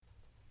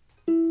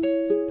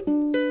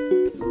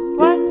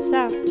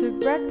What's after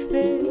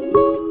breakfast?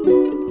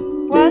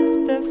 What's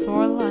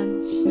before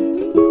lunch?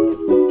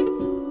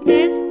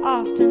 It's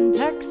Austin,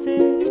 Texas.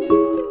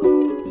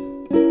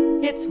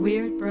 It's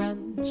Weird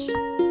Brunch.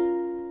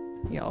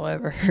 Y'all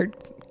ever heard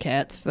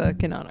cats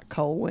fucking on a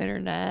cold winter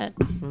night?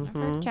 I've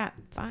heard cat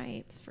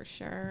fights for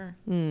sure.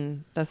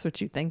 That's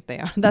what you think they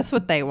are. That's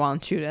what they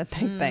want you to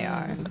think they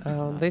are.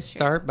 They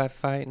start by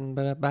fighting,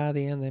 but by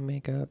the end they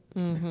make up.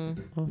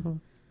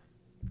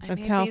 I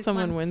That's made how these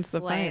someone ones wins the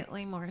fight.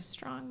 Slightly more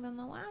strong than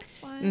the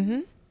last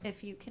ones.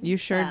 If you can, You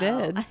sure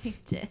tell. did. I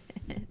did.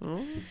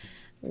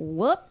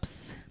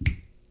 Whoops!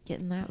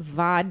 Getting that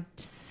VOD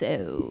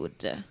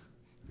sewed.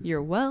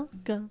 You're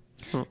welcome.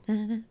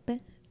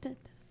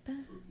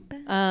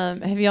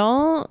 Have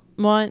y'all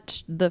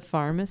watched The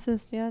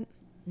Pharmacist yet?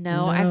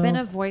 No, I've been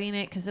avoiding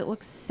it because it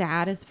looks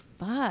sad as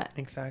fuck.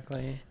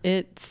 Exactly.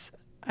 I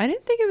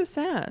didn't think it was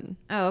sad.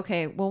 Oh,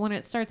 okay. Well, when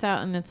it starts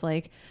out and it's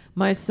like,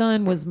 my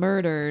son was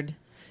murdered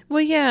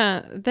Well,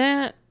 yeah,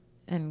 that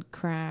and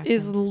crack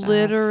is and stuff.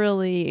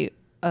 literally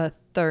a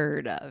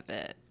third of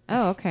it.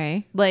 Oh,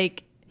 okay.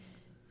 Like,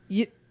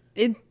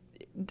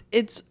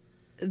 it's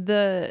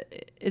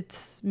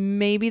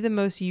maybe the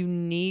most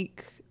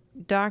unique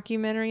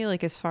documentary,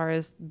 like as far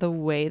as the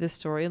way the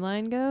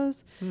storyline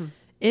goes.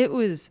 It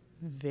was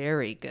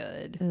very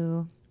good.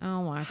 Ooh,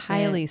 I'll watch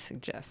Highly it.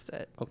 suggest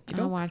it.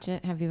 I'll watch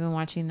it. Have you been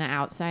watching The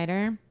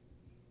Outsider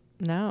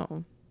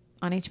No,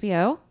 on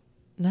HBO?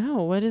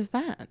 what is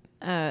that?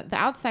 The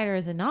Outsider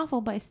is a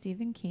novel by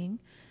Stephen King.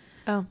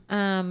 Oh,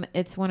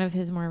 It's one of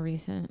his more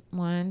recent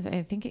ones.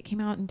 I think it came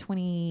out in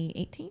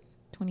 2018,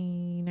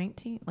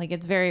 2019. Like,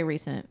 it's very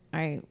recent.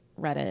 I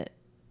read it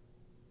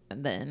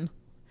then.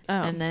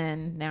 And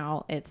then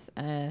now it's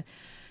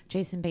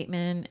Jason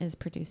Bateman is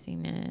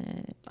producing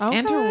it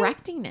and Okay.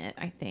 directing it,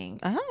 I think.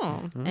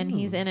 oh, And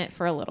he's in it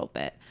for a little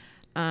bit.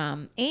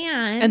 And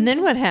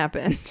then what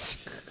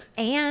happens?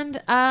 And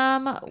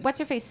what's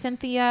her face?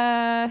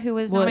 Cynthia, who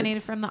was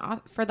nominated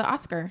for the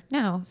Oscar.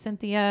 No,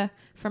 Cynthia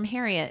from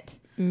Harriet.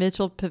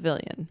 Mitchell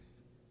Pavilion.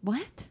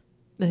 What?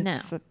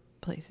 It's No. a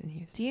place in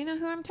Houston. Do you know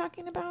who I'm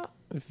talking about?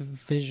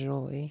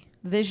 Visually.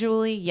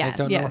 Visually, yes.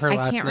 don't know her I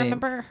last can't name.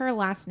 remember her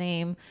last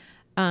name.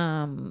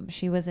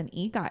 She was an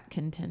EGOT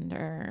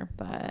contender,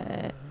 but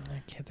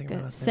I can't think of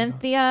her last name.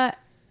 Cynthia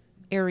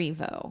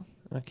Erivo.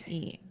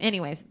 Okay.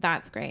 Anyways,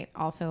 that's great.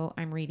 Also,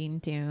 I'm reading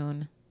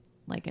Dune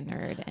like a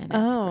nerd, and it's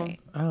Oh. great.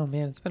 Oh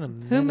man, it's been a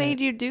minute. Who made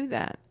you do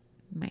that?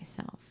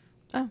 Myself.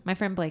 Oh. My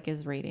friend Blake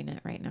is reading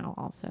it right now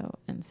also,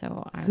 and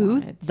so I Who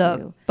wanted the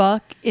to.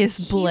 fuck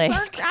is Blake? He's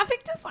our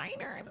graphic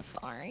designer. I'm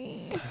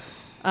sorry.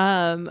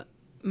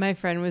 My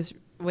friend was.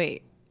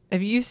 Wait,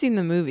 have you seen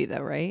the movie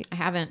though? Right? I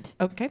haven't.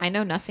 Okay. I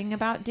know nothing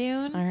about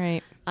Dune All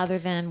right. other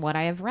than what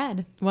I have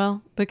read.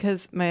 Well,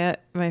 because my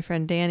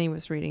friend Danny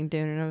was reading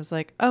Dune, and I was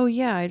like, "Oh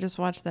yeah, I just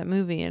watched that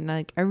movie, and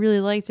like I really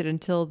liked it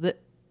until the,"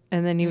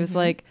 and then he was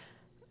like,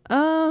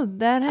 "Oh,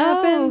 that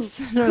happens."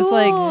 And I was cool.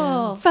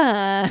 like,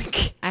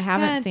 "Fuck." I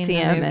haven't God seen the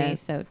damn movie, it.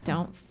 so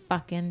don't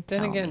fucking tell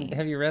Then again, me.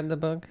 have you read the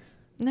book?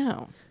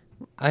 No.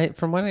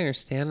 From what I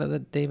understand of the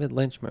David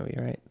Lynch movie,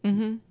 right?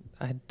 Mm-hmm.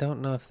 I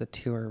don't know if the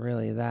two are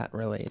really that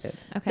related.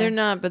 Okay. They're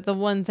not, but the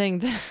one thing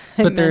that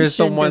I But there is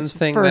the mentioned one is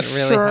thing for that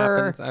really sure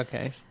happens.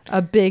 Okay.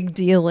 a big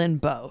deal in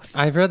both.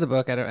 I've read the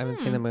book. I haven't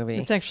seen the movie.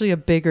 It's actually a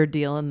bigger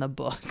deal in the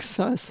book.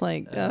 So I was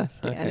like, Danny,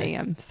 okay.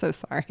 I'm so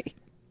sorry.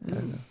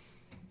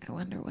 I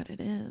wonder what it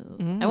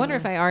is. I wonder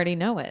if I already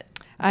know it.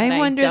 I but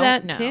wonder don't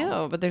that know.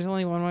 too, but there's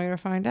only one way to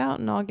find out,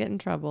 and I'll get in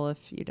trouble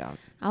if you don't.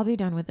 I'll be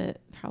done with it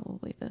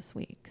probably this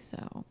week,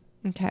 so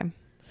Okay.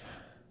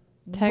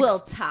 we'll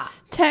talk.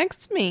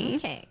 Text me.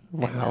 Okay. I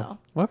Wow. will.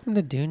 Welcome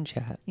to Dune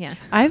Chat. Yeah.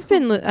 I've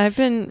been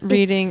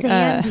reading. It's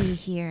Sandy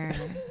here.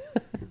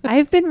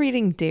 I've been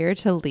reading Dare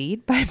to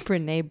Lead by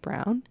Brene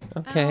Brown.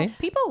 Okay. Oh,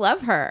 people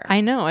love her.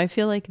 I know. I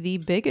feel like the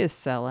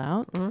biggest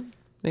sellout. 'Cause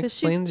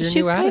Explains she's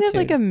your new kind attitude. of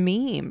like a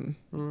meme.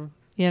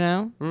 You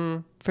know.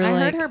 For I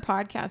like, heard her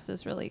podcast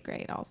is really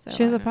great also.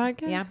 She has I a don't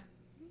know. podcast? Yeah.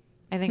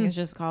 I think it's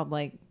just called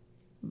like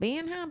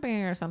Being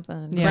Happy or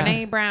something. Yeah.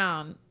 Brene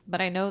Brown.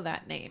 But I know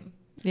that name.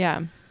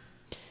 Yeah.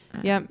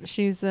 Yeah,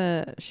 she's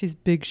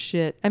big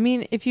shit. I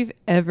mean, if you've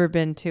ever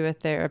been to a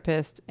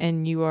therapist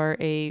and you are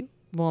a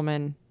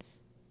woman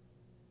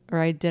or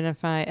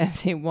identify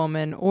as a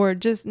woman or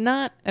just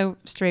not a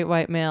straight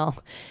white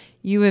male,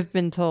 you have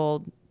been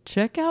told,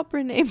 check out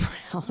Brene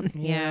Brown.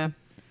 Yeah.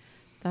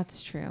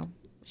 That's true.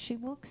 She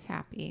looks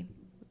happy.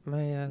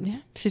 My Yeah,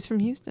 she's from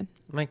Houston.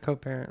 my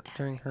co-parent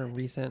during her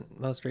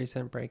most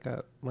recent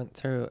breakup went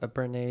through a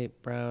Brene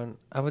Brown,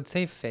 I would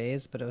say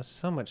phase, but it was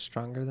so much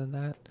stronger than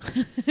that.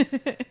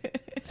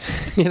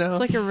 You know, It's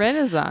like a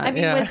renaissance. I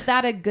mean, Yeah. was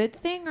that a good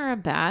thing or a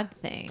bad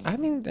thing? I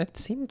mean, it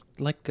seemed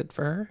like good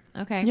for her.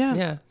 Okay.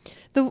 yeah.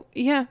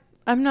 Yeah.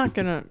 I'm not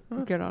going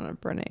to get on a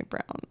Brene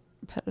Brown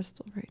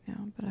pedestal right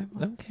now, but I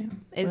want Okay.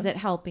 Is it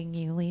helping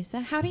you,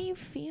 Lisa? How do you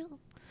feel?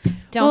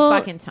 Don't Well,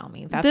 fucking tell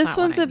me. That's this not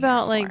what one's I'm here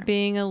about like for.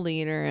 being a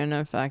leader in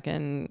a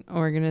fucking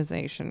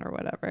organization or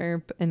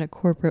whatever in a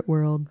corporate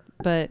world,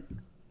 but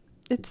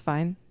it's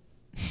fine.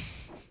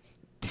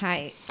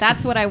 tight.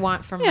 That's what I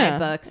want from Yeah, my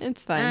books.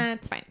 it's fine.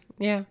 It's fine.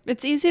 Yeah.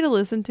 It's easy to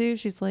listen to.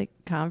 She's like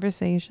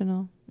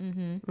conversational.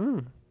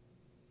 So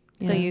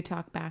Yeah. you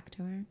talk back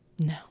to her?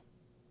 No,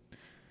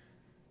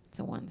 It's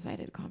a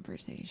one-sided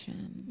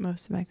conversation.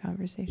 most of my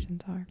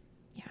conversations are.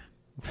 Yeah.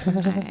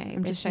 I'm just I here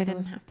wish I to didn't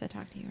listen. have to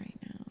talk to you right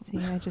now. See,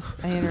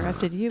 I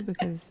interrupted you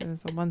because it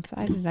was a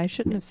one-sided. I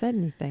shouldn't have said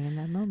anything in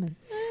that moment.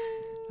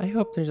 I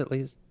hope there's at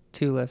least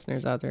 2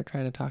 listeners out there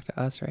trying to talk to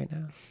us right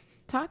now.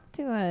 Talk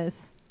to us.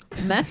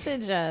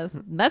 Message us.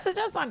 Message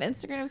us on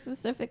Instagram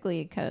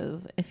specifically,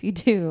 because if you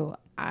do,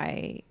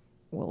 I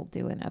will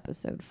do an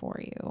episode for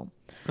you.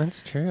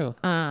 That's true.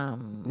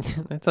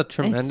 That's a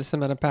tremendous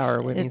amount of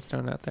power Whitney's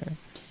thrown out there.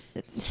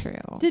 It's true.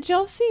 Did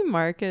y'all see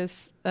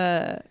Marcus,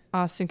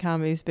 Austin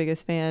Comedy's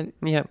biggest fan?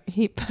 Yep.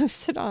 He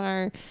posted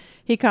on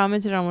he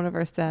commented on one of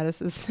our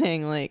statuses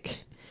saying like,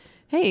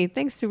 "Hey,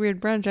 thanks to Weird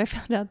Brunch, I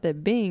found out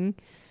that Bing,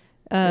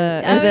 or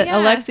that yeah.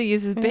 Alexa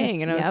uses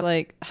Bing," and I was Yep.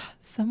 like,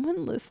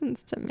 "Someone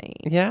listens to me."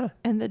 Yeah.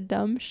 And the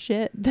dumb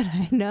shit that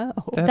I know.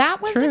 That's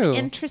that was true. an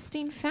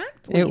interesting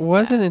fact. It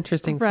was an Lisa.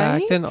 interesting Right?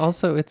 fact, and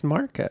also it's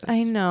Marcus.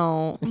 I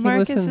know. He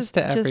Marcus listens is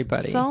to just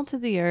everybody. salt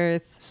of the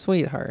earth,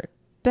 Sweetheart.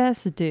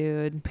 best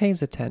dude,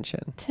 Pays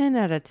attention 10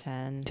 out of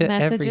 10. to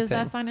Messages everything.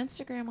 us on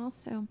Instagram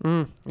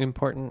also.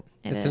 Important.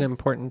 It It's an is.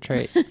 important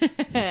trait.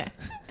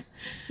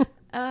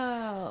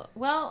 Oh,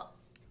 well,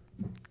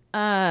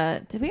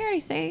 did we already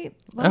say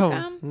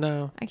welcome? Oh,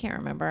 no. I can't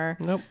remember.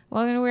 Nope.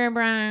 Welcome to Weird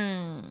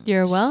Brunch.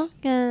 You're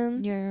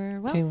welcome. You're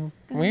welcome.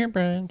 To Weird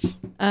Brunch.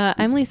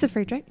 I'm Lisa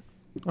Friedrich.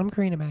 I'm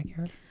Karina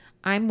Backyard.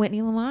 I'm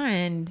Whitney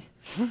Lamond.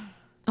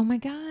 Oh my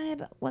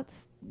God.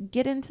 Let's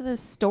get into the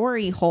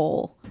story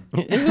hole.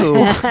 Ew. You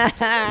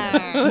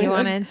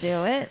want to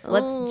do it?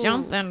 Let's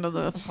jump into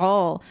this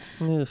hole.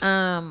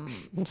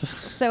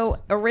 So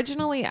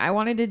originally I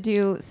wanted to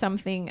do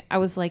something. I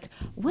was like,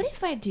 what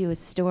if I do a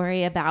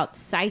story about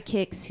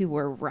psychics who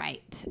were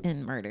right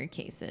in murder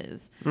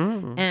cases?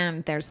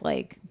 And there's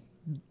like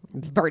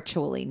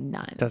virtually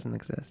none. Doesn't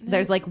exist.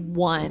 There's like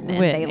one,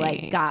 and they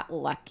like got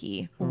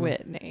lucky.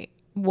 Whitney.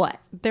 What?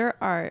 There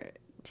are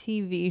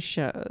TV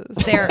shows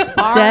There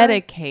are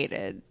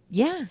dedicated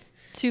yeah.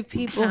 to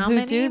people How who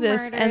many do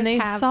this, murders and they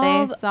have they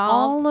solve solved?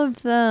 all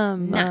of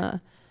them.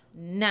 None.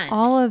 None.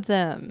 All of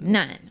them.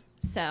 None.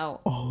 So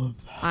all of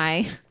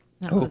them.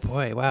 That Oh, was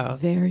boy. Wow.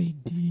 very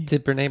deep.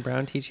 Did Brene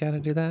Brown teach you how to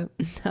do that?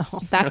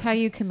 That's how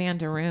you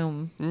command a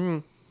room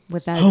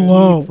with that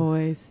Hello. deep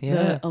voice. Yeah.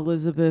 The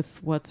Elizabeth,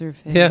 what's her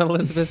face? Yeah,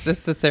 Elizabeth.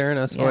 That's the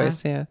Theranos Yeah.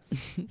 voice. Yeah.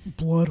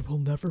 Blood will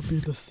never be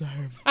the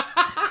same.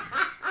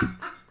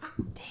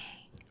 Dang.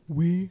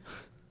 We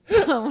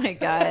Oh my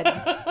God.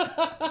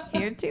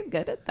 You're too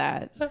good at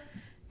that.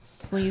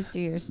 Please do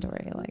your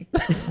story like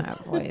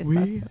that voice. we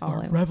That's all are I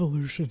want.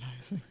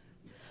 revolutionizing.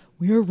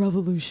 We are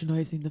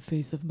revolutionizing the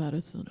face of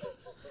medicine.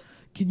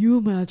 Can you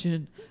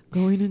imagine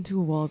going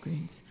into a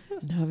Walgreens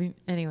and having...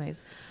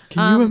 Anyways.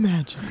 Can you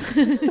imagine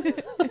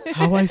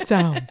how I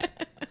sound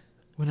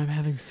when I'm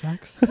having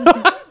sex? You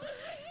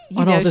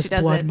On know all this she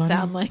blood doesn't money?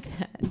 sound like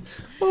that.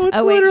 Oh, it's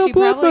Oh, wait, literal she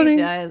blood probably money.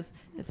 does.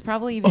 It's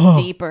probably even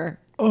deeper.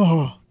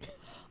 Oh,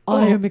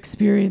 I am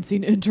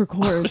experiencing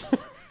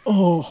intercourse.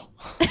 oh.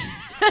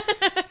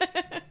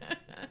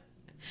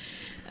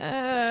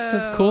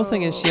 The cool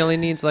thing is she only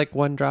needs like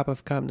 1 drop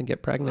of cum to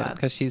get pregnant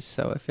because she's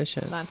so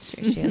efficient. That's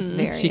true. She is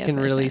very She can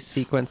really efficient.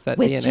 sequence that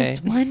With DNA.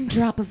 just 1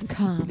 drop of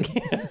cum.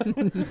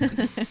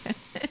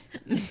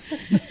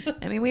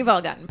 I mean, we've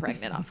all gotten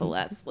pregnant off of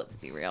less. Let's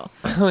be real.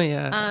 Oh,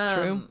 yeah.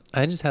 True.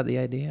 I just had the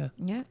idea.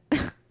 Yeah.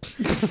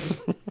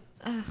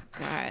 Oh,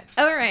 God.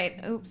 All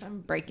right. Oops, I'm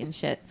breaking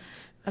shit.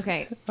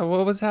 Okay.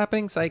 What was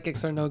happening?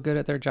 Psychics are no good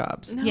at their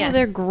jobs. No, Yes.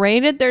 they're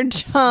great at their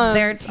jobs.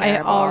 They're I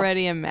terrible.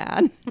 already am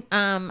mad.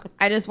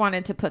 I just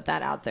wanted to put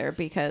that out there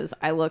because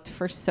I looked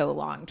for so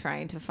long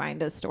trying to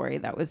find a story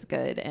that was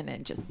good and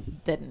it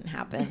just didn't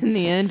happen. In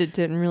the end, it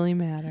didn't really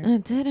matter.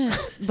 It didn't.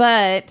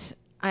 But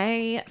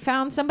I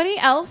found somebody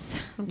else,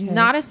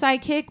 not a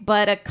psychic,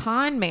 but a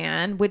con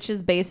man, which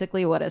is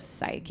basically what a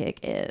psychic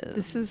is.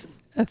 This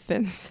is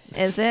offensive.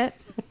 Is it?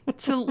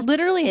 So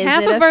literally Is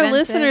half it of our offensive?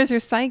 listeners are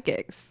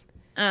psychics.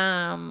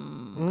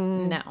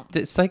 No.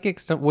 The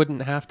psychics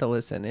wouldn't have to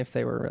listen if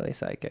they were really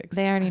psychics.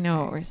 They already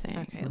know what we're saying.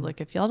 Okay,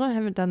 look, if y'all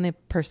haven't done the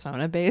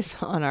persona base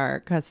on our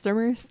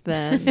customers,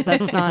 then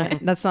that's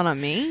not on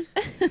me.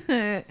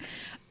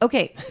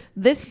 Okay,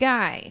 this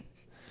guy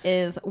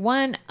is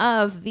one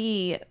of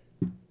the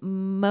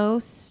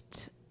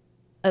most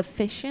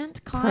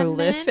efficient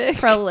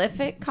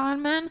prolific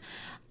con men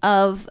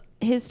of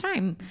his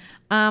time.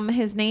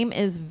 His name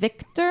is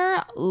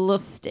Victor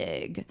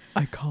Lustig.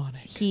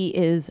 Iconic. He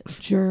is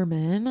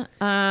German,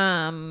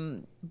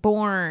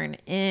 born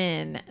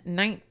in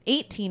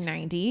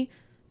 1890.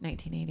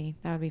 1980.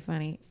 That would be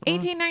funny.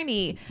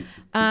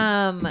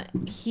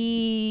 1890.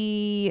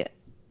 He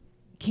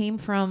came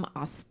from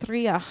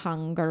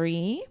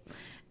Austria-Hungary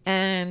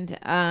and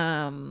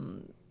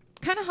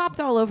kind of hopped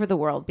all over the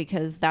world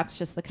because that's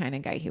just the kind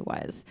of guy he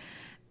was.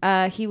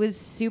 He was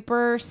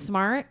super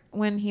smart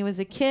when he was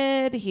a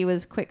kid. He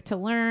was quick to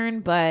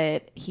learn,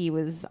 but he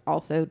was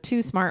also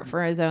too smart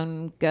for his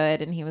own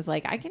good. And he was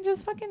like, I can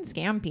just fucking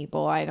scam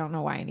people. I don't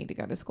know why I need to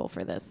go to school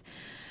for this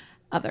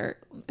other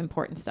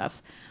important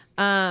stuff.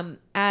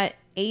 At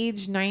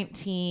age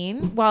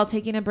 19, while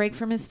taking a break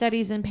from his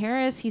studies in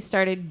Paris, he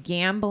started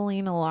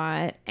gambling a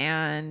lot.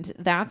 And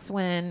that's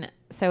when,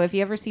 so if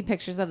you ever see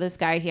pictures of this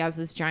guy, he has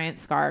this giant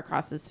scar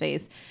across his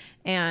face.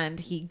 And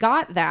he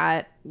got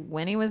that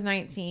when he was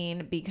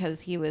 19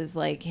 because he was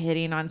like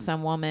hitting on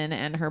some woman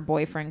and her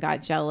boyfriend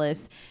got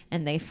jealous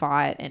and they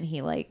fought and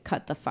he like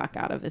cut the fuck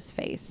out of his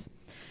face.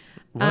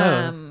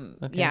 Whoa.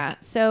 Okay. Yeah.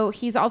 So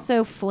he's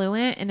also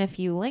fluent in a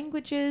few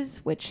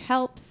languages, which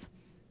helps.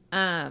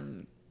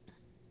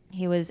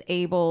 He was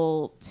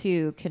able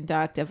to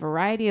conduct a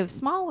variety of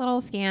small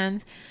little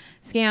scams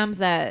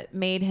that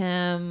made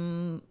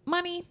him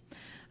money,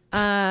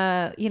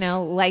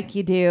 like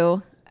you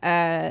do.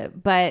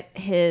 But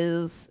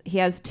he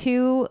has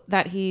two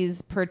that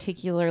he's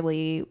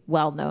particularly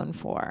well known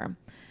for.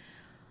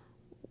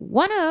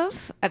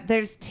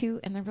 There's two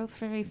and they're both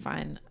very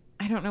fun.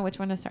 I don't know which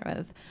one to start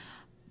with,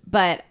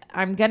 but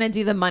I'm going to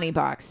do the money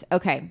box.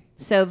 Okay.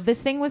 So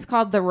this thing was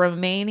called the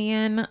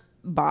Romanian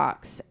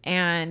box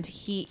and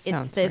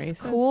it's this racist.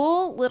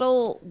 cool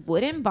little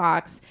wooden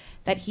box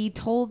that he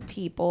told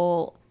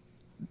people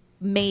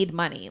made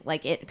money.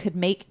 Like it could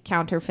make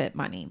counterfeit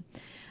money.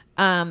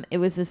 It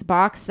was this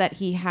box that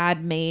he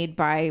had made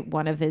by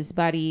one of his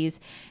buddies.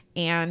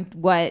 And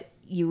what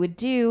you would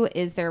do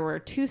is there were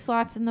 2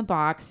 slots in the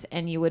box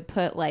and you would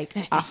put like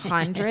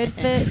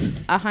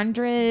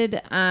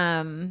 100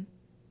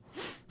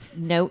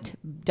 note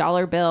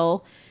dollar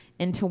bill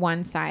into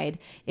one side.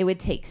 It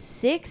would take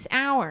 6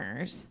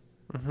 hours.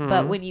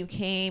 But when you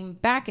came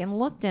back and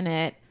looked in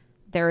it,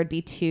 there would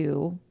be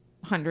 2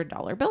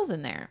 $100 bills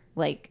in there.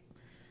 Like,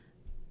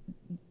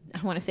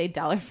 I want to say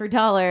dollar for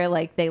dollar,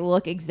 like they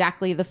look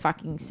exactly the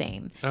fucking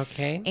same.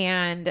 Okay.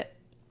 And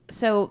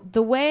so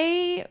the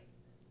way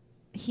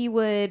he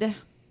would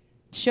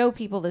show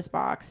people this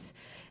box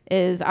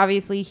is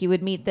obviously he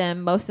would meet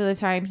them. Most of the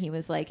time he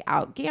was like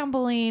out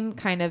gambling,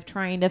 kind of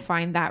trying to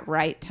find that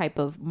right type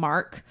of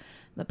mark,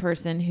 the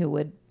person who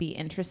would be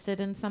interested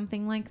in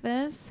something like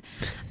this.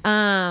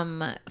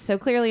 So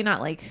clearly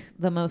not like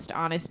the most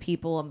honest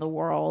people in the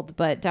world,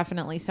 but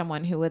definitely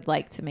someone who would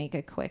like to make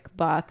a quick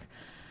buck.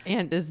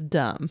 And is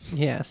dumb.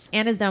 Yes.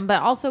 And is dumb,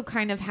 but also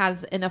kind of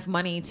has enough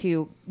money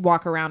to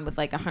walk around with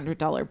like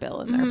 $100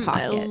 bill in their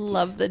pocket. I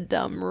love the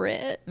dumb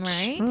rich.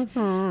 Right?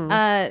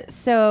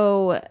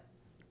 So...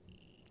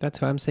 That's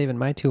who I'm saving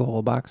my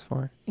 2-hole box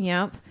for.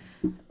 Yep.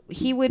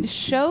 He would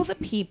show the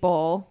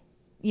people,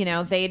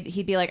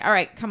 he'd be like, all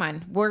right, come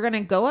on. We're going to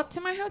go up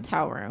to my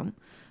hotel room.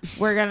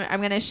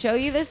 I'm going to show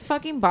you this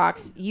fucking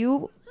box.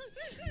 You...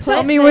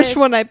 Tell me which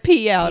one I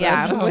pee out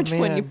Yeah. of and Oh, which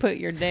one man. you put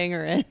your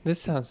dinger in.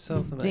 This sounds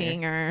so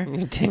familiar. Dinger.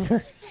 Your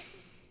dinger.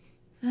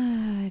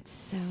 It's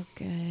so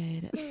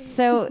good.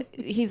 So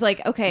he's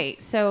like, okay,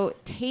 so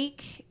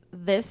take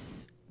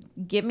this,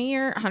 give me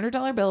your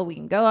 $100 bill. We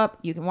can go up.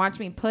 You can watch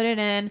me put it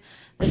in.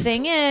 The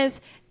thing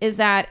is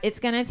that it's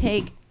going to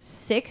take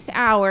 6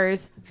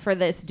 hours for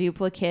this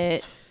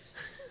duplicate.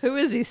 Who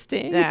is he,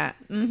 Sting?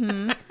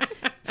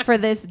 For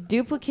this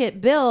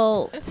duplicate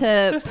bill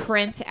to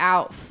print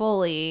out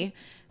fully.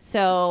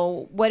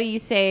 So what do you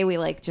say we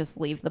like just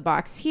leave the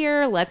box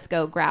here? Let's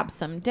go grab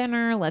some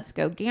dinner. Let's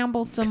go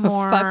gamble some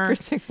more. Fuck for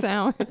 6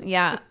 hours.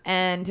 Yeah.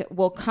 And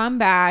we'll come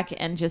back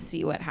and just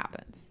see what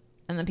happens.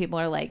 And then people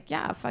are like,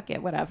 yeah, fuck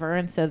it, whatever.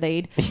 And so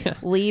they'd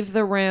leave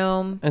the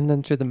room. And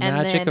then through the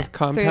magic then of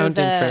compound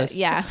through the- interest.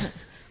 Yeah.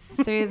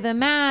 Through the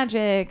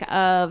magic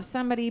of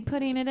somebody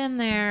putting it in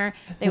there,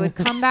 they would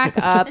come back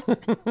up.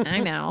 I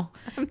know.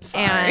 I'm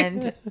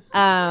sorry.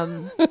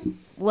 And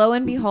lo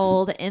and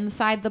behold,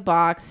 inside the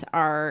box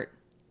are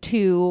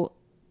 2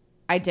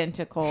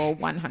 identical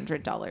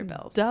 $100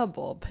 bills.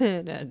 Double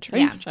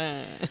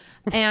penetration.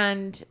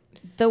 And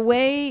the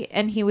way,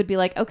 and he would be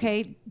like,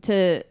 okay,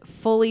 to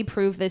fully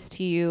prove this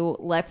to you,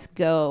 let's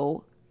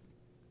go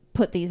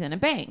put these in a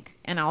bank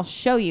and I'll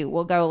show you.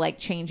 We'll go like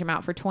change them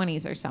out for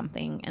 20s or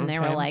something. And they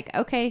were like,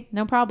 okay,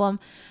 no problem.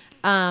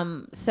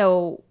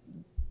 So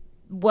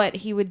what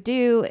he would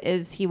do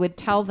is he would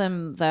tell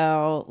them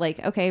though,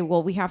 like, okay,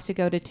 well, we have to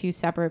go to 2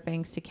 separate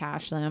banks to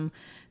cash them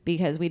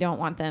because we don't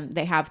want them.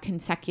 They have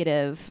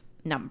consecutive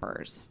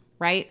numbers,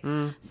 right?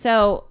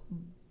 So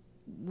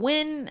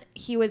when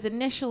he was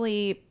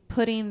initially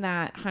putting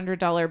that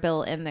 $100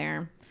 bill in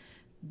there,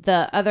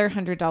 the other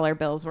 $100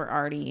 bills were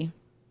already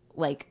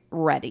like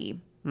ready.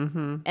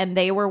 And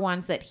they were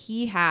ones that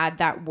he had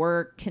that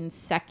were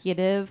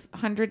consecutive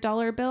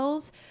 $100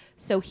 bills.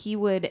 So he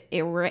would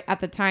at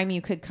the time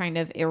you could kind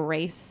of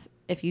erase,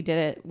 if you did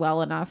it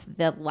well enough,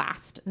 the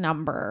last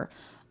number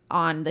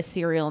on the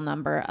serial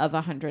number of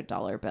a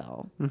 $100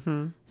 bill.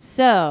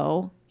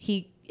 So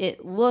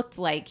it looked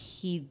like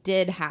he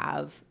did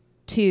have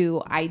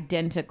 2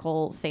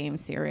 identical same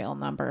serial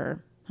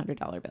number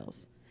 $100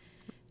 bills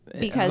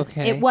because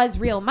Okay. it was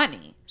real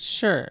money.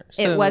 Sure.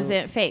 It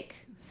wasn't fake.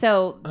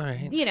 So, All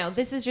right. you know,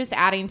 this is just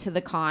adding to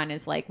the con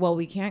is like, well,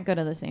 we can't go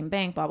to the same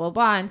bank, blah, blah,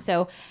 blah. And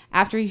so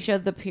after he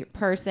showed the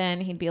person,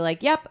 he'd be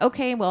like, yep,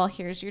 okay, well,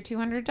 here's your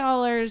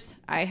 $200.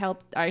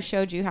 I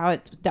showed you how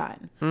it's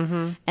done.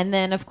 Mm-hmm. And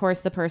then, of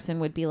course, the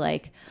person would be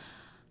like,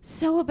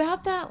 so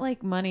about that,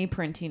 like, money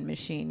printing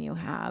machine you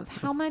have,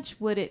 how much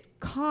would it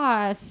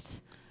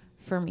cost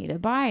for me to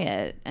buy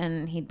it?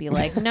 And he'd be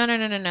like,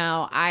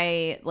 no.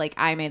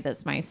 I made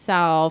this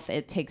myself.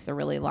 It takes a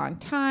really long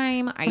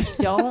time. I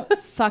don't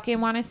fucking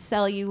want to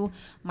sell you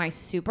my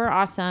super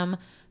awesome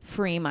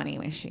free money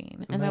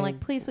machine. And they're like,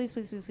 please,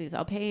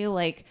 I'll pay you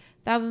like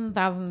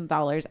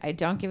 $1,000. I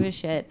don't give a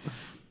shit.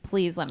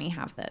 Please let me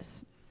have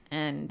this.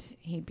 And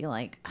he'd be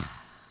like,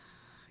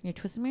 you're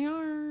twisting my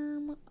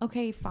arm.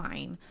 Okay,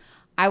 fine.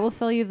 I will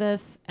sell you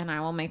this and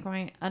I will make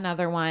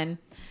another one.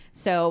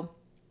 So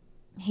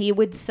he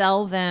would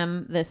sell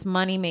them this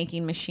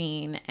money-making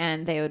machine,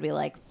 and they would be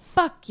like,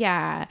 fuck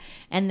yeah.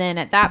 And then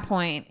at that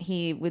point,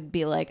 he would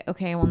be like,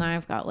 okay, well, now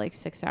I've got like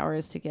 6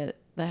 hours to get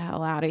the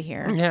hell out of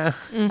here.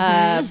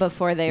 Yeah.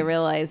 Before they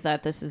realize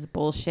that this is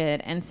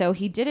bullshit. And so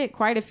he did it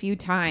quite a few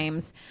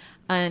times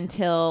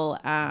until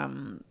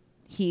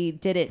he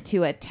did it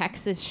to a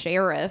Texas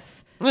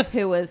sheriff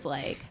who was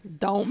like,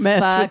 Don't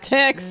mess fuck with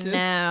Texas.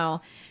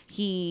 no.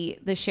 The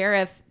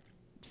sheriff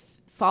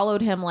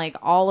followed him like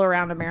all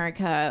around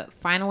America,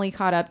 finally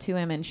caught up to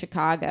him in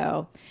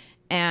Chicago.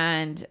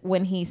 And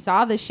when he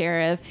saw the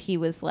sheriff, he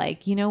was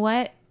like, you know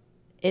what?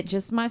 I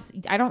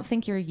don't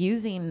think you're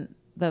using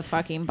the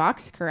fucking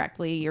box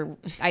correctly.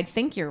 I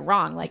think you're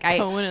wrong. Like,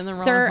 Going in the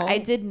wrong sir, hole. I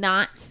did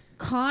not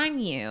con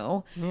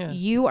you. Yeah.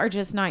 You are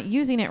just not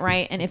using it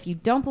right. And if you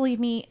don't believe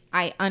me,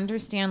 I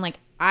understand. Like,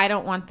 I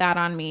don't want that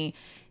on me.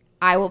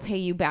 I will pay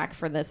you back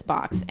for this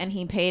box. And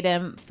he paid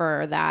him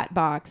for that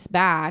box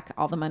back,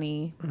 all the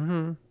money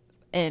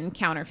in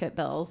counterfeit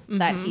bills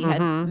that he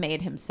had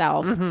made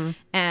himself.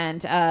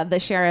 And the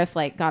sheriff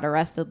like got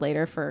arrested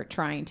later for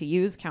trying to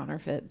use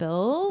counterfeit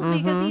bills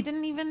because he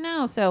didn't even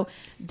know. So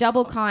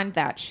double conned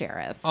that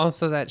sheriff.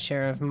 Also, that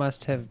sheriff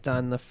must have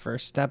done the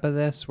first step of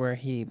this where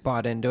he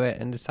bought into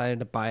it and decided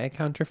to buy a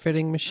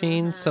counterfeiting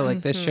machine. So,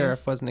 like, this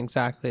sheriff wasn't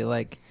exactly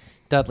like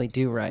Dudley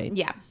Do-Right.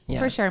 Yeah, Yeah.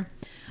 for sure.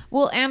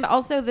 Well, and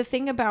also the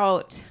thing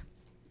about...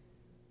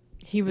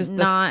 He was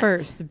Not- the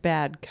first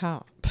bad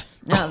cop.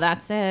 No,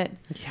 that's it.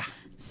 Yeah.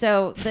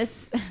 So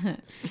this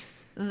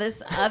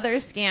other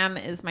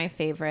scam is my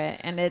favorite,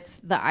 and it's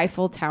the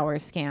Eiffel Tower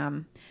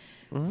scam.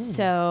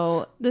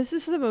 So This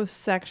is the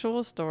most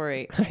sexual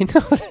story. I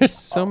know. There's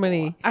so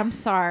many. I'm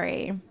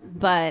sorry,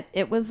 but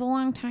it was a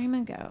long time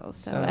ago,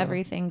 so So,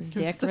 everything's it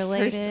was dick the first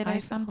related or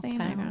Eiffel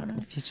something. I don't Tower. know.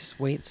 If you just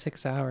wait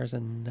 6 hours,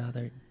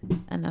 another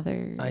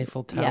Another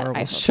Eiffel Tower will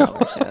Eiffel show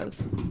Tower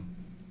shows.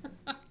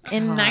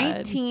 In God.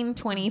 Better be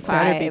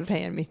 1925,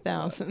 paying me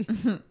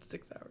thousands.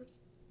 6 hours.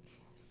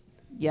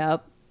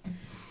 Yep.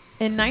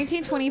 In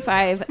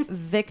 1925,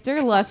 Victor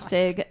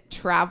Lustig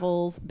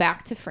travels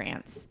back to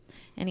France,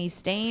 and he's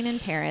staying in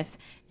Paris,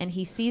 and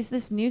he sees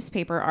this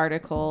newspaper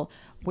article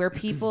where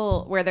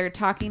they're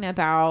talking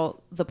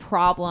about the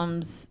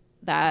problems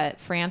that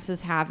France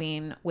is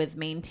having with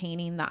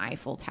maintaining the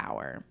Eiffel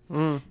Tower.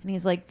 And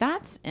he's like,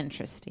 that's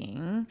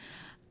interesting.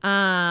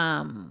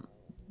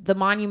 The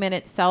monument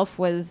itself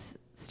was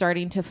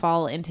starting to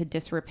fall into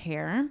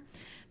disrepair.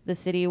 The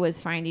city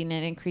was finding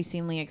it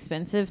increasingly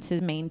expensive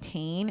to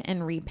maintain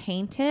and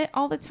repaint it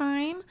all the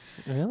time.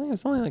 Really? It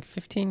was only like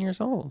 15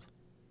 years old.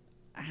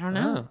 I don't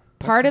know. Oh,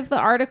 Part of the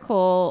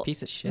article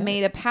Piece of shit.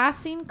 made a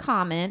passing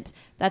comment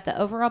that the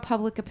overall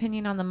public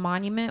opinion on the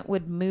monument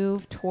would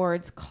move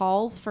towards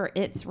calls for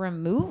its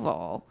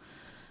removal,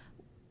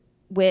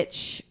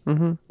 which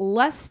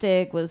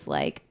Lustig was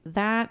like,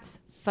 that's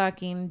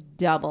fucking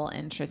double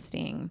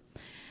interesting.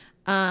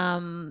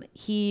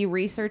 He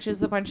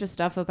researches a bunch of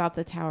stuff about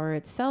the tower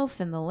itself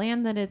and the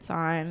land that it's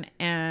on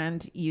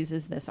and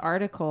uses this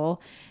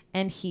article,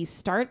 and he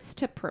starts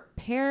to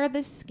prepare the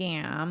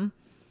scam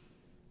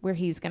where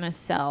he's going to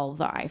sell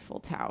the Eiffel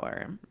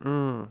Tower.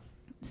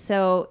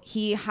 So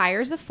he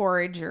hires a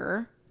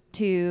forager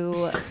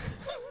to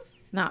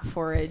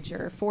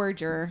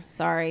forger.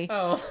 Sorry.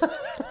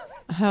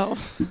 Oh,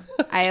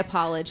 I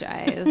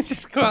apologize.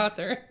 Just go out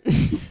there,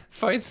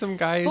 find some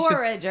guy. who's just-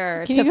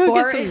 Forager Can to you go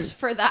get forage some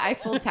for the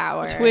Eiffel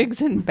Tower.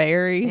 twigs and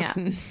berries Yeah.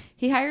 and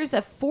He hires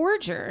a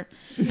forger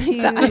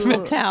the Eiffel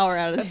to Tower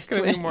out of That's these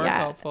going to be twigs. more yeah,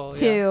 helpful.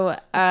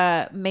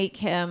 Yeah. to make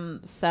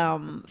him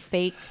some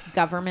fake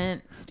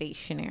government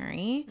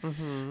stationery.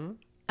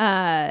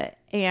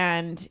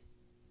 And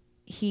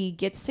he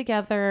gets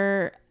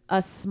together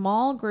a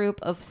small group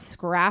of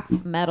scrap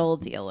metal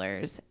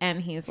dealers,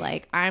 and he's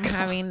like, I'm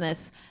having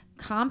this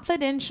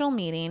confidential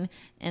meeting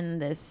in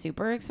this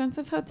super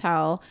expensive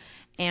hotel,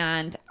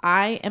 and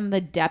I am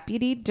the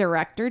deputy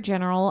director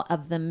general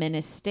of the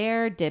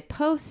Ministère de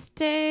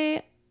Poste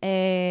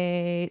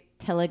et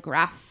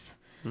Telegraphe,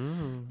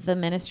 the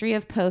Ministry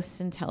of Posts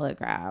and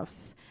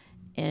Telegraphs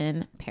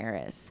in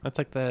Paris. That's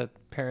like the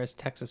Paris,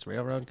 Texas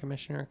Railroad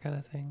Commissioner kind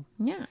of thing.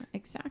 Yeah,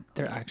 exactly.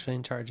 They're actually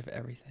in charge of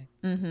everything.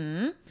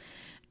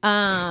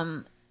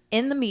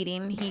 in the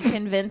meeting, he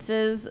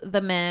convinces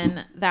the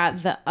men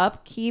that the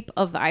upkeep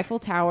of the Eiffel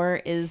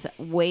Tower is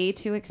way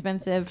too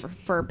expensive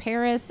for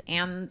Paris,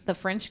 and the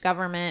French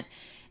government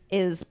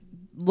is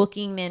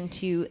looking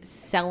into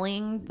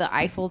selling the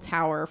Eiffel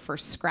Tower for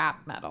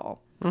scrap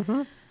metal.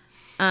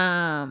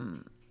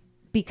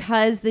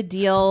 Because the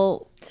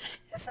deal...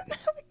 Isn't that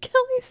what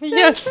Kelly's saying?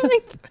 Yes.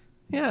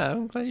 Yeah,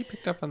 I'm glad you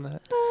picked up on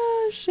that.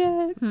 Oh,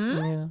 shit.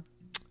 Yeah.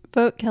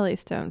 Vote Kelly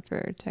Stone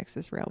for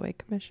Texas Railway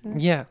Commissioner.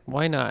 Yeah,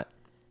 why not?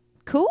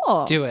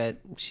 Cool. Do it.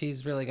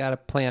 She's really got a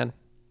plan.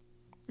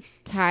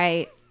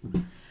 Tight.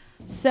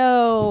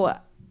 So,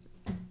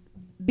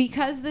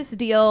 because this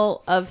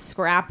deal of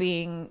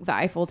scrapping the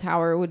Eiffel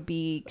Tower would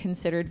be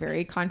considered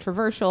very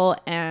controversial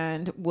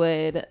and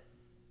would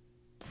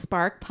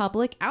spark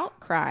public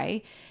outcry,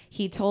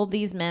 he told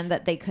these men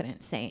that they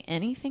couldn't say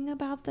anything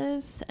about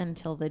this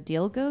until the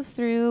deal goes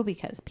through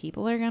because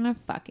people are gonna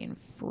fucking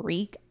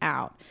freak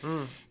out.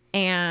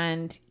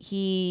 And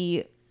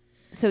he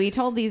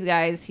told these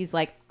guys, he's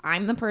like,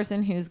 I'm the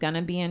person who's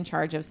gonna be in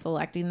charge of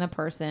selecting the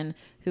person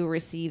who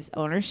receives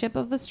ownership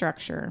of the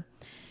structure,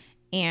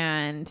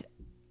 and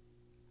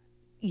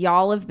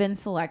y'all have been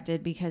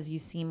selected because you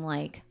seem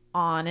like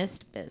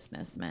honest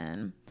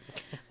businessmen.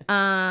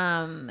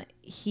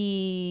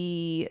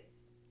 He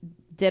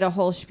did a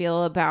whole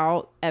spiel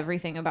about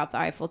everything about the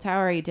Eiffel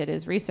Tower. He did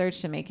his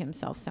research to make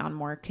himself sound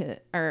more,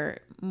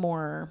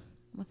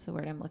 what's the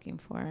word I'm looking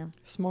for?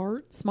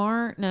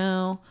 Smart?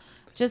 No,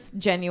 just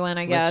genuine,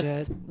 I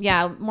guess. Legit.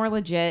 Yeah, more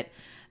legit.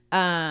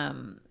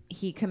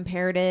 He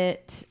compared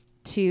it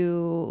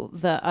to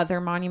the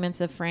other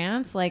monuments of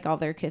France, like all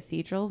their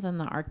cathedrals and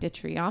the Arc de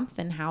Triomphe,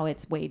 and how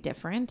it's way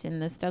different.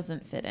 And this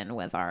doesn't fit in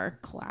with our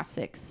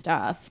classic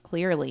stuff,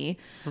 clearly.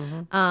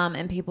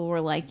 And people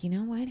were like, you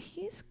know what?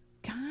 He's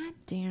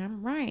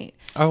goddamn right.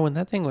 Oh, when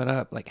that thing went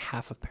up, like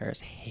half of Paris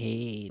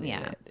hated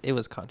it. It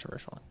was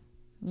controversial.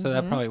 So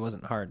that probably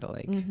wasn't hard to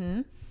like.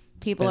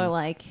 People are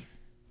like,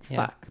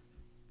 fuck.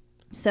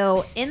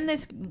 So in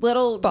this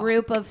little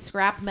group of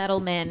scrap metal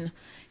men,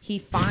 he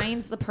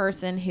finds the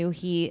person who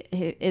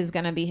is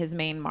going to be his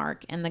main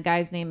mark. And the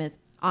guy's name is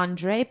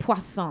André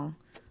Poisson.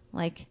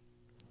 Like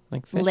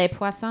fish? Les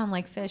Poissons,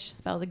 like fish,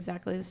 spelled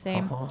exactly the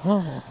same.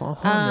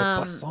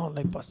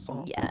 Les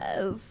poissons.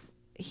 Yes.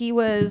 He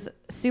was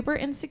super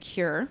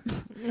insecure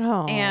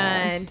Oh.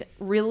 and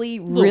really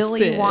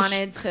fish.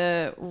 wanted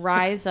to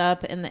rise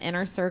up in the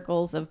inner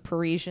circles of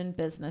Parisian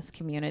business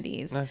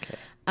communities. Okay.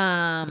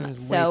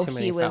 There's way So too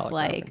many he was phallic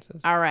like,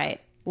 references. all right,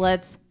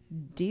 let's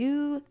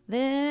do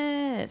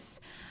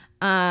this.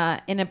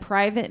 In a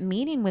private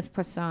meeting with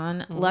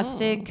Poisson,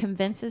 Lustig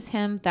convinces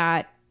him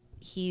that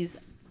he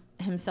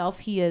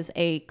is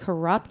a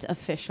corrupt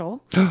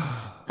official.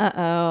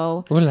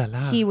 Uh-oh. Ooh la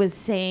la. He was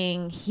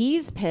saying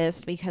he's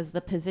pissed because the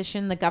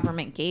position the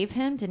government gave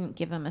him didn't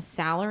give him a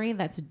salary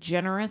that's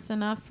generous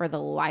enough for the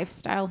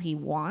lifestyle he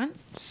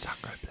wants.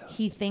 Sacre bleu.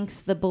 He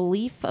thinks the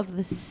belief of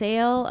the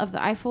sale of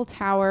the Eiffel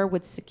Tower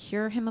would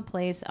secure him a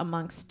place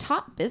amongst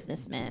top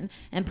businessmen.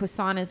 And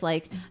Poisson is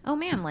like, oh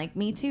man, like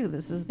me too.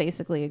 This is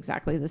basically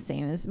exactly the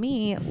same as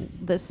me.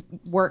 This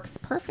works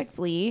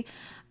perfectly.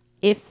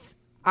 If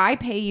I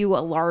pay you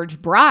a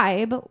large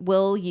bribe,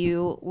 will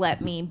you let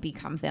me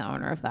become the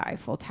owner of the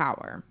Eiffel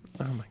Tower?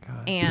 Oh my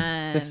god.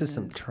 And This is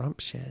some Trump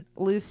shit.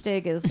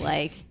 Lustig is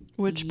like,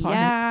 Which part?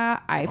 yeah,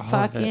 I All of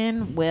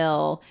fucking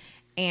will.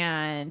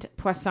 And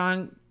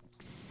Poisson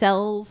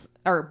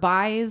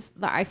buys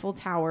the Eiffel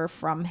Tower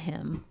from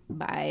him,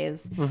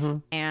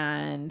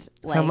 and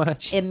like How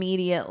much?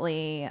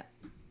 immediately,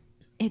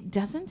 it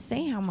doesn't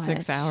say how much.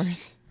 6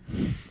 hours.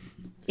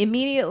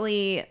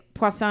 Immediately,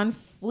 Poisson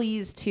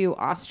flees to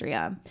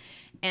Austria.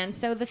 And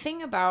so the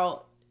thing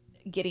about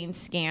getting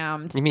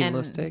scammed. You mean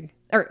Lustig?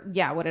 Or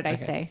yeah, what did I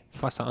say?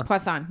 Poisson.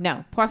 Poisson.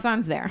 No,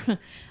 Poisson's there.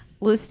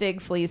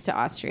 Lustig flees to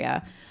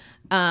Austria.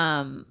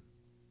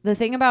 The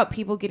thing about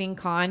people getting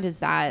conned is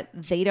that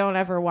they don't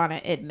ever want to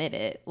admit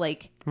it.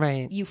 Like,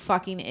 Right. you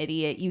fucking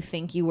idiot. You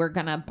think you were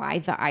going to buy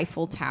the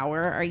Eiffel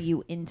Tower? Are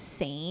you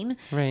insane?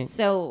 Right.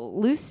 So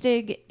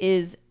Lustig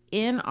is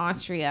in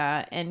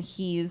Austria and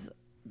he's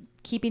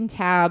keeping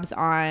tabs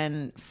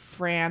on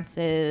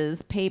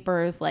France's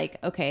papers.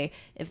 Like, okay,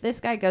 if this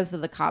guy goes to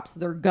the cops,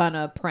 they're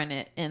gonna print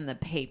it in the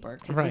paper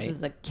because Right. this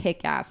is a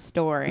kick-ass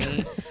story.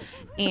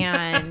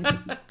 And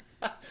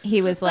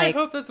he was like, I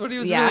hope that's what he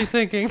was yeah. really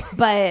thinking.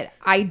 but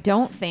I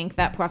don't think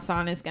that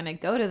Poisson is going to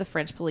go to the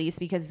French police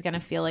because he's going to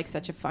feel like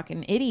such a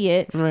fucking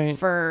idiot Right.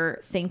 for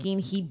thinking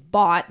he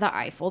bought the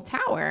Eiffel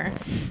Tower.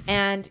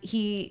 And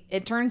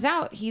it turns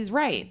out he's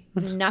right.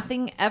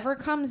 Nothing ever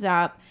comes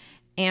up.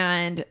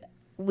 And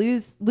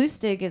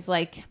Lustig is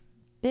like,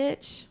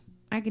 bitch,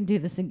 I can do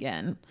this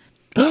again.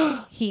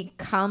 He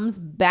comes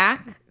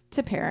back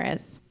to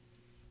Paris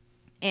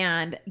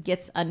and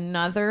gets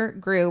another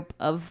group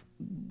of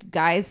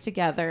guys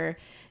together,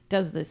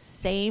 does the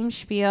same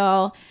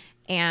spiel,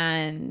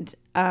 and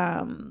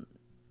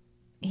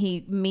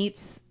he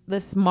meets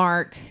this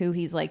Mark who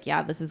he's like,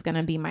 yeah, this is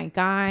gonna be my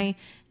guy,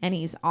 and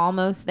he's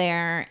almost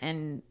there.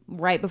 And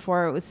right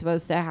before it was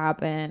supposed to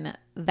happen,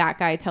 that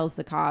guy tells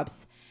the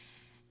cops,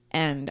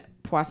 and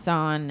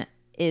Poisson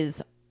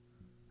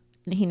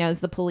he knows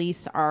the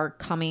police are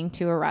coming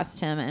to arrest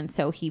him, and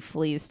so he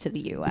flees to the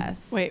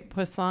U.S. Wait,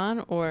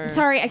 Poisson or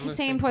Sorry, I keep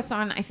saying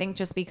Poisson, I think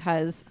just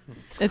because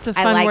it's a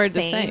I fun like word to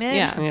saying say. it.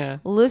 Yeah. Yeah.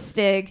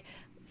 Lustig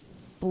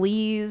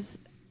flees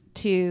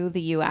to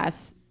the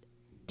U.S.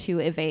 to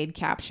evade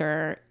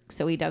capture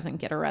so he doesn't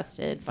get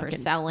arrested for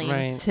selling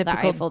right. the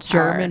Typical Eiffel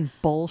Tower German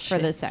bullshit. for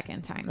the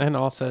second time. And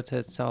also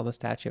to sell the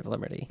Statue of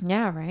Liberty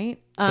Yeah,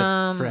 right.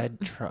 to Fred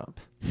Trump.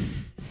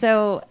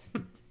 So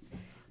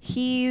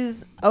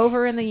he's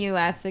over in the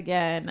U.S.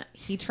 again.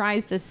 He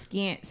tries to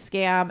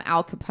scam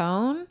Al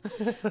Capone,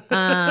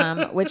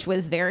 which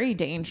was very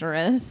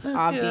dangerous,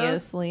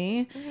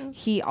 obviously.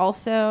 He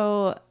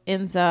also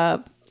ends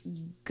up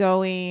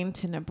going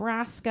to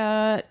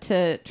Nebraska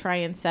to try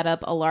and set up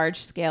a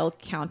large-scale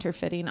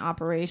counterfeiting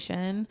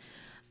operation.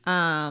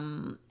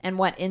 And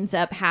what ends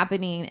up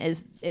happening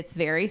is it's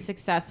very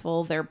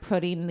successful. They're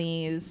putting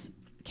these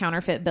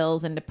counterfeit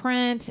bills into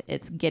print.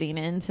 It's getting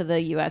into the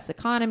U.S.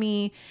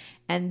 economy.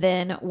 And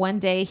then one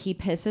day he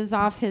pisses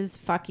off his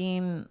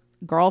fucking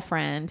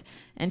girlfriend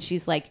and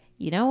she's like,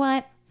 you know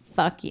what?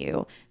 Fuck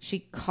you. She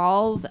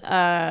calls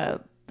the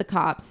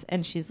cops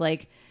and she's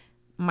like,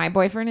 my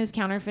boyfriend is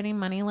counterfeiting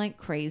money like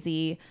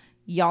crazy.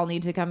 Y'all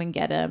need to come and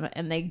get him.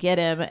 And they get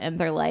him and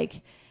they're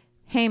like,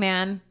 hey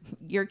man,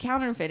 you're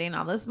counterfeiting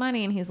all this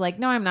money. And he's like,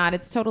 no, I'm not.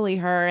 It's totally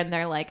her. And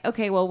they're like,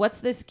 okay, well, what's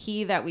this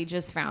key that we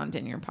just found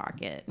in your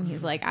pocket? And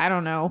he's like, I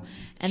don't know.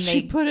 And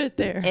She they put it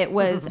there. it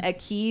was a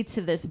key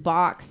to this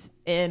box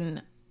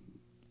in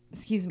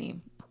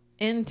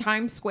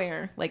Times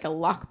Square, like a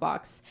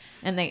lockbox.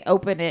 And they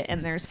open it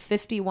and there's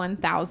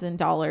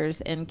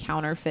 $51,000 in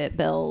counterfeit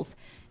bills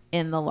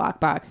in the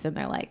lockbox. And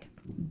they're like,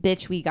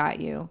 bitch, we got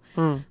you.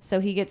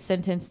 So he gets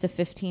sentenced to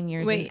 15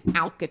 years in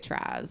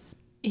Alcatraz.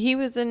 He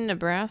was in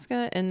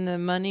Nebraska and the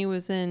money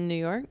was in New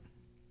York?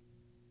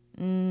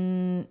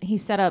 He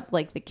set up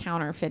like the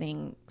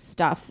counterfeiting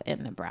stuff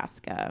in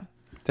Nebraska,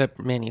 The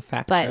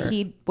manufacturer. but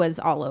he was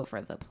all over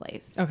the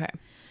place. Okay.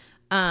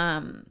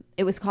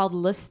 It was called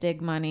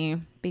Lustig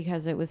money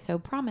because it was so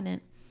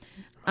prominent.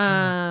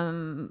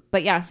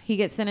 But yeah, he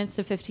gets sentenced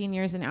to 15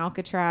 years in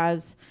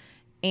Alcatraz,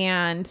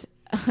 and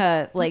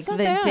like not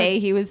the bad. day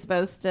he was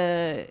supposed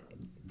to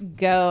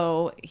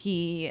go,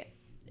 he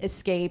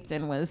escaped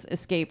and was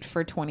escaped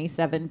for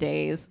 27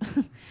 days,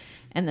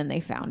 and then they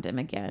found him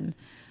again.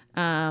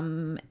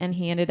 And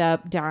he ended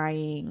up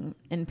dying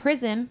in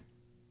prison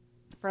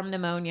from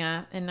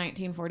pneumonia in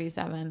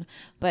 1947.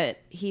 But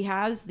he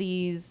has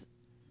these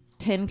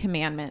 10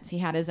 commandments. He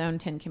had his own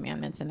 10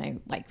 commandments, and I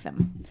like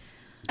them.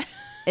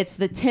 It's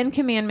the 10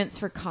 commandments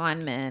for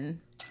con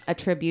men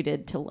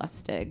attributed to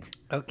Lustig.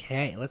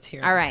 Okay, let's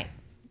hear All right.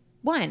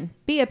 1,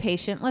 be a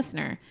patient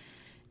listener.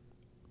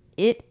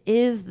 It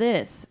is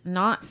this,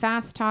 not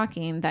fast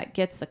talking, that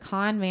gets a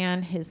con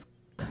man his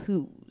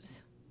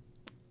coups.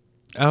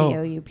 Oh.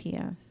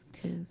 C-O-U-P-S.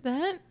 Coups.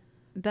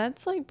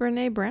 That's like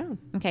Brene Brown.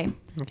 Okay.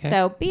 Okay.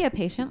 So be a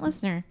patient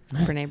listener.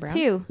 Brene Brown.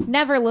 2,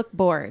 never look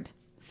bored.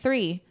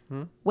 3,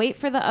 wait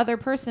for the other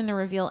person to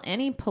reveal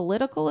any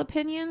political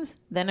opinions,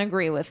 then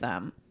agree with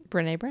them.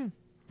 Brene Brown.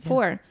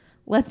 4,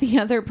 let the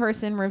other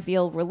person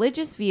reveal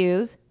religious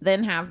views,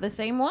 then have the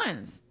same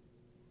ones.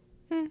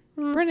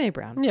 Brene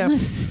Brown. Yeah.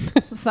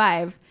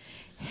 5,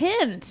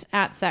 hint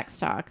at sex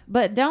talk,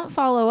 but don't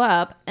follow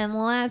up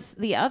unless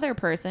the other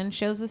person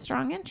shows a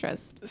strong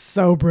interest.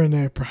 So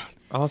Brene Brown.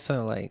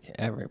 Also, like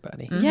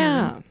everybody.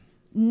 Yeah.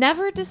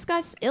 Never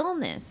discuss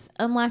illness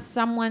unless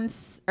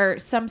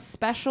some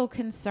special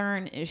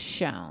concern is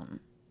shown.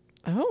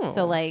 Oh.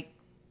 So like,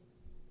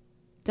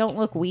 don't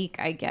look weak,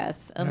 I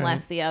guess,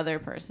 unless the other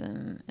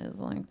person is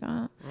like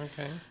that.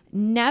 Okay.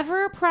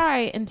 Never pry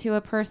into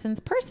a person's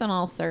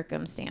personal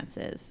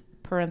circumstances.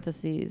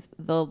 Parentheses,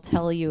 they'll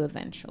tell you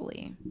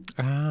eventually.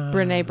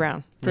 Brene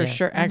Brown. For Yeah.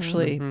 sure.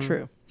 Actually,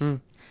 true.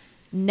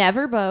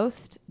 Never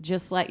boast.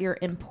 Just let your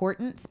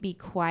importance be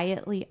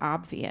quietly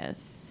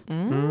obvious.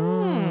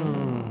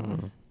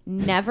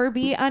 Never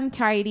be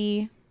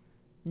untidy.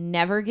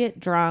 Never get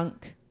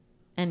drunk.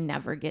 And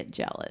never get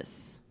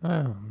jealous.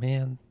 Oh,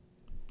 man.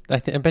 I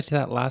bet you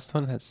that last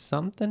one has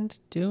something to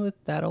do with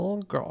that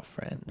old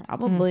girlfriend.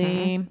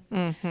 Probably.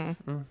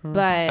 But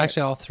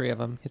Actually, all three of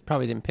them. He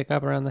probably didn't pick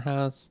up around the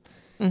house.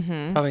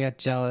 Probably got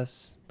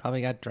jealous.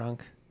 Probably got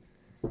drunk.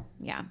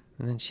 yeah.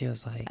 And then she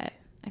was like,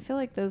 I feel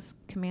like those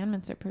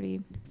commandments are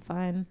pretty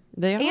fun.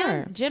 They are.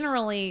 And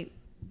generally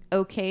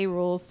okay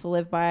rules to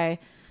live by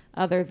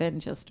other than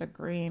just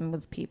agreeing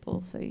with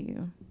people. So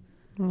you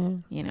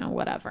know,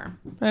 whatever.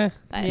 But,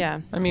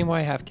 Yeah. I mean,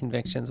 why have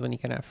convictions when you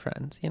can have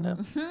friends, you know?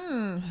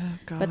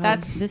 But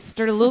that's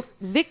Victor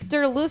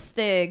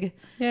Lustig,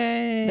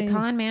 Yay. the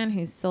con man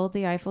who sold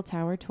the Eiffel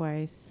Tower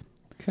twice.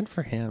 Good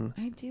for him.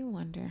 I do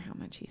wonder how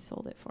much he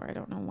sold it for. I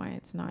don't know why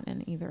it's not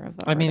in either of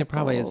the I mean, it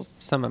probably is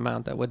articles. some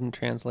amount that wouldn't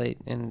translate,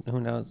 and who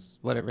knows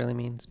what it really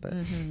means, but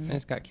I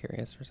just got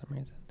curious for some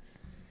reason.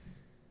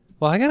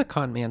 Well, I got a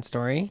con man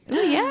story.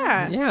 Oh,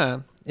 yeah. Yeah.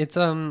 It's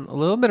a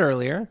little bit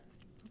earlier.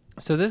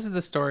 So this is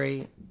the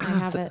story. I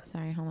have it.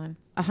 Sorry, hold on.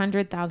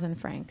 100,000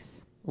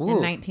 francs in Ooh.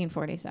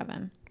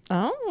 1947.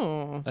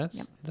 Oh.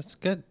 That's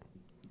good.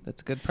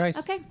 That's a good price.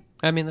 Okay,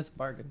 I mean, that's a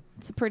bargain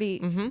it's a pretty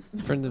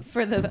for the.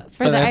 for the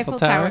Eiffel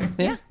Tower.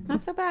 Yeah,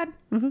 not so bad.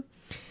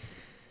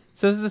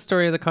 So this is the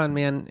story of the con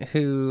man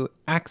who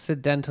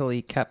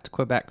accidentally kept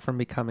Quebec from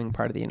becoming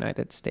part of the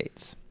United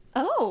States.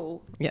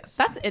 Oh, Yes.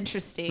 that's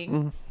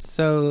interesting.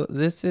 So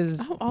this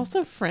is. Oh,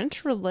 also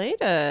French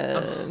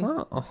related.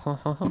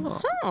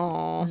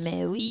 Oh.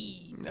 Mais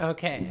oui.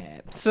 Okay.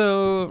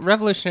 So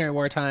Revolutionary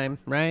War time,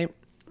 right?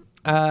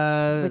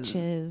 Which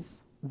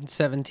is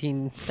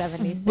 1780s,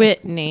 76.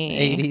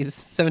 Whitney.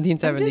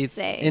 1770s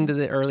saying. into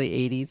the early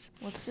 80s.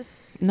 Let's just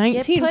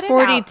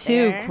 1942.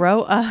 there.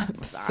 Grow up.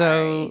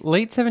 So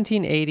late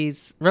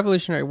 1780s,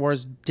 Revolutionary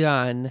War's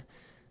done.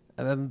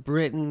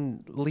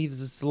 Britain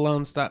leaves us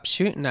alone, stops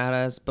shooting at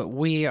us, but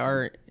we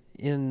are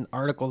in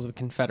Articles of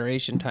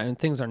Confederation time, and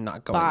things are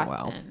not going well.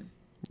 Boston.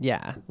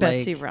 Yeah,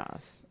 Betsy like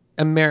Ross.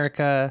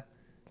 America,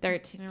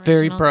 13 original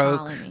Very broke.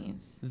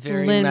 colonies.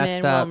 very Lin-Manuel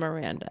messed up.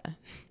 Miranda.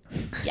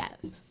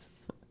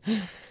 Yes.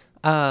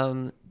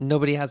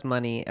 Nobody has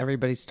money.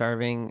 Everybody's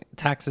starving.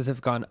 Taxes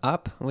have gone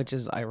up, which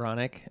is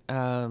ironic,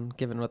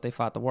 given what they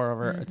fought the war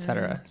over,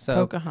 etc. So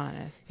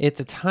Pocahontas. it's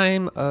a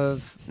time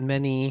of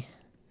many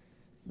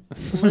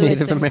Lewis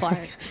Native and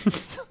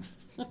Americans.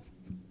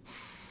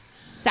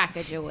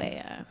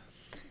 Sacagawea.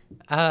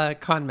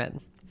 Con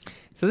men.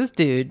 So this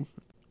dude,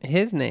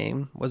 his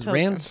name was Pilgrims.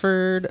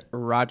 Ransford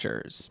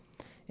Rogers.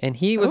 And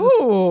he was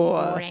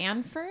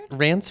Ranford?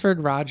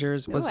 Ransford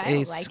Rogers was Ooh, I a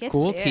like it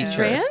school too.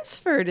 teacher.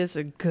 Ransford is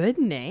a good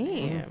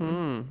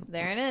name.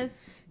 There it is.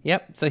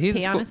 Yep. So he's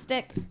Pee a on school, a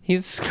stick.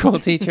 he's a school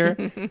teacher,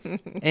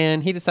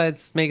 and he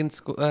decides making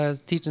school,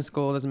 teaching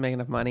school doesn't make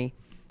enough money.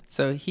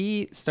 So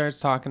he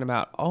starts talking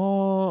about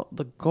all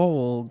the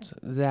gold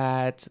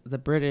that the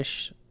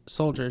British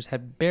soldiers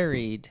had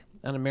buried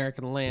on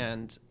American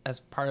land as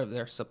part of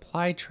their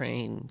supply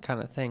train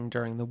kind of thing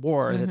during the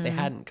war that they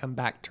hadn't come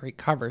back to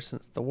recover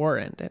since the war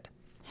ended.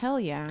 Hell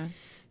yeah.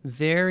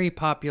 Very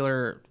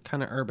popular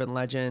kind of urban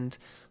legend.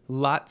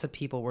 Lots of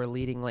people were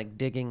leading like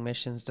digging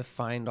missions to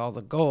find all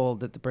the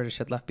gold that the British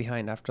had left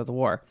behind after the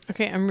war.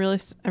 Okay, I'm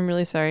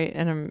really sorry,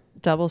 and I'm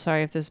double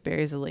sorry if this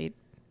buries a lead.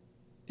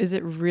 Is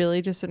it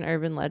really just an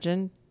urban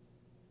legend?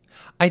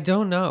 I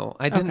don't know.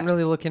 I didn't Okay.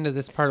 really look into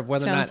this part of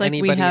whether or Sounds not like we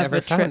anybody have ever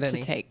a found trip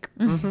any. to take.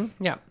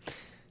 Yeah.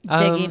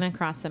 Digging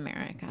across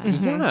America.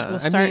 Yeah. We'll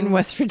I start mean, in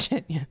West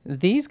Virginia.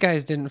 these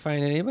guys didn't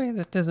find anybody.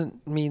 That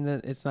doesn't mean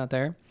that it's not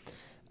there.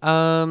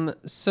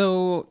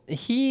 So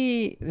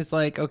he is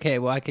like, okay,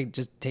 well, I could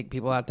just take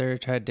people out there to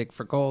try to dig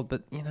for gold,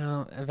 but you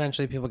know,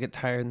 eventually people get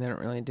tired and they don't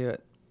really do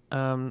it.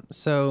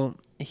 So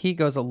he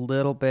goes a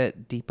little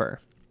bit deeper.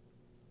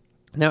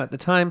 Now, at the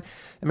time,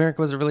 America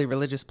was a really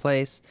religious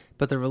place,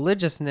 but the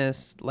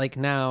religiousness, like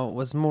now,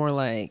 was more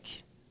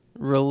like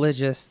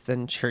religious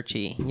than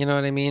churchy. You know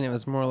what I mean? It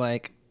was more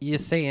like you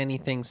say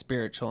anything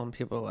spiritual and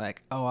people are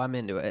like, oh, I'm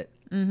into it.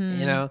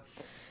 You know?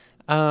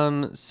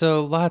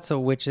 So lots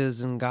of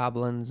witches and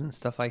goblins and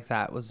stuff like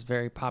that was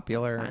very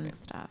popular. Fun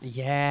stuff.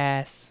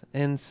 Yes.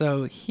 And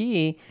so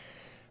he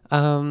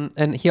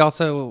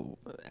also,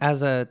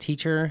 as a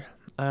teacher,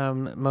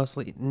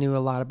 mostly knew a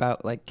lot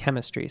about like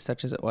chemistry,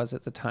 such as it was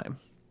at the time.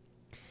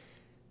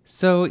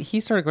 So he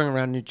started going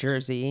around New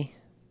Jersey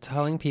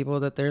telling people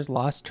that there's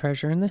lost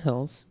treasure in the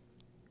hills,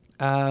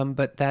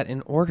 but that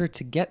in order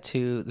to get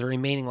to the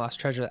remaining lost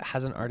treasure that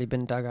hasn't already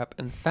been dug up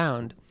and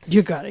found,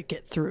 You gotta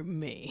get through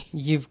me.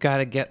 you've got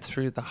to get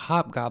through the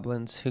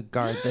hobgoblins who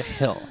guard the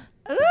hill.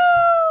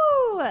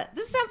 Ooh,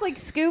 this sounds like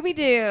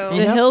Scooby-Doo.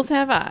 The hills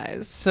have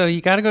eyes. So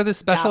you got to go to this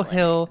special Goblin.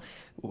 hill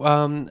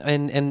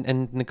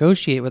and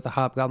negotiate with the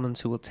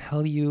hobgoblins who will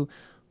tell you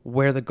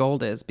where the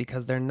gold is,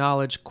 because their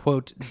knowledge,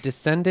 quote,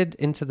 descended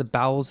into the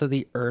bowels of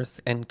the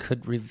earth and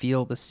could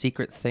reveal the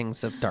secret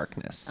things of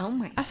darkness. Oh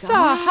my god. I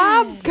saw a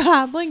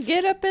hobgoblin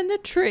get up in the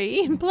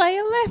tree and play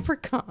a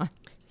leprechaun.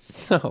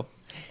 So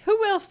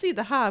Who else see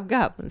the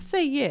hobgoblin?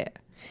 Say yeah.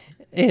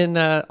 in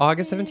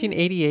August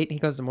 1788, he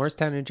goes to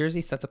Morristown, New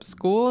Jersey, sets up a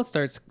school,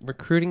 starts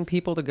recruiting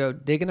people to go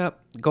digging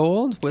up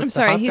gold with I'm the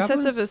sorry, he sets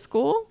hobgoblins. up a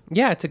school?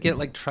 Yeah, to get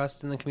like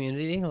trust in the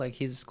community. Like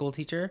he's a school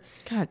teacher.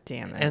 God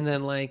damn it. And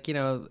then, like, you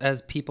know,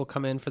 as people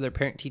come in for their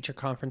parent-teacher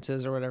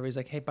conferences or whatever, he's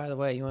like, hey, by the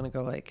way, you want to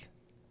go, like,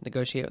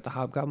 negotiate with the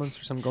hobgoblins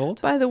for some gold?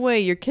 By the way,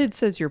 your kid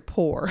says you're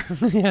poor.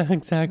 Yeah,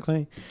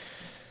 exactly.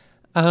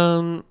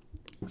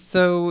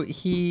 So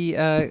he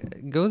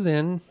goes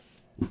in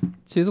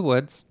to the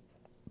woods,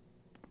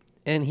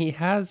 and he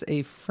has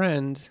a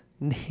friend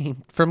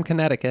named from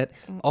Connecticut,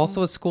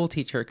 also a school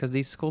teacher, because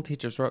these school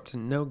teachers were up to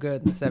no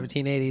good in the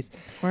 1780s.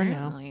 Or no.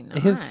 Apparently not.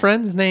 His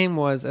friend's name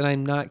was, and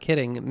I'm not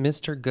kidding,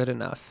 Mr.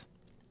 Goodenough.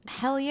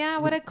 Hell yeah,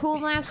 what a cool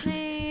last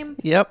name.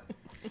 Yep,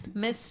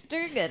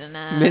 Mr.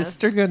 Goodenough.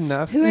 Mr.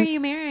 Goodenough. Who are you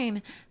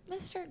marrying?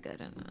 Mr.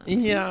 Goodenough.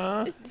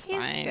 Yeah. He's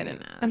good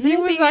enough. He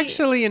was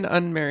actually an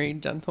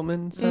unmarried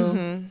gentleman,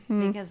 so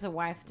Because the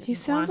wife didn't He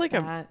sounds want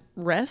like that. a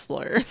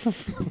wrestler.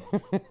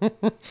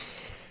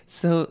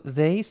 So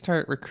they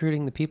start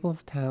recruiting the people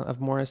of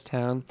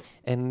Morristown,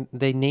 and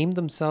they name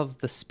themselves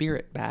the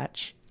Spirit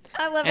Batch.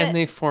 I love And it.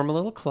 they form a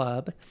little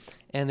club,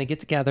 and they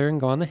get together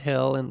and go on the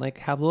hill and like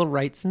have little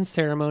rites and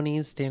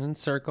ceremonies, stand in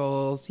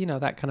circles,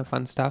 that kind of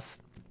fun stuff.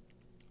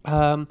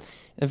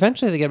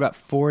 Eventually they get about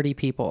 40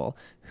 people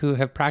who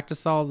have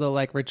practiced all the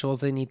like rituals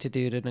they need to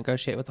do to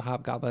negotiate with the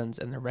hobgoblins,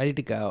 and they're ready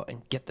to go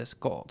and get this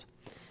gold.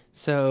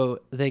 So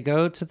they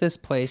go to this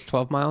place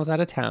 12 miles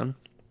out of town.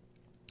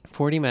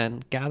 40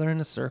 men gather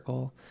in a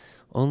circle.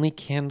 Only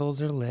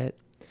candles are lit.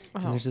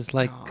 And there's this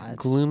like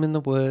gloom in the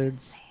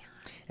woods.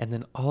 And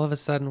then all of a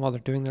sudden, while they're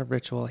doing their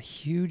ritual, a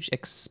huge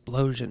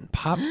explosion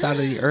pops out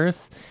of the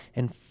earth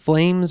and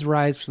flames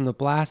rise from the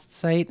blast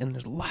site. And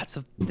there's lots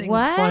of things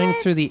flying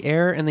through the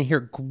air. And they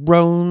hear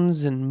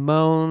groans and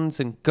moans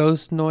and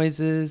ghost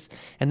noises.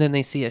 And then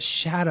they see a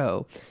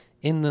shadow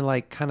in the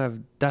like kind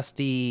of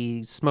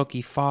dusty,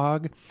 smoky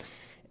fog.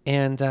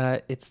 And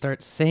it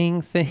starts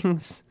saying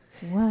things.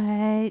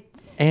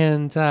 What?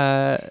 And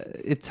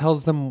it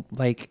tells them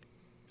like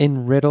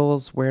in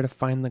riddles where to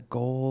find the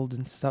gold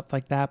and stuff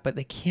like that, but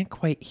they can't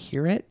quite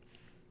hear it.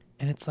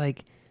 And it's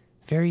like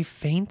very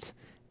faint.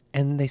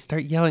 And they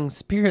start yelling,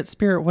 "Spirit,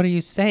 spirit, what are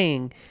you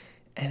saying?"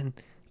 And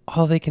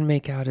all they can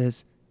make out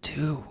is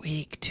 "too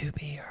weak to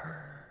be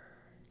heard."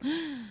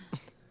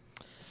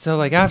 So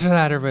like after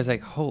that, everybody's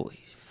like,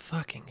 "Holy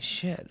fucking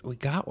shit, we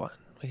got one.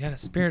 We got a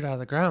spirit out of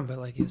the ground, but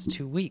like it was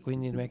too weak. We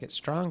need to make it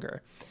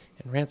stronger."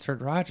 And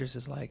Ransford Rogers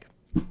is like,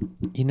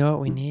 "You know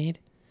what we need?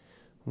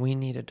 We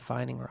need a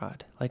divining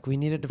rod. Like we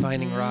need a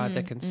divining rod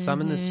that can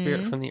summon the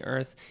spirit from the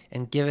earth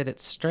and give it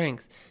its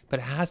strength, but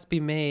it has to be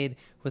made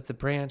with the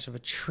branch of a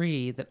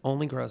tree that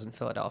only grows in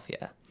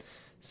Philadelphia."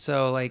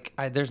 So like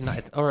there's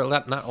not, or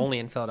not only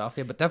in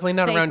Philadelphia, but definitely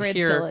not around Sacred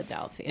here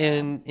Philadelphia.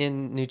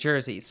 in New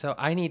Jersey. So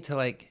I need to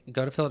like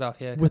go to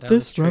Philadelphia cut With down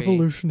this tree.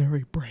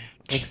 revolutionary branch.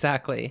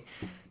 Exactly.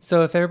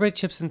 So if everybody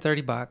chips in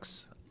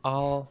 $30,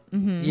 I'll,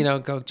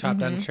 go chop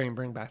down a tree and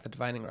bring back the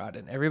divining rod.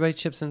 And everybody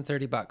chips in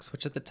 $30,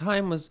 which at the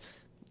time was,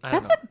 I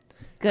don't know.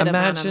 Good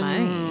Imagine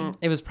amount of money.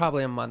 it was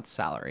probably a month's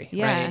salary.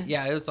 Yeah. Right?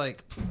 Yeah. It was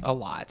like a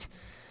lot.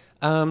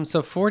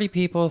 So 40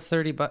 people,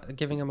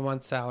 giving him a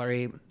month's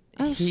salary.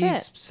 Oh, He's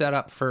shit. set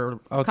up for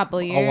a Couple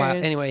a while.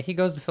 years. Anyway, he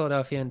goes to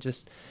Philadelphia and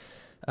just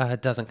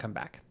doesn't come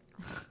back.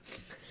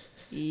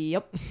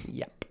 Yep.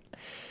 Yep.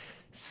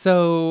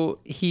 So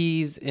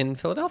he's in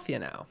Philadelphia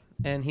now.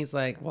 And he's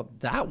like, "Well,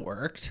 that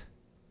worked."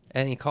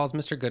 And he calls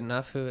Mr.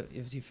 Goodenough, who,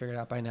 as you figured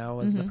out by now,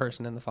 was the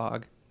person in the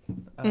fog.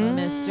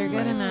 Mr.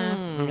 Good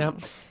Enough. Yep.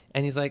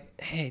 And he's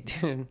like, "Hey,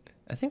 dude,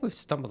 I think we've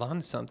stumbled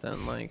onto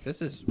something. Like,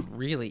 this is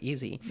really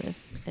easy.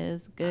 This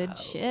is good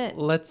shit.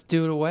 Let's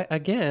do it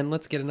again.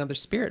 Let's get another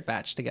spirit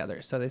batch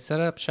together." So they set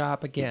up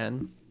shop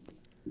again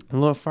a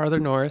little farther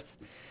north.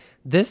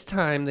 This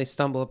time they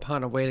stumble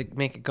upon a way to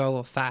make it go a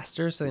little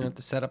faster, so they don't have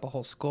to set up a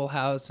whole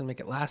schoolhouse and make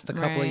it last a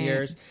couple of Right.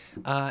 years.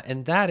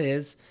 And that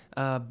is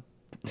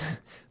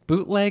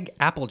bootleg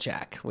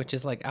Applejack, which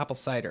is like apple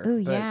cider.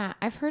 Ooh, but- yeah.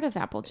 I've heard of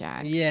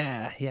Applejack.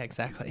 Yeah,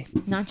 exactly.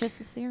 Not just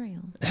the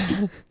cereal.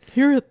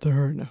 Here at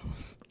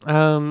Theranos.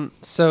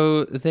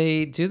 So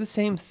they do the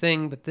same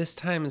thing, but this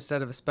time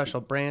instead of a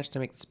special branch to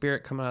make the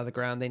spirit come out of the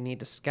ground, they need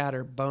to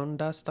scatter bone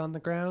dust on the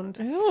ground.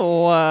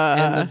 Ew.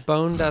 And the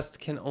bone dust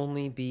can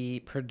only be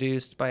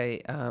produced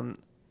by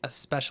a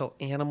special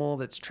animal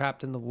that's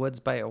trapped in the woods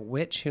by a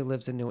witch who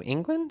lives in New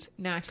England.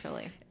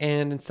 Naturally.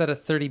 And instead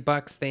of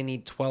 $30, they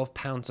need 12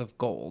 pounds of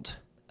gold.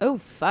 Oh,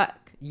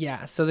 fuck.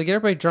 Yeah, so they get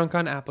everybody drunk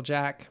on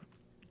Applejack.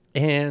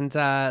 And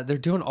they're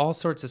doing all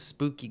sorts of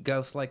spooky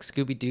ghost like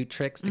Scooby-Doo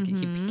tricks to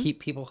keep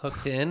people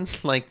hooked in.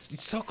 Like,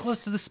 it's so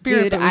close to the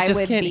spirit, Dude, but we I just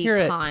would can't be hear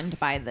it. conned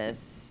by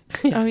this.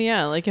 Oh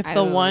yeah, like if I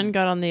the would- one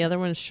got on the other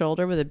one's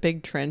shoulder with a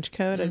big trench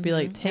coat, I'd be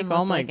like, take And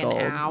all look my like an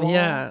gold. owl.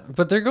 Yeah,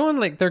 but they're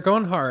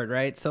going hard,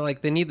 right? So like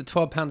they need the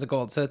 12 pounds of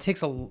gold. So it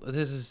takes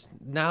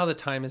now the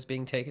time is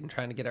being taken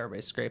trying to get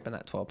everybody scraping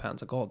that 12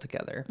 pounds of gold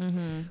together.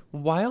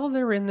 While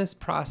they're in this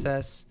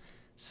process,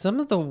 some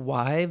of the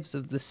wives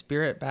of the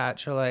spirit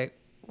batch are like,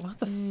 "What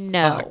the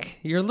No. fuck?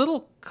 Your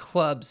little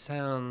club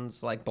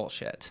sounds like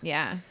bullshit."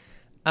 Yeah.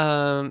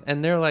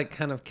 And they're like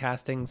kind of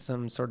casting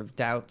some sort of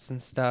doubts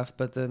and stuff,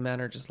 but the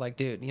men are just like,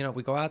 "Dude,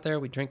 we go out there,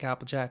 we drink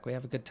Applejack, we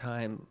have a good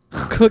time.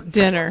 Cook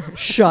dinner.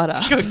 Shut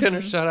up. Cook dinner,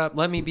 shut up.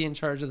 Let me be in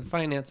charge of the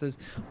finances.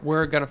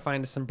 We're going to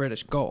find us some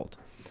British gold."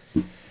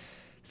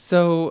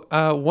 So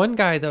one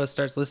guy, though,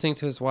 starts listening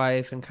to his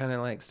wife and kind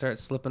of like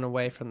starts slipping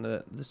away from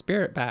the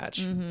spirit batch.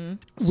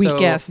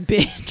 Weak ass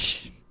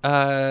bitch.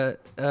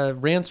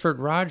 Ransford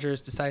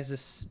Rogers decides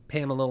to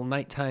pay him a little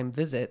nighttime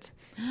visit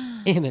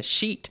in a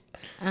sheet.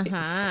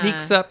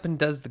 Sneaks up and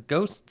does the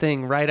ghost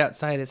thing right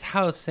outside his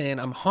house, saying,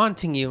 "I'm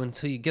haunting you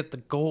until you get the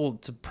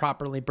gold to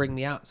properly bring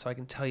me out so I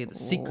can tell you the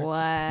secrets."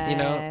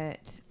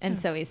 What? And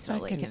so he's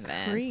totally Fucking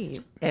convinced.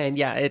 creep. And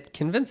yeah, it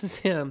convinces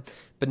him,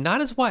 but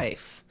not his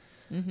wife.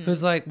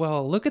 who's like,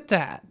 well, look at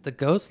that. The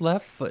ghost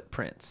left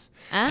footprints.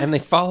 Ah. And they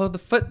follow the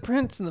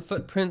footprints, and the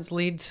footprints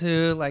lead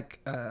to like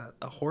a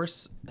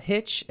horse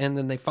hitch, and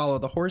then they follow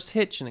the horse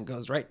hitch, and it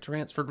goes right to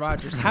Ransford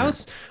Rogers'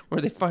 house,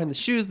 where they find the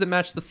shoes that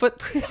match the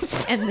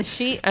footprints. And the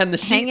sheet And the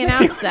sheet hanging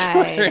that he was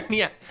outside. wearing,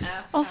 yeah.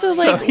 Also,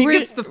 So like, he were,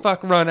 gets the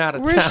fuck run out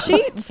of were town.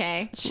 sheets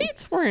Okay.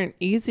 sheets weren't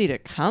easy to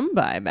come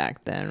by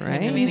back then, right?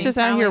 mean, He's he just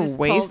out probably here just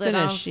pulled wasting it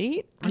a off.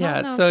 sheet. I Yeah,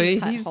 don't know so if he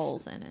cut he's-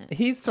 holes in it.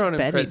 He's thrown in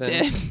Bet prison.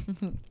 he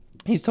did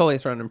He's totally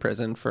thrown in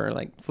prison for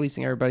like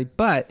fleecing everybody.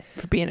 But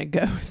for being a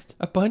ghost.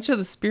 a bunch of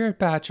the spirit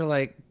batch are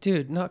like,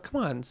 dude, no,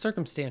 come on,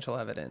 circumstantial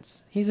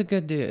evidence. He's a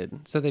good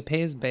dude. So they pay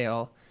his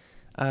bail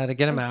to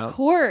get him Of out.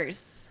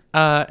 course.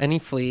 And he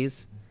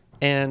flees.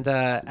 And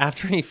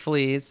after he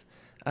flees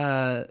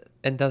and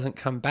doesn't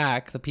come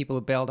back, the people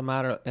who bailed him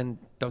out and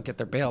don't get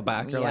their bail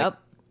back are like, Yep.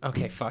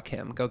 okay, fuck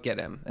him. Go get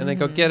him. And they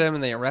go get him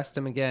and they arrest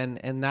him again.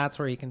 And that's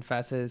where he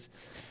confesses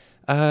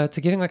to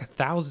getting like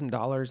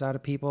 $1,000 out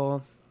of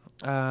people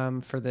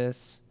for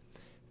this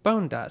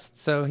bone dust.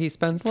 So he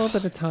spends a little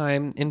bit of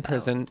time in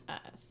prison.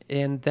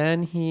 And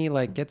then he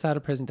like gets out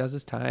of prison, does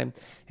his time,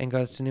 and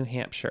goes to New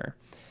Hampshire.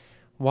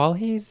 While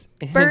he's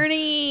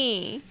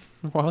Bernie.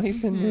 while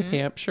he's in New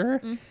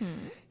Hampshire,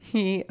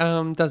 he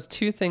does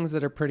two things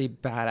that are pretty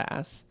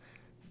badass.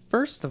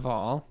 First of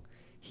all,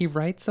 he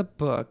writes a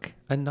book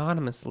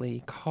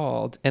anonymously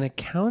called An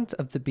Account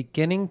of the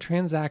Beginning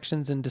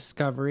Transactions and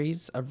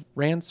Discoveries of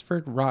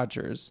Ransford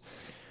Rogers,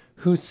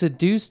 who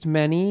seduced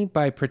many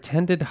by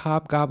pretended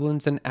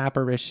hobgoblins and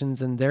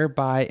apparitions and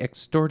thereby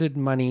extorted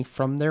money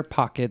from their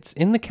pockets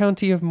in the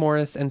county of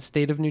Morris and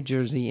state of New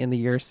Jersey in the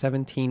year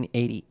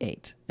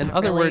 1788. In That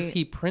other really words,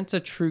 he prints a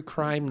true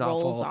crime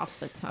rolls novel off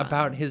the tongue.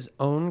 about his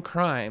own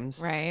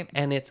crimes. Right.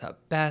 And it's a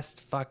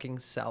best fucking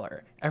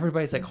seller.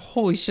 Everybody's like,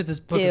 holy shit,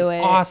 this book Do is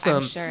it. awesome.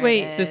 I'm sure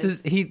Wait, it This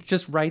is, he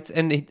just writes,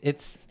 and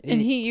it's.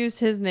 And he used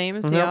his name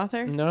as the Nope.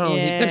 author? No,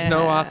 there's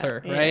no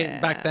author, right? Yeah.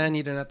 Back then,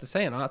 you didn't have to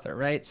say an author,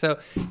 right? So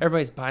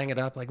everybody's buying it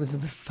up like, this is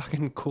the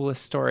fucking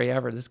coolest story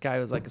ever. This guy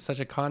was like such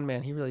a con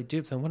man. He really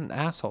duped them. What an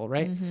asshole,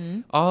 right?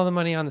 All the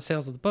money on the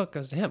sales of the book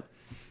goes to him.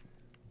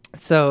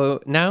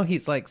 So now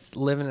he's like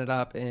living it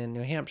up in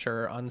New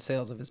Hampshire on the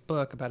sales of his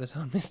book about his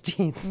own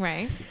misdeeds.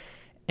 Right.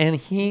 And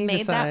he Made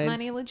decides that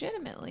money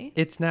legitimately.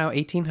 it's now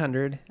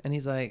 1800, and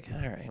he's like,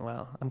 all right,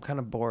 well, I'm kind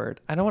of bored.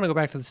 I don't want to go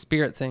back to the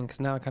spirit thing because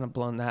now I've kind of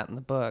blown that in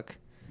the book.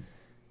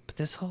 But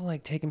this whole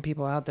like taking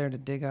people out there to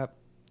dig up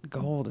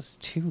gold is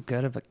too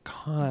good of a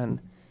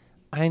con.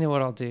 I know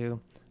what I'll do.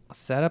 I'll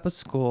set up a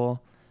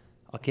school.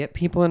 I'll get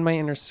people in my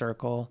inner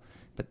circle.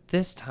 But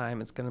this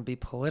time it's going to be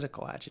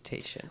political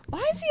agitation.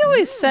 Why is he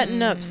always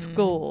setting up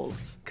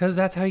schools? Because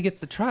that's how he gets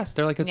the trust.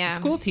 They're like, it's Yeah. the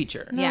school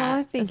teacher. No, Yeah,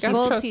 I think a you gotta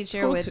school trust the teacher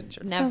school would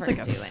teacher. never Sounds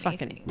like do a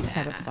fucking anything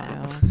bad.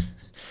 pedophile.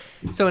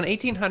 So in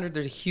 1800,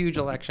 there's a huge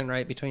election,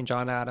 right, between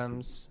John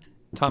Adams,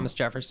 Thomas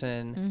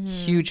Jefferson.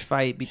 Huge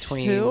fight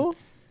between Who?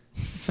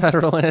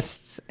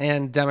 Federalists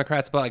and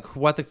Democrats about like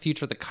what the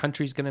future of the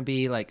country's going to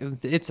be. Like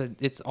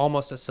it's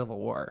almost a civil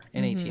war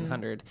in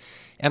 1800.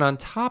 And on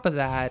top of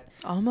that,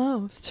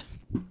 Almost.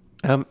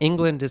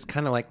 England is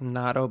kind of like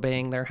not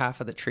obeying their half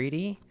of the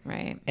treaty.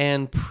 Right.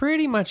 And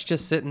pretty much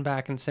just sitting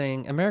back and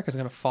saying America's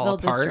going to fall They'll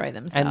apart. destroy And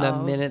the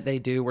themselves. minute they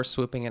do, we're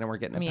swooping in and we're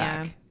getting it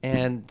Yeah. back.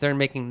 And they're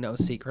making no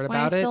secret That's why I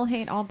about it. still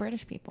hate all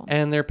British people.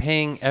 And they're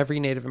paying every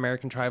Native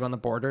American tribe on the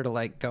border to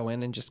like go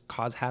in and just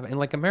cause havoc. And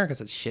like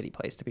America's a shitty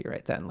place to be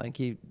right then. Like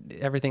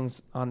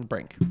everything's on the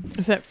brink.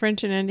 Is that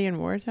French and Indian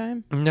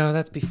wartime? No,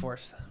 that's before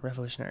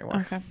Revolutionary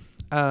War. Okay.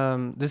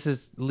 This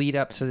is lead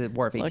up to the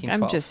War of Look,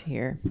 1812. I'm just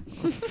here.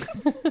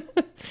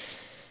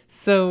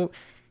 So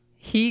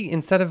he,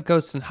 instead of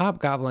ghosts and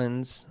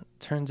hobgoblins,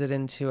 turns it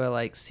into a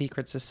like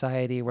secret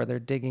society where they're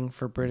digging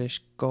for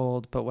British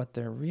gold, but what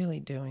they're really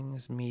doing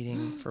is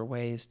meeting for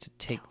ways to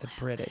take the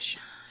British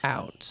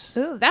out.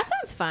 Ooh, that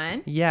sounds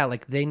fun. Yeah,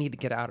 like they need to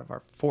get out of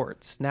our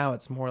forts. Now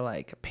it's more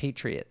like a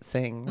patriot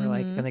thing. Where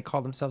like, and they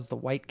call themselves the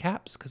White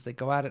Caps because they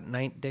go out at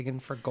night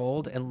digging for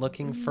gold and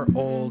looking for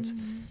old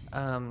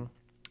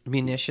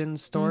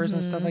munitions stores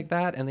and stuff like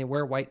that. And they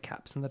wear white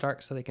caps in the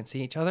dark so they can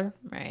see each other.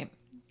 Right.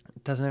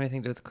 It doesn't have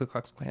anything to do with the Ku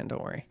Klux Klan.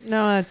 Don't worry.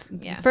 No, it's,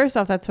 Yeah. first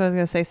off, that's what I was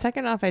going to say.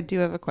 Second off, I do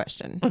have a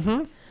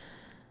question.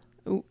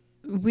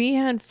 We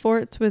had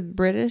forts with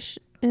British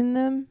in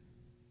them.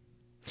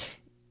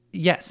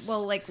 Yes.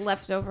 Well, like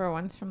leftover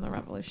ones from the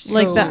Revolution.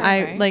 Like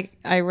So- like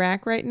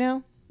Iraq right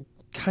now.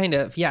 Kind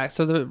of, yeah.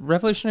 So the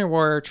Revolutionary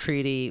War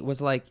treaty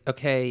was like,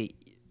 okay,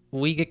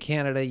 we get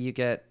Canada, you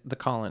get the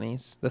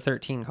colonies, the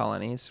 13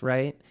 colonies,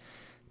 right?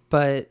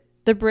 But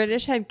The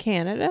British had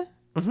Canada.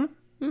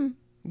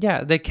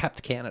 yeah, they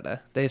kept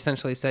Canada. They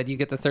essentially said, you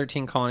get the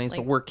 13 colonies, but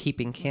Like we're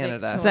keeping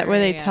Canada. Is that where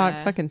they Victoria.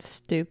 talk fucking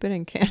stupid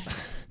in Canada?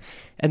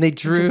 And they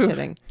Just drew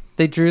kidding.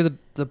 they drew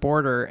the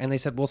border and they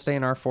said, we'll stay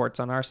in our forts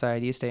on our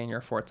side, you stay in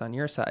your forts on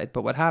your side.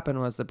 But what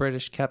happened was the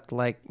British kept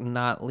like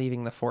not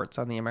leaving the forts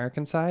on the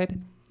American side.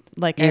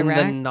 like in Iraq?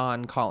 the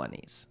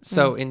non-colonies.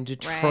 So in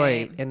Detroit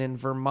Right. and in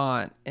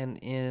Vermont and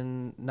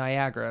in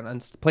Niagara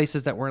and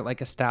places that weren't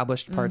like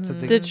established parts of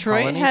the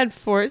Detroit colonies. had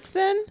forts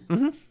then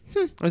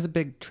It was a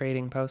big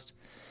trading post.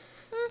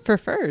 for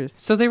furs.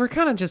 So they were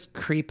kind of just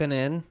creeping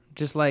in,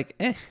 just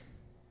like,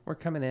 we're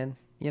coming in,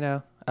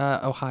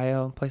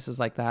 Ohio, places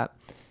like that.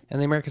 And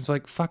the Americans were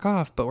like, fuck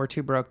off, but we're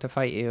too broke to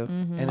fight you.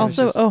 And it was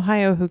Also, just-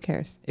 Ohio, who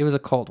cares? it was a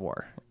Cold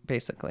War,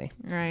 basically.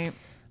 Right.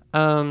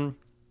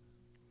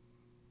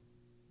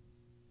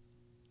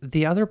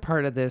 The other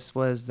part of this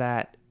was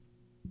that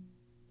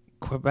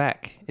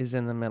Quebec is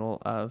in the middle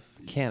of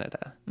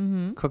Canada.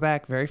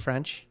 Quebec, very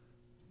French.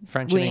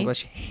 French Oui. and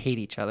English hate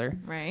each other.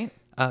 Right.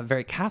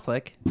 Very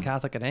Catholic.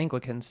 Catholic and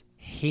Anglicans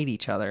hate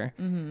each other.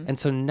 And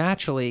so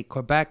naturally,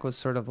 Quebec was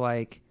sort of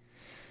like,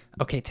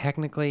 okay,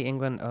 technically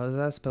England owes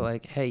us, but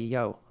like, hey,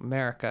 yo,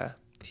 America,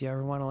 if you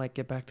ever want to like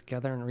get back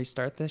together and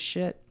restart this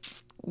shit,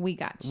 We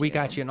got you. we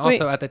got you. And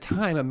also at the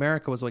time,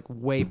 America was like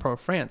way pro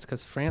France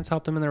because France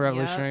helped him in the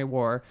Revolutionary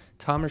War.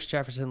 Thomas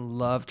Jefferson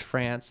loved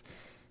France.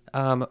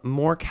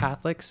 More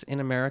Catholics in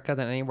America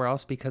than anywhere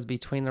else because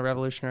between the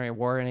Revolutionary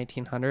War and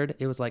 1800,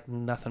 it was like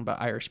nothing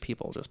but Irish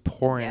people just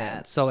pouring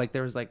in. So like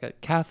there was like a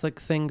Catholic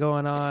thing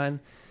going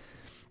on.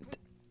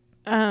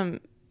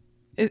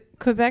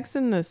 Quebec's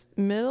in the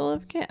middle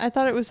of Canada. I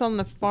thought it was on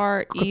the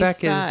far Quebec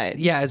east side.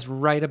 is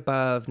right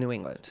above New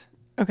England.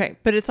 Okay,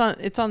 but it's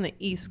on the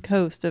east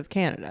coast of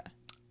Canada.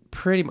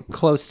 Pretty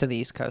close to the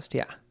East Coast,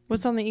 yeah.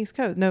 What's on the east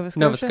coast? Nova Scotia.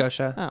 Nova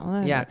Scotia. Oh, well,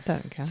 that Yeah.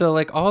 doesn't count. So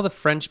like all the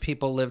French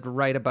people lived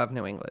right above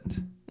New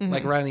England,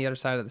 like right on the other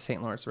side of the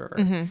St. Lawrence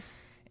River.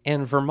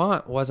 And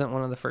Vermont wasn't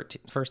one of the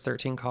first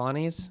 13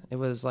 colonies. It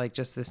was like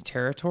just this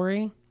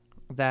territory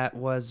that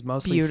was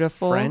mostly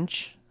Beautiful.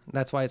 French.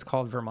 That's why it's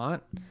called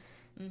Vermont,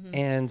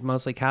 and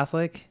mostly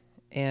Catholic.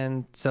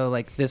 And so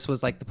like this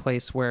was like the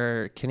place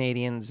where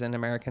Canadians and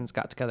Americans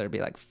got together to be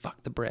like,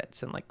 fuck the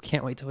Brits, and like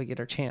can't wait till we get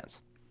our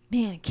chance.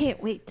 Man, I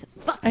can't wait to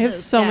fuck I have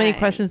those so many guys.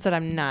 questions that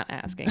I'm not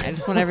asking. I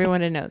just want everyone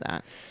to know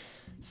that.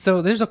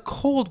 So there's a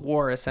Cold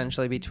War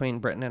essentially between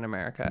Britain and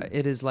America.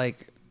 It is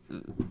like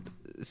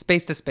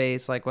space to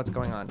space, like what's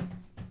going on.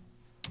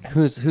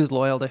 Who's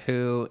loyal to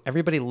who?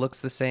 Everybody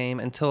looks the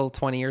same. Until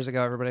 20 years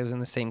ago, everybody was in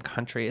the same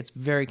country. It's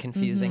very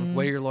confusing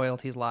where your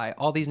loyalties lie.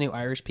 All these new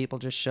Irish people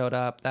just showed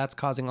up. That's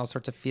causing all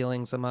sorts of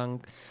feelings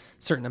among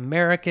certain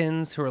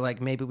Americans who are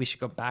like, maybe we should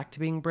go back to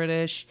being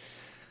British.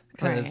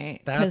 Because Right.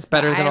 'Cause that's the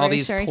better than all Irish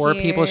these are poor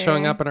people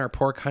showing here. up in our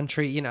poor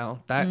country,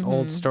 that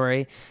old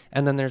story.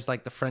 And then there's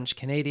like the French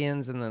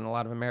Canadians, and then a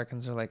lot of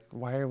Americans are like,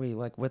 why are we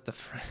like with the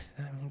French?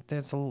 I mean,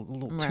 that's a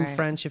little too Right.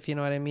 French, if you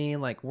know what I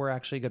mean. Like, we're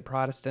actually good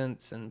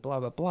Protestants and blah,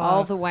 blah, blah.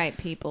 All the white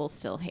people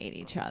still hate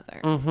each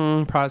other.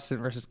 Protestant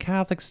versus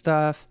Catholic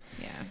stuff.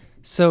 Yeah.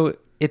 So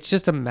it's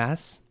just a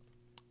mess.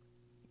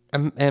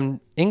 And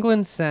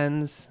England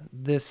sends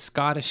this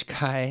Scottish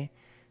guy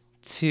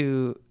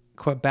to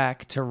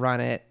Quebec to run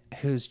it,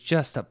 who's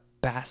just a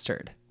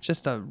bastard,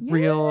 just a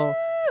real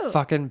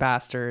fucking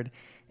bastard.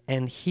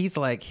 And he's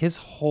like, his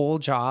whole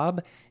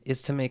job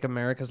is to make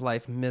America's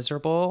life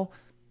miserable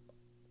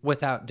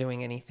without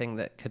doing anything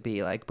that could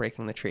be like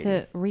breaking the treaty.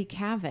 To wreak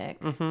havoc.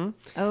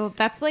 Oh,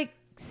 that's like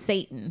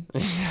Satan.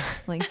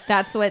 Like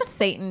that's what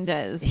Satan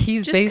does.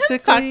 He's Just basically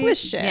come fuck with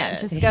shit. Yeah,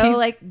 just go He's-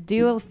 like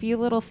do a few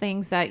little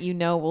things that you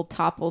know will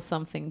topple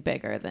something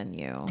bigger than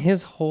you.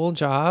 his whole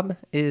job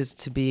is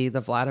to be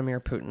the Vladimir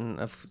Putin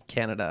of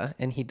Canada,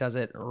 and he does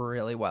it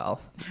really well.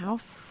 How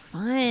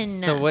fun.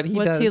 So what he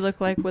What's does? he look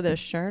like with his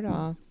shirt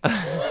off?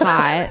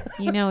 hot.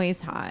 You know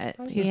he's hot.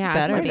 He has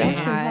better to be be. I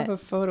actually have hot. a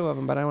photo of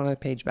him, but I want to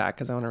page back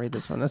because I want to read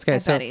this one. I Okay,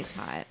 so bet he's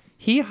hot.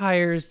 he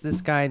hires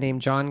this guy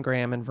named John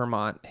Graham in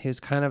Vermont, who's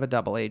kind of a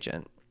double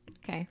agent.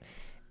 Okay.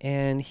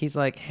 And he's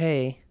like,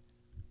 hey,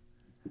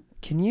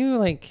 can you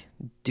like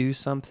do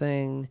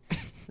something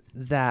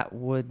that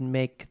would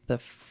make the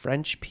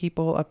French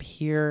people up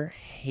here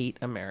hate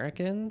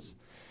Americans?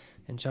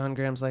 And John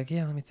Graham's like,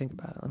 yeah, let me think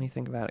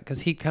about it.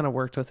 Because he kind of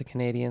worked with the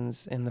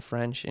Canadians and the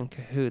French in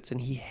cahoots,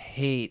 and he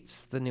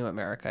hates the new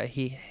America.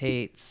 He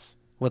hates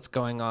what's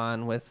going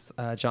on with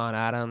John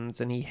Adams,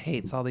 and he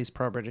hates all these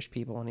pro-British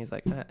people. And he's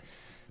like,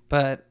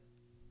 but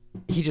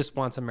he just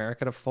wants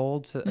America to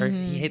fold, or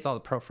he hates all the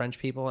pro-French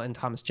people and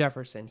Thomas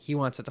Jefferson. He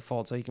wants it to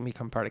fold so he can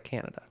become part of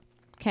Canada.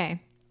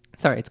 Okay.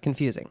 Sorry, it's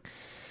confusing.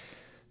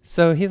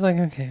 So he's like,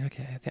 okay.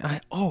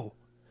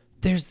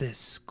 There's this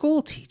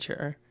school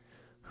teacher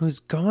who's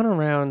gone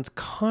around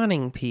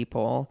conning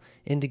people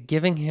into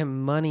giving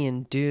him money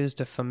and dues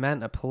to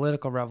foment a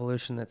political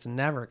revolution that's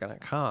never going to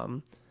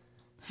come.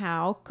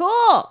 How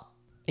cool.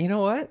 You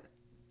know what?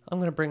 I'm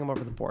going to bring him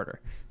over the border.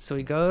 So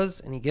he goes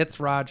and he gets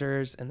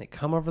Rogers, and they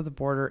come over the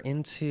border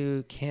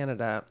into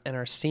Canada and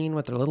are seen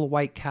with their little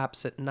white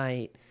caps at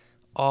night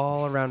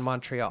all around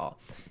Montreal.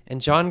 And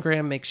John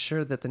Graham makes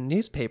sure that the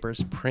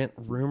newspapers print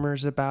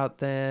rumors about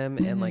them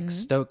and like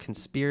stoke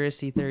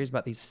conspiracy theories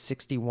about these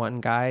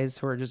 61 guys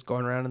who are just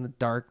going around in the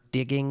dark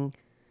digging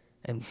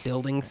and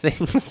building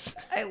things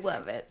I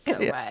love it so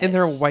much. in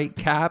their white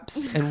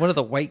caps. And what do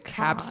the white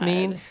caps God.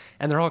 mean?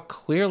 And they're all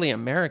clearly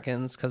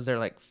Americans because they're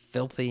like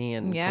filthy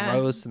and Yeah.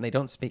 gross and they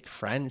don't speak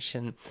French.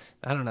 And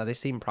I don't know, they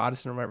seem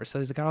Protestant or whatever. So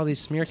he's got all these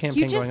smear You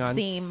campaign just going on.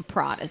 seem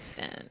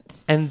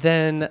Protestant. And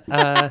then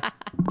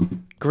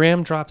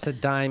Graham drops a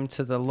dime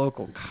to the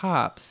local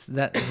cops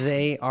that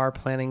they are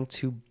planning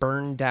to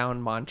burn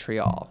down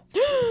Montreal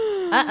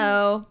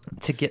Uh-oh.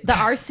 to get The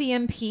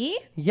RCMP?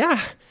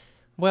 Yeah.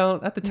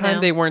 Well, at the time No.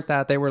 they weren't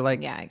that. They were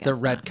like Yeah, I guess the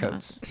not,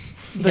 redcoats.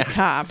 The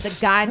cops.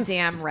 The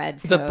goddamn red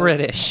The coats.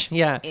 British.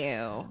 Yeah.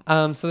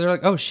 Ew. So they're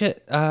like, oh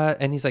shit.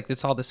 And he's like,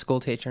 it's all the school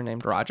teacher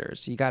named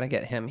Rogers. You got to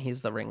get him.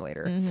 He's the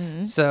ringleader.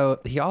 Mm-hmm. So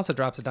he also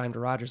drops a dime to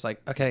Rogers,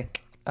 like, okay,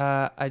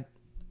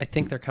 I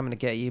think they're coming to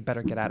get you. You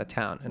better get out of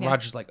town. And Yeah.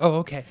 Rogers like, oh,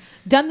 okay.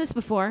 Done this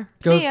before.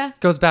 See ya.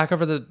 Goes back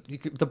over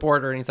the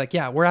border and he's like,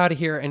 yeah, we're out of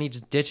here. And he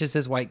just ditches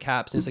his white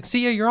caps. And he's like,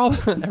 see ya, you're all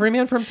every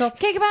man for himself.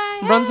 Okay, goodbye.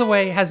 Runs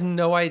away, has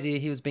no idea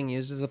he was being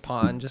used as a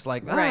pawn. Just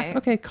like, Right.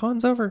 okay,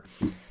 con's over.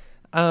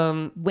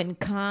 When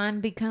con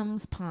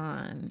becomes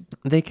pawn.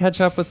 They catch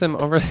up with him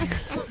over.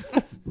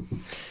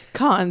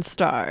 Con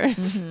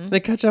stars. They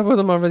catch up with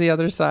him over the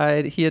other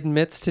side. He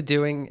admits to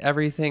doing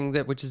everything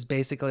which is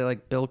basically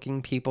like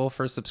bilking people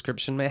for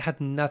subscription. It had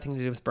nothing to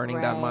do with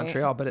burning down Right.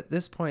 Montreal. But at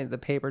this point, the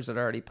papers had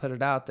already put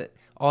it out that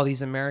all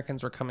these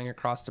Americans were coming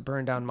across to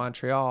burn down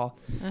Montreal.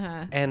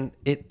 And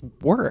it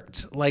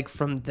worked. Like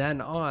from then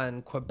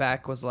on,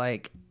 Quebec was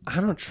like, I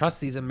don't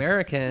trust these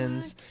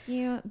Americans.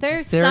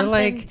 There's They're something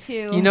like, to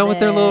you know, with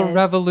their little this.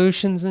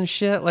 revolutions and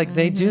shit, like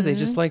they do. They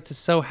just like to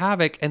sow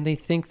havoc, and they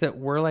think that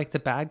we're like the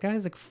bad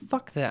guys. Like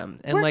fuck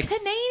them. And We're like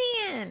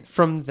Canadian.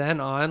 from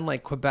then on,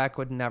 like Quebec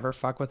would never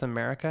fuck with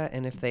America,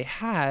 and if they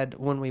had,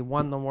 when we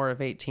won the War of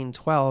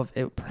 1812,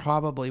 it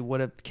probably would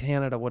have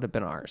Canada would have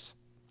been ours.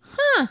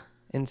 Huh.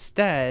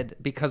 Instead,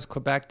 because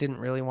Quebec didn't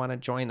really want to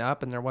join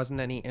up, and there wasn't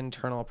any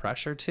internal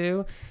pressure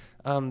to.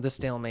 The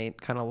stalemate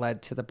kind of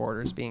led to the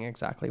borders being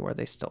exactly where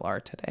they still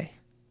are today.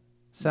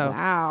 So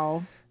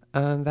Wow.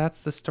 that's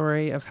the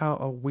story of how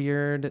a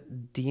weird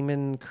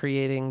demon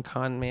creating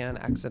con man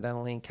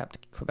accidentally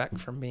kept Quebec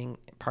from being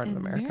part of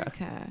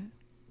America.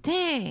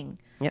 Dang.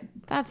 Yep.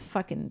 That's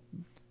fucking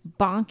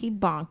bonky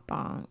bonk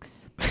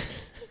bonks.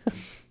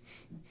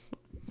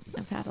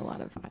 I've had a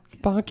lot of vodka.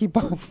 Bonky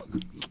bonk.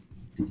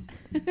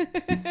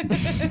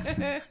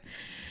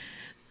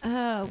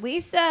 Oh,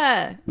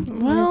 Lisa.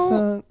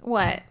 Well,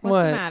 What's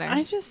What? the matter?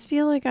 I just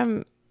feel like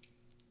I'm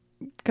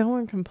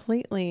going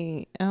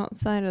completely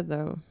outside of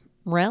the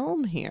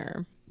realm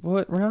here.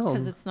 What Because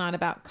realm? it's not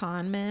about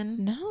con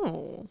men.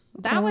 No.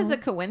 That was a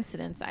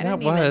coincidence. I That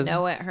didn't even was.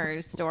 know what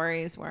her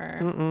stories were.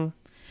 Mm-mm.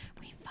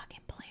 We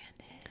fucking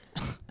planned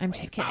it. I'm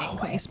just kidding.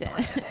 We did.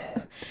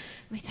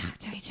 We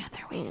talked to each other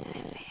weeks in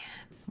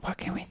advance. What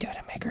can we do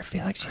to make her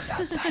feel like she's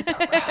outside the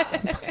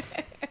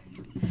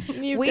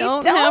realm? You We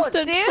don't have don't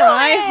to do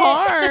try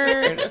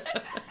it.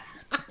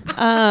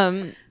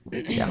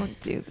 hard. Don't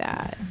do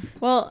that.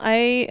 Well,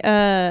 I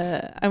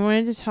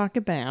wanted to talk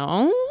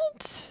about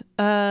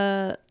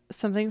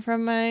something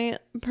from my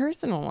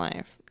personal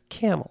life.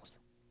 Camels.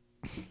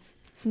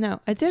 No,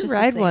 I It's did just the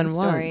ride same one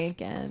story once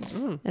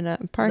again. in a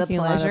The parking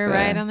lot pleasure of a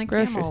ride on the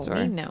grocery camel. store.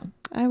 We know.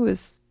 I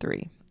was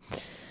 3.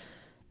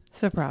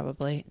 So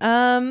probably.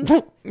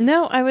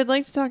 No, I would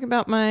like to talk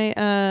about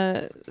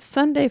my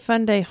Sunday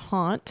Fun Day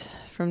haunt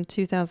from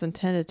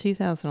 2010 to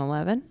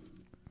 2011.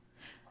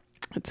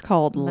 It's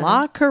called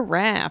La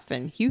Carafe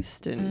in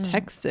Houston,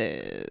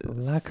 Texas.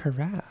 La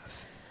Carafe.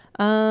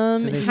 How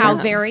Do they How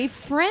serve- very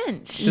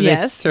French. Do they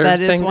yes, serve that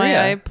is why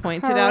sangria? I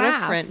pointed out a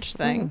Carafe. French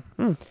thing.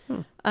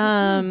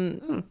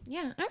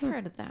 Yeah, I've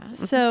heard of that.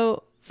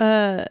 So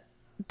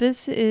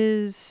this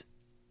is,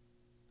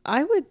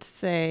 I would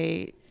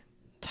say,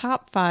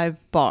 top 5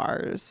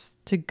 bars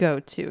to go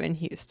to in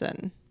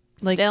Houston.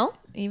 Like, Still?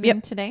 Even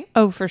Yep. today?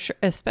 oh, for sure,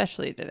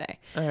 especially today.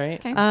 All right.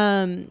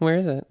 Okay. Where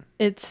is it?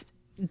 It's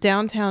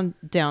downtown.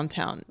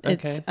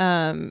 Okay. It's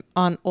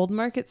on Old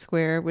Market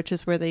Square, which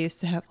is where they used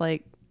to have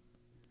like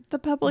the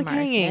public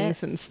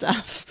hangings and Markets.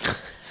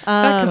 stuff.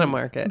 That kind of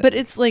market. But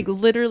it's like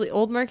literally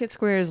Old Market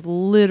Square is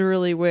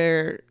literally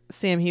where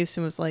Sam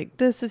Houston was like,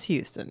 "This is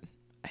Houston."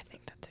 I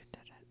think that's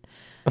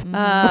who did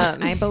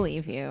it. I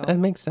believe you. That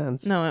makes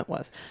sense. No, it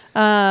was.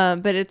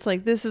 But it's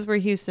like this is where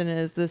Houston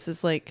is. This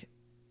is like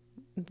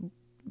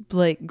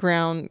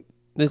ground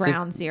This is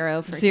Ground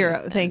zero for zero.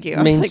 Houston. Thank you.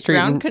 I Main was like Street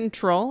ground and-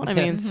 control. I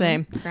mean,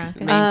 same. Ground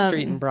Main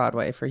Street and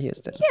Broadway for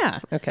Houston. Yeah.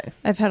 Okay.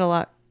 I've had a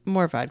lot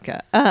more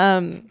vodka.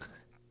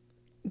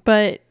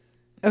 But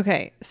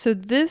okay, so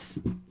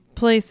this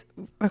place,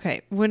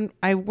 okay, when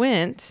I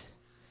went,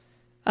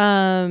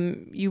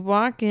 you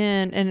walk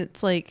in and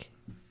it's like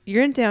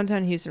you're in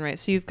downtown Houston, right?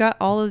 So you've got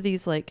all of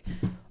these like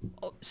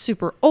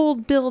super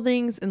old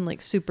buildings and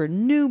like super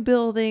new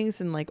buildings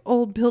and like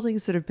old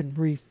buildings that have been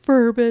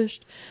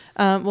refurbished.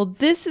 Well,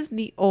 this is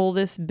the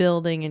oldest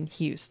building in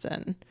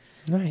Houston.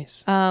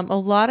 Nice. A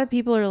lot of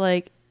people are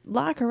like,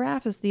 La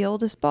Carafe is the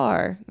oldest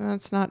bar.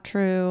 That's not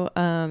true.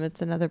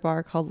 It's another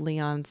bar called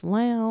Leon's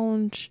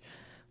Lounge,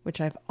 which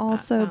I've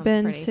also sounds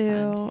been pretty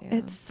to. fun, too.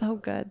 It's so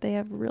good. They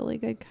have really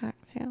good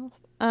cocktails.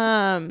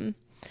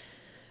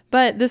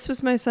 But this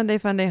was my Sunday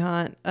Fun Day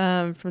haunt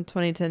from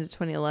 2010 to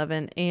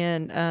 2011,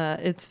 and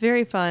it's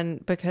very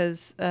fun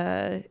because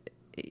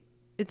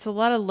it's a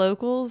lot of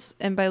locals,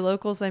 and by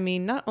locals I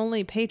mean not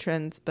only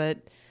patrons but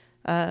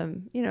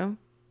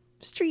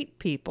street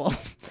people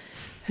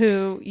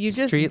who you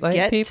just Streetlight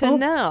get people? to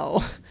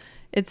know.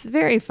 It's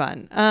very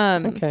fun.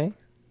 Okay.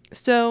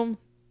 So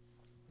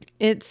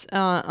it's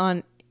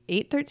on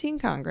 813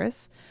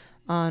 Congress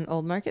on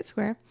Old Market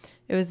Square.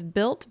 It was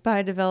built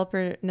by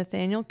developer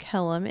Nathaniel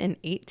Kellum in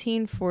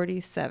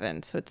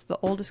 1847. So it's the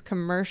oldest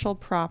commercial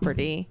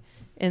property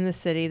in the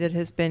city that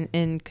has been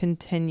in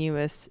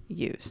continuous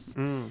use.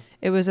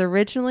 It was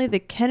originally the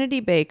Kennedy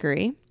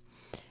Bakery,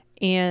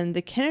 and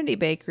the Kennedy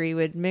Bakery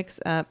would mix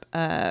up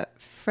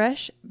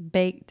fresh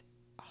baked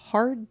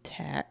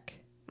hardtack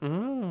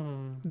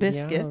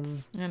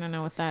biscuits. I don't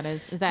know what that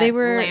is. Is that They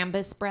were-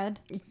 lambus bread?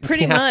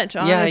 Pretty much,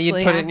 honestly. Yeah,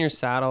 you'd put it in your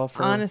saddle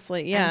for.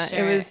 Honestly, yeah. sure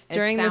It was it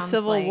during the sounds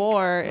Civil like-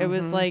 War. It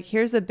was like,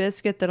 here's a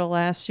biscuit that'll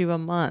last you a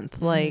month.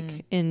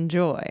 Like,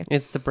 enjoy.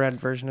 It's the bread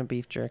version of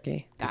beef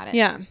jerky. Got it.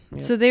 Yeah.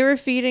 So they were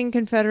feeding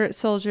Confederate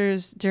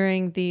soldiers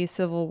during the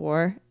Civil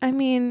War. I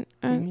mean,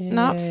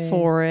 not Yay.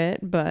 for it,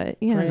 but,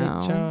 you Great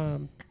know.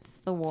 job. It's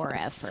the war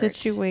effort.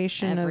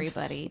 Situation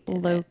Everybody of did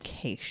it.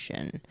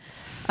 location.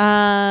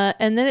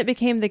 And then it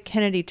became the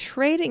Kennedy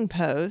Trading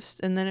Post,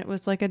 and then it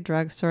was like a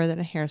drugstore, then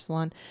a hair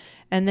salon.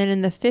 And then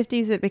in the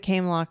 50s, it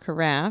became La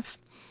Carafe.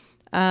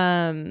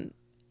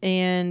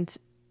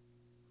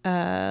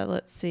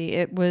 Let's see,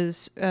 it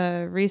was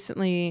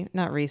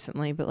not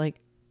recently, but like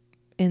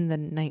in the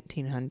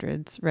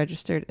 1900s,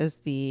 registered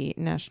as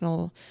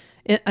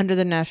under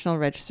the National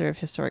Register of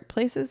Historic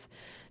Places.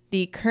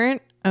 The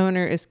current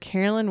owner is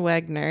Carolyn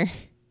Wagner.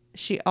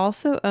 She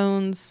also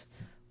owns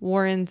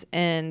Warren's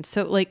End.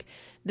 So like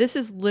this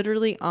is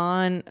literally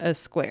on a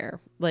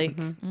square, like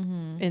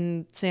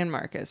in San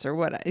Marcos or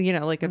what,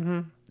 like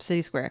a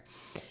city square.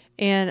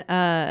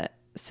 And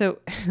so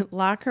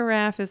La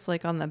Carafe is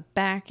like on the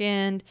back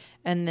end,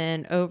 and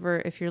then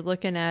over, if you're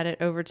looking at it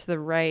over to the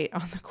right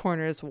on the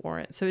corner is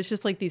Warren. So it's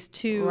just like these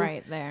two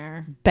Right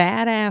there.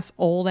 badass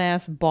old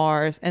ass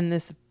bars, and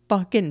this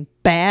fucking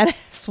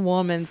badass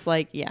woman's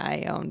like, yeah,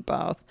 I own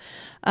both.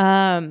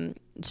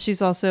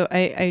 She's also,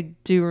 I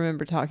do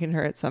remember talking to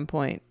her at some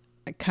point.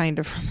 I kind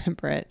of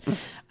remember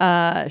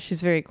it.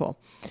 She's very cool.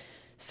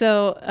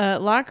 So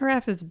La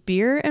Carafe is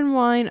beer and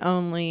wine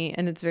only,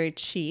 and it's very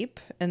cheap,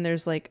 and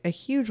there's like a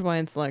huge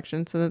wine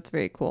selection, so that's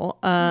very cool.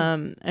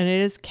 And it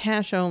is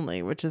cash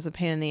only, which is a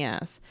pain in the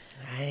ass.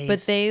 Nice.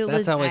 But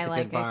that's always I a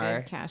like good bar. a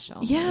good cash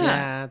only.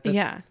 Yeah. that's-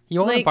 Yeah. You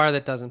want a Like, bar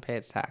that doesn't pay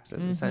its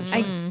taxes,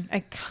 essentially. I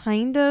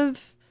kind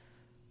of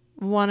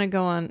want to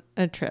go on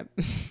a trip.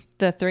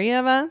 The three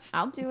of us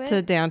I'll do it.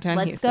 to downtown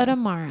Let's Houston. go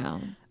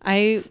tomorrow.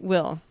 I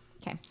will.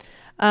 Okay.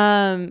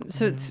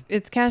 So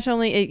it's cash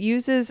only. It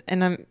uses,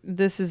 and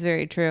this is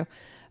very true,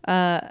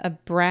 a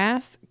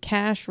brass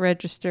cash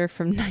register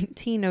from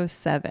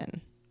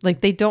 1907. Like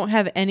they don't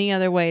have any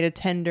other way to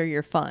tender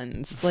your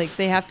funds. Like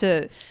they have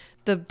to,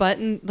 the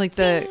button, like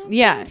the, Ting,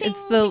 yeah, ting,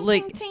 it's the ting,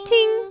 like ting,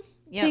 ting,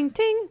 Yep. ting,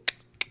 ting.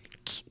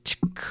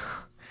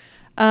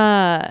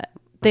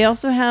 They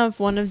also have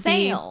one of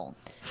Sale.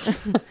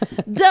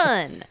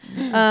 done.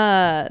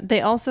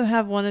 They also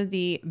have one of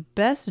the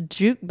best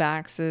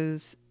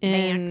jukeboxes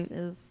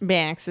in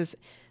Baxes.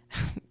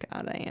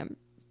 God, I am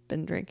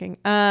been drinking.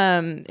 I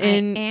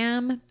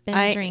am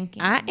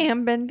drinking. I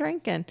am been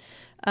drinking.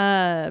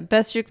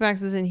 Best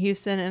jukeboxes in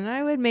Houston, and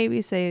I would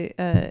maybe say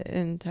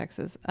in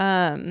Texas.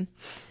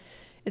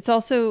 It's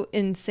also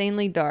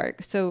insanely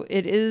dark. So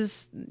it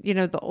is,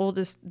 the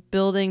oldest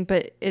building,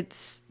 but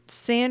it's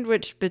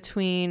sandwiched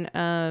between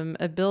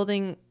a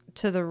building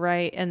to the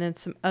right and then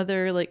some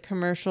other like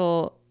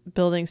commercial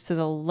buildings to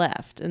the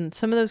left. And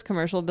some of those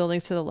commercial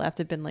buildings to the left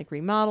have been like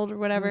remodeled or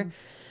whatever.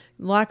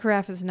 La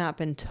Carafe has not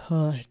been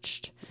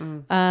touched.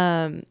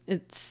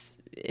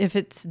 If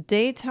it's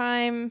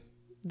daytime,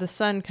 the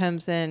sun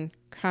comes in,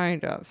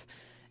 kind of.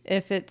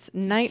 If it's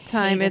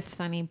nighttime, It's it's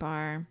sunny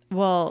bar.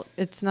 well,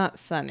 it's not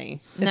sunny.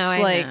 No, it's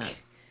I like know.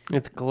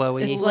 It's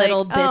glowy. It's Little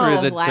like, bits oh. of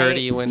Through the light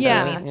dirty window.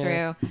 Yeah. streaming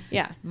Yeah. through.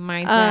 yeah,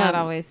 My dad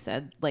Um, always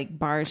said like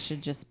bars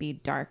should just be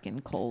dark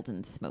and cold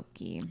and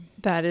smoky.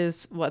 that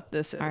is what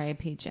this is.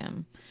 R.I.P.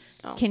 Jim.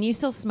 Oh. Can you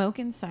still smoke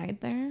inside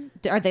there?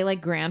 Are they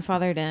like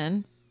grandfathered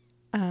in?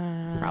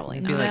 Probably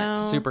Be not. like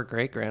No. super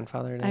great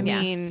grandfather. I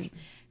Yeah. mean, Great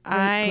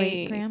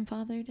I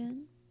grandfathered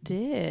in.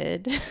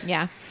 did,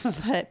 Yeah,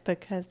 but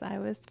because I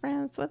was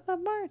friends with the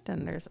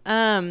bartenders.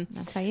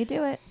 that's how you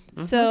do it.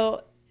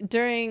 So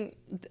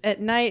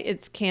at night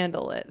it's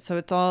candlelit, so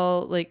it's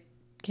all like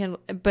candle.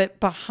 But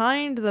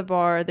behind the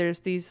bar, there's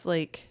these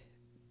like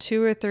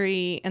 2 or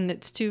 3, and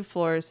it's 2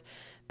 floors,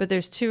 but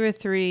there's 2 or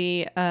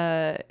 3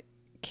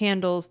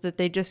 candles that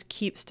they just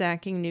keep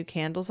stacking new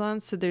candles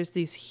on. So there's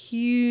these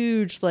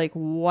huge like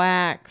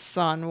wax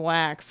on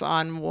wax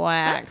on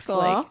wax. That's cool.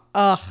 Like,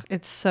 ugh,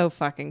 it's so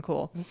fucking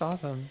cool. That's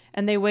awesome.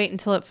 And they wait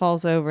until it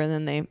falls over and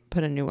then they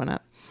put a new one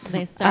up.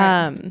 They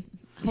start.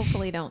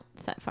 Hopefully, don't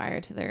set fire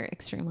to their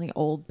extremely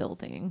old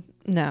building.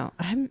 No,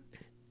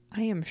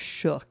 I am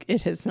shook.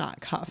 It has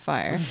not caught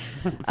fire.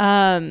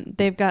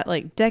 They've got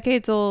like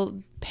decades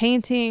old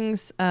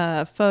paintings,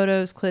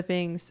 photos,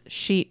 clippings,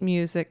 sheet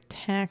music,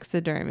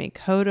 taxidermy,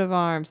 coat of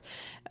arms.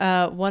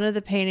 One of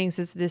the paintings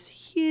is this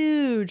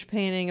huge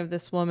painting of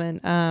this woman.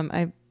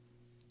 I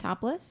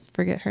Topless?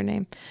 forget her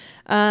name.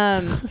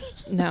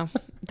 No,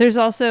 there's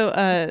also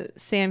a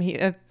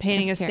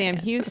painting Just of Sam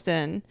curious.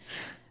 Houston.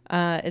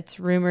 It's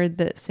rumored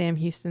that Sam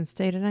Houston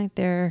stayed a night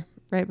there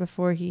right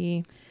before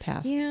he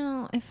passed. You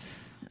know,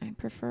 if I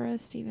prefer a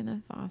Stephen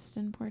F.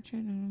 Austin portrait,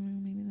 I don't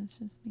know. Maybe that's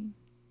just me.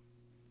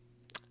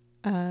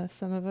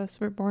 Some of us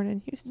were born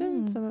in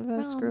Houston. Some of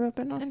us well, grew up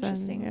in Austin.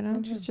 interesting, You know,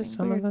 it's interesting. just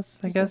Some weird. of us,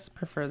 I guess,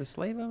 prefer the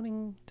slave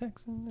owning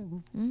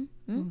Texan.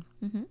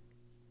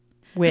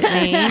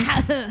 Whitney.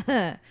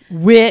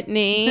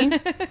 Whitney.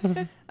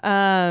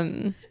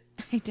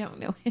 I don't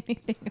know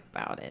anything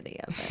about any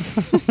of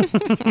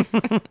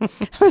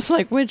it. I was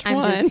like, which I'm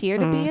one? just here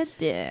to be a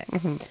dick.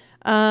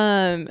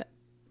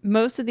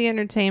 Most of the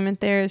entertainment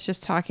there is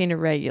just talking to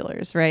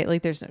regulars, right?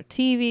 Like there's no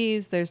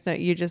TVs, there's no,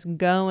 you just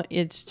go,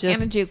 it's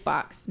just And a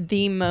jukebox.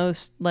 the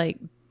most like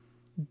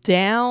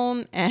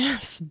down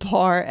ass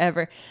bar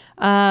ever.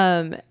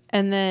 And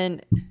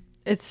then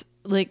it's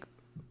like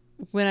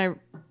when I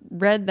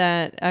read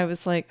that, I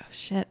was like, oh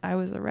shit, I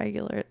was a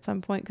regular at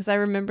some point. Cause I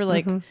remember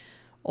like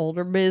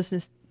older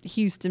business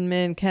Houston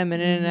men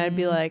coming in and I'd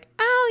be like,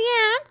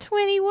 oh yeah, I'm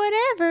 20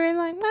 whatever. And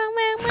like,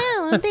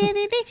 well, and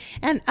dee.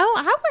 And oh,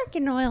 I work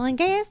in oil and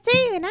gas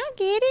too. And I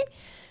get it.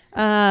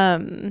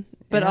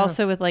 But Yeah.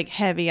 also with like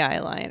heavy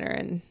eyeliner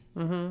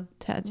and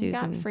tattoos You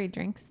got and free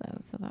drinks though,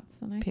 so that's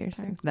the nice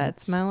piercings. part.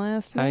 That's my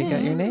last How you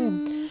got your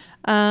name.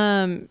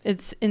 name?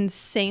 It's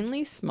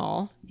insanely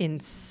small.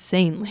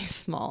 Insanely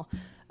small.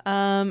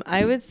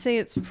 I would say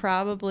it's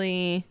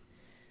probably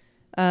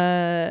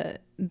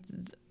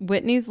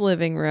Whitney's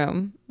living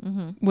room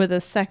with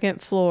a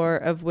second floor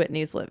of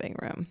Whitney's living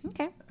room.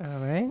 Okay. All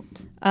right.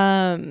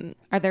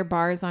 Are there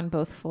bars on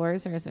both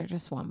floors or is there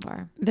just one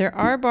bar? There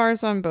are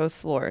bars on both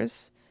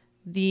floors.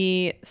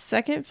 The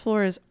second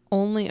floor is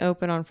only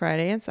open on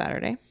Friday and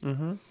Saturday.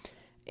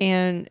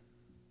 And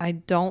I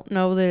don't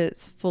know that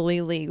it's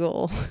fully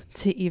legal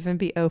to even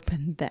be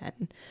open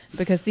then,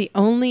 because the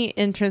only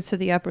entrance to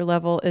the upper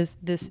level is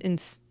this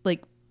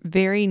like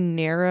very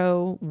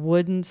narrow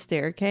wooden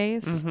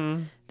staircase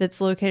that's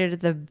located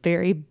at the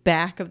very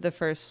back of the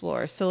first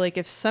floor. So like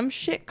if some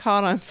shit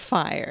caught on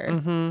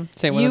fire,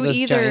 Say one You of those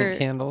either- giant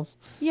candles.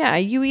 yeah,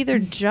 you either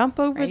jump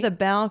over Right. the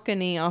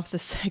balcony off the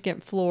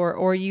second floor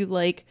or you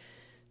like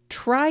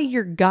try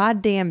your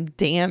goddamn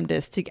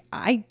damnedest to.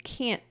 I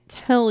can't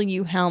tell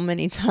you how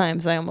many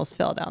times I almost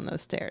fell down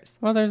those stairs.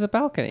 Well, there's a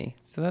balcony,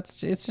 so it's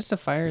just a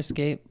fire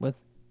escape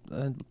with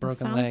a broken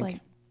Sounds leg. like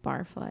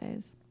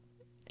barflies.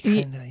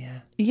 Kinda, yeah.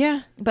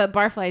 Yeah. But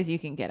barflies you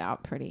can get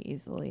out pretty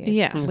easily.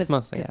 Yeah. It's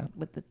mostly the, out.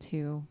 with the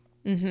two.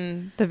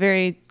 The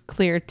very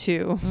clear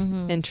two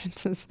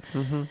entrances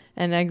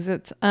and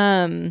exits.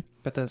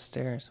 But those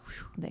stairs,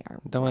 whew, They are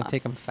don't want rough. to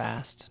take them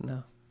fast.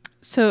 No.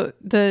 So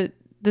the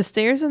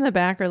stairs in the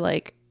back are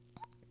like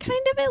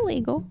kind of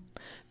illegal,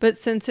 but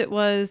since it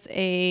was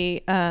a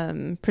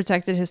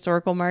protected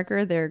historical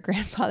marker, they're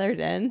grandfathered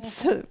in.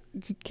 So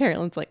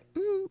Carolyn's like,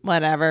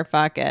 whatever,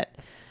 fuck it.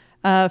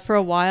 For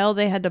a while,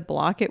 they had to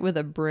block it with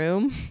a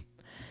broom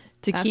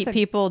to That's keep a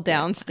people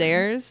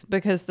downstairs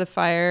because the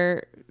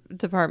fire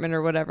department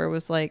or whatever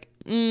was like,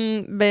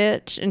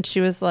 bitch. And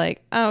she was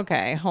like,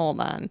 okay, hold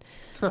on.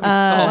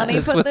 Let me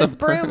this put with a this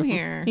broom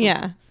here.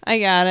 Yeah, I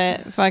got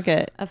it. Fuck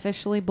it.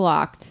 Officially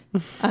blocked.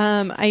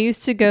 I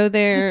used to go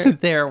there.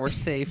 There, we're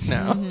safe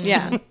now.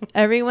 Yeah,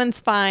 everyone's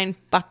fine.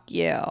 Fuck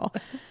you.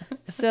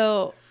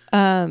 So,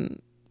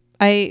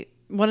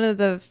 one of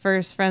the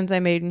first friends I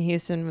made in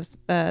Houston was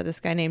this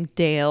guy named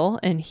Dale,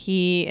 and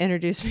he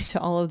introduced me to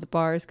all of the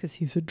bars because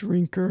he's a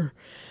drinker.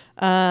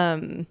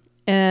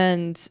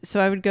 And so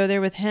I would go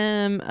there with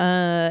him,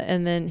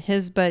 and then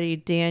his buddy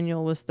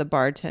Daniel was the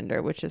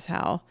bartender, which is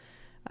how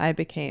I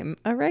became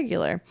a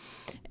regular.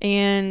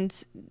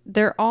 And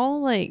they're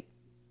all like,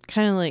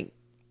 kind of like,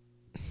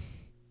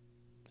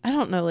 I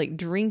don't know, like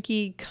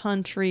drinky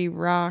country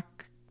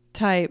rock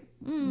type,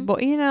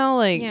 but you know,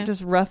 like Yeah.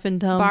 just rough and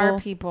tumble. Bar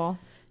people.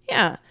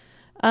 Yeah.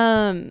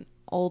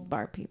 Old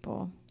bar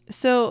people.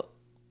 So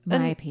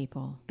My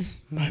people.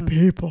 My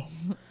people.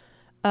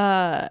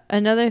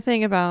 another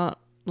thing about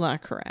La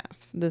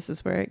Carafe, this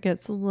is where it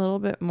gets a little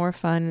bit more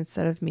fun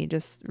instead of me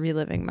just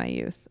reliving my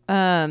youth.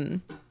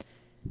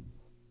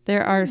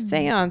 There are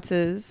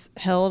seances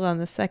held on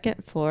the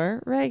second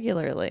floor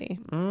regularly.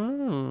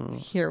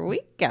 Here we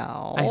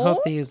go. I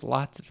hope they use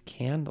lots of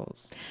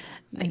candles.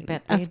 I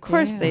bet they Of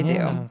course do. they do.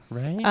 Yeah,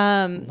 right?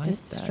 Light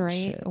Just that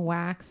straight shit.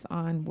 wax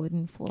on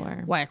wooden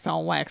floor. Wax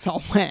on wax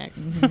on wax.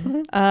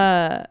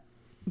 Mm-hmm.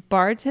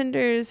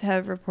 Bartenders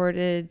have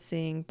reported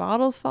seeing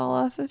bottles fall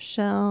off of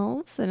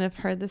shelves and have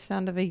heard the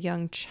sound of a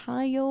young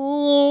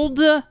child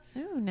Oh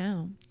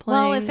no.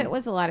 Well, if Playing- it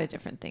was a lot of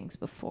different things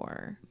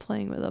before.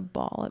 playing with a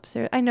ball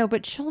upstairs. I know,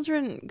 but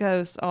children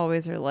ghosts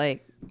always are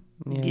like,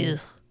 Yeah. "Ugh,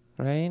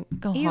 Right?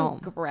 go Ew, home."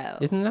 gross.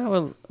 Isn't that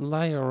what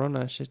La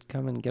Llorona should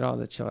come and get all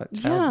the child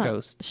Yeah.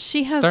 ghosts?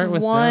 She has Start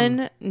with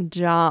one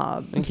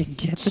job. And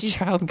get the She's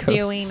child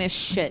ghosts. doing a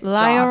shit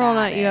La job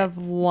Llorona, at you it. have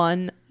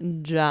one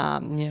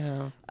job.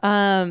 Yeah.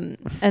 And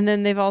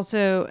then they've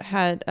also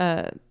had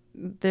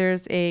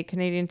there's a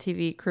Canadian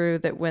TV crew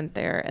that went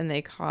there and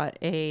they caught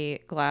a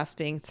glass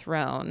being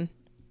thrown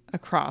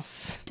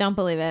across. Don't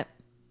believe it.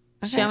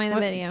 Show me the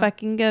What- video.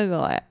 Fucking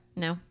Google it.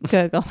 No.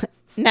 Google it.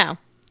 No.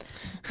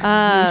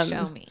 You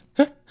show me.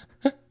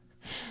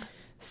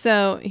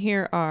 So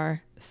here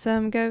are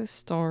some ghost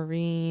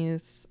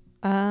stories.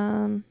 Why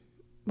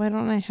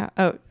don't I have?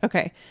 Oh,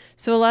 okay.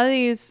 So a lot of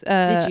these.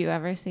 Did you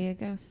ever see a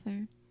ghost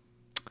there?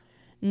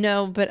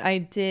 No, but I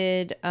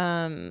did.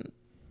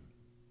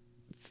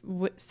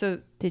 So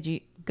Did you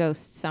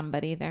ghost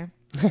somebody there?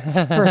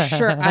 for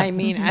sure. I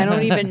mean, I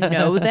don't even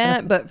know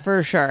that, but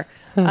for sure.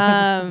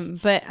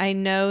 But I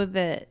know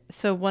that.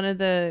 So one of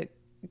the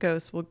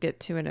ghosts we'll get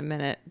to in a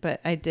minute,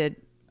 but I did.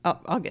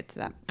 I'll get to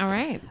that. All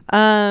right.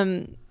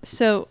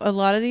 So a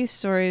lot of these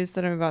stories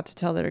that I'm about to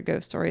tell that are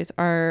ghost stories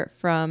are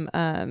from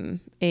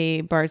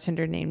a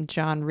bartender named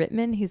John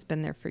Rittman. He's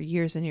been there for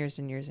years and years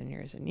and years and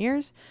years and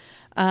years.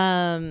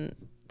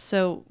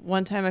 So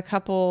one time a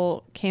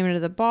couple came into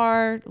the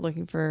bar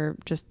looking for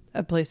just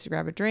a place to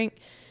grab a drink.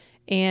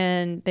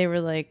 And they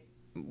were like,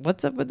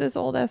 what's up with this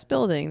old ass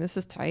building? This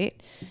is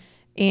tight.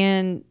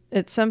 And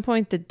at some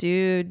point the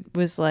dude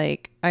was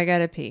like, I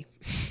gotta pee.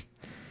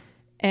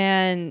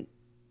 And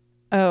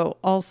oh,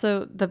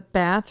 also the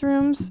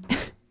bathrooms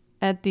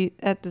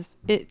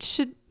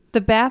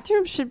the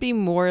bathrooms should be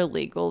more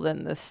illegal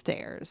than the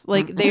stairs.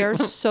 Like they are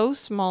so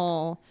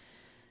small.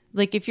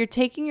 Like if you're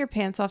taking your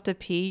pants off to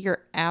pee, your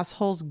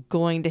asshole's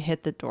going to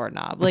hit the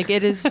doorknob. Like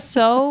it is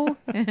so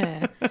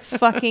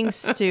fucking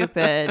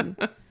stupid.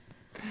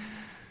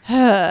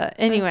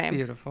 Anyway, That's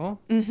beautiful.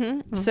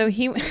 so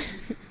he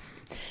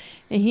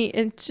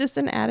it's just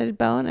an added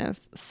bonus.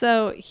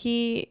 So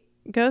he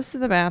goes to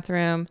the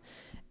bathroom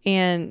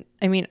and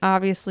I mean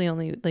obviously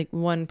only like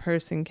one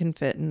person can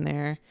fit in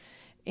there.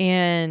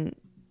 And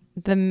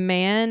the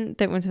man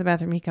that went to the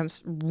bathroom, he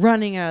comes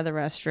running out of the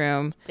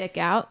restroom. Dick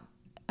out.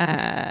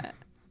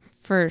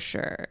 For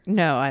sure.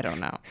 No, I don't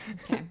know.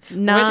 Okay.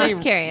 Not We're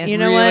just curious. You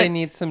know really what?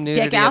 need some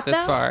nudity Dick out, at this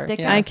though? bar. Dick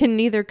Yeah. I can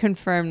neither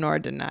confirm nor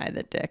deny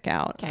the dick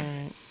out.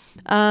 Okay.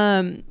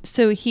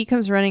 So he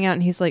comes running out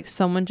and he's like,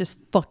 someone just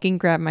fucking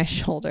grabbed my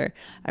shoulder.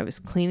 I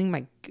was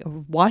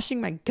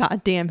washing my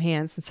goddamn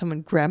hands and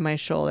someone grabbed my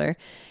shoulder.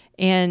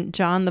 And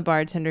John, the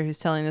bartender who's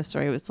telling the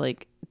story, was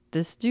like,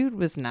 this dude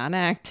was not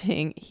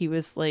acting. He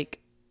was like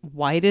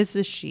white as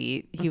a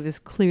sheet. He was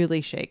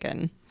clearly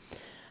shaken.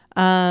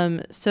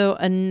 So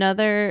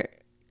another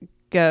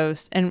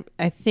ghost, and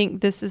I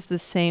think this is the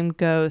same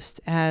ghost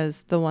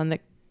as the one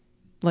that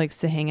likes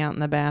to hang out in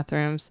the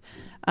bathrooms.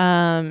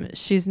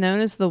 She's known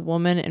as the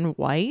Woman in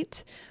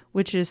White,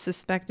 which is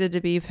suspected to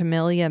be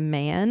Pamelia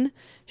Mann.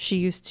 She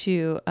used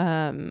to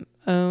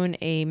own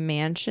a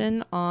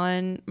mansion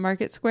on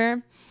Market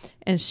Square,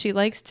 and she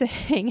likes to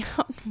hang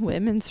out in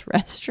women's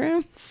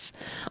restrooms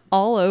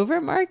all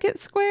over Market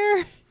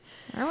Square.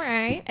 All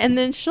right. And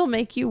then she'll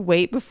make you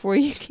wait before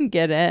you can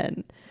get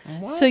in.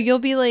 So you'll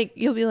be like,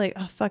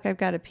 oh fuck, I've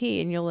got to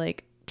pee, and you'll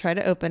like try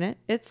to open it.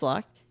 It's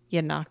locked.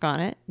 You knock on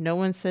it. No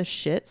one says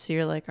shit. So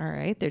you're like, all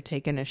right, they're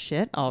taking a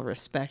shit. I'll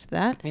respect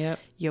that. Yep.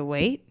 You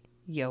wait,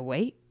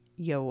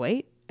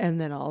 and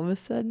then all of a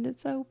sudden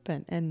it's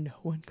open and no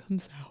one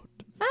comes out.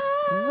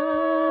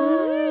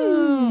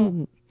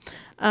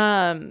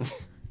 I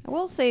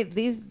will say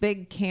these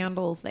big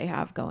candles they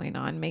have going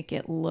on make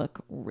it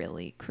look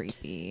really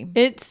creepy.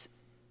 It's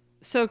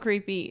so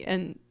creepy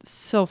and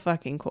so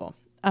fucking cool.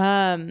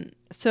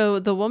 So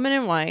the Woman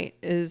in White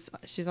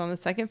she's on the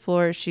second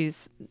floor.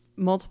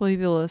 Multiple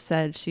people have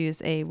said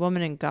she's a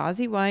woman in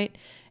gauzy white,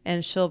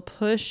 and she'll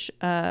push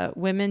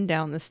women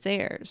down the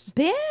stairs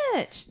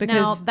Bitch. Because-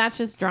 No, that's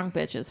just drunk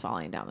bitches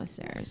falling down the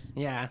stairs.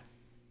 Yeah.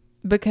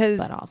 because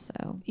But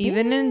also,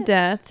 even in bitch.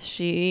 death,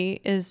 she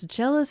is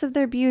jealous of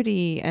their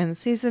beauty and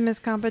sees them as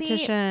competition.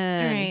 See,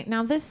 all right.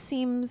 Now this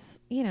seems,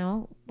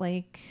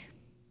 like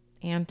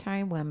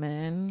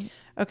anti-women.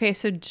 Okay,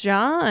 so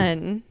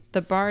John,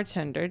 the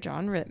bartender,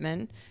 John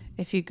Rittman,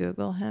 if you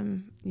Google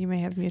him, you may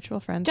have mutual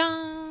friends.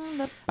 John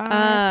the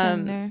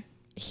bartender.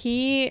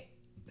 He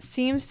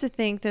seems to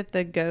think that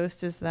the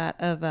ghost is that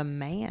of a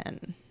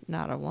man,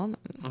 not a woman.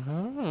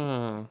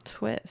 Oh.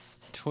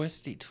 Twist.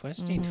 Twisty.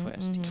 Twist.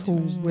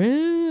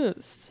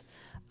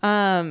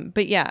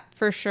 But yeah,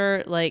 for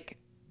sure, like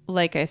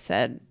I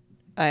said,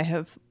 I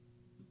have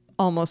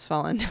almost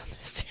fallen down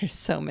the stairs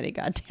so many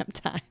goddamn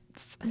times.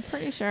 I'm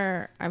pretty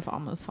sure I've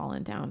almost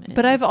fallen down.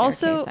 But I've any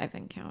also- staircase I've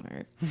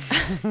encountered.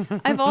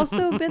 I've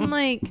also been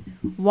like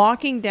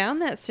walking down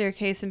that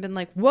staircase and been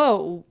like,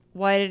 whoa,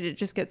 why did it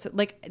just get so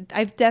like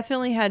I've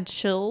definitely had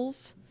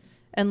chills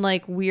and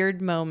like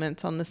weird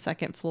moments on the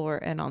second floor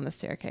and on the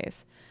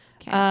staircase.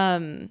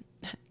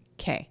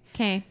 Okay.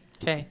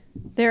 Okay.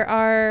 There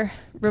are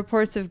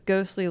reports of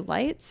ghostly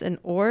lights and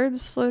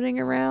orbs floating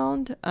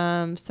around,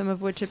 some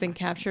of which have been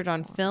captured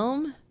on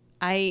film.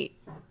 I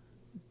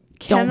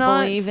Don't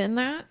cannot believe in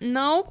that.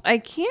 No, I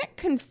can't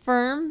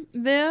confirm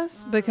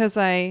this because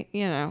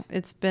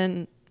it's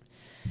been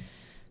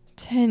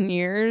 10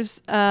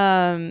 years.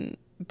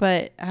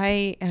 But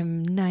I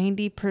am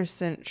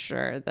 90%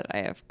 sure that I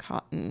have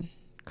cotton.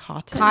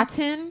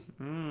 Cotton?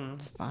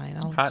 It's fine.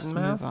 I'll Cotton just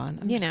mouth? move on.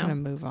 I'm You just know.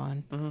 going to move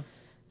on. Mm-hmm.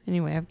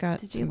 Anyway, I've got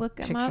Did you some look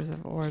 'em pictures up?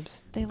 of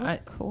orbs. They look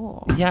I-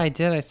 cool. Yeah, I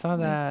did. I saw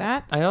that.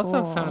 that's I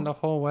also cool. found a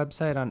whole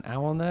website on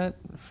OwlNet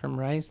from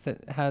Rice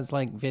that has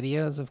like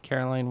videos of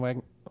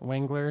Caroline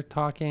Wengler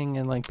talking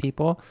and like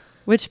people.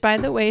 Which, by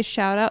the way,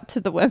 shout out to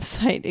the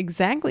website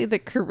exactly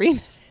that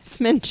Karina is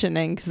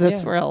mentioning because that's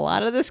Yeah. where a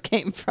lot of this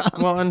came from.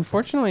 Well,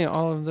 unfortunately,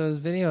 all of those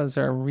videos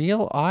are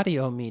real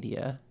audio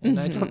media, and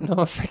I don't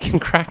know if I can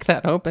crack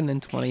that open in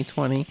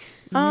 2020.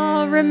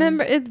 Oh,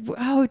 remember it?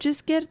 Oh,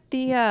 just get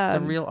the The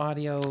real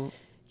audio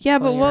yeah.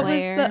 But what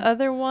player. was the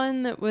other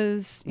one that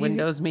was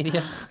Windows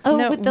Media. Oh,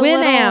 No, with the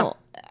Winamp. little...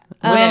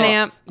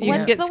 Winamp? You can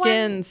What's get the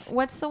skins. One,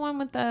 what's the one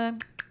with the?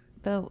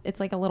 It's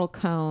like a little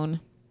cone.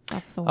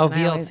 That's the one. Oh,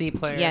 I always- VLC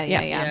player. Yeah.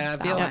 Yeah, that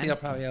VLC one. will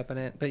probably open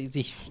it, but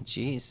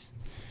jeez.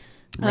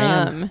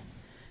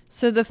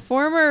 So the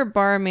former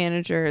bar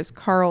manager is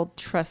Carl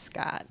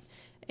Truscott,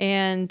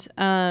 and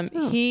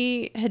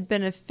he had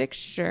been a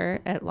fixture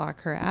at La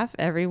Carafe.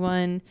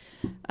 Everyone,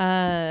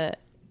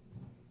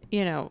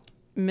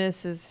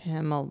 misses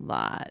him a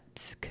lot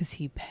because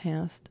he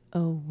passed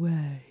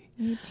away.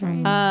 You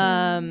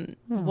tried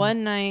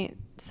One night,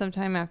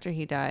 sometime after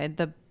he died,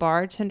 the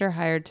bartender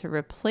hired to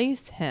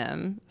replace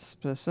him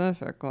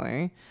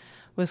specifically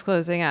was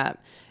closing up,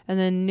 and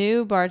the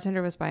new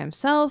bartender was by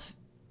himself.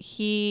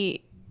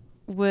 He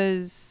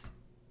was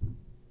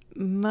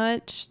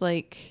much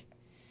like,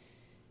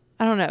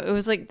 I don't know, it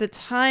was like the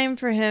time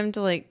for him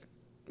to like,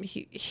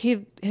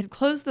 he had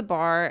closed the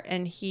bar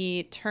and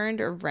he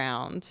turned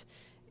around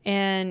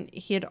and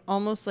he had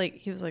almost like,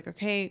 he was like,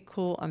 okay,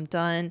 cool, I'm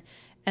done.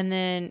 And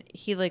then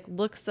he like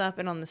looks up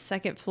and on the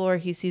second floor,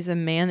 he sees a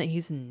man that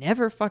he's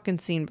never fucking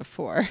seen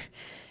before.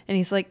 And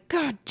he's like,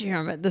 God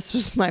damn it, this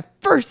was my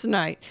first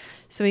night.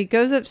 So he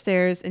goes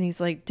upstairs and he's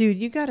like, dude,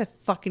 you gotta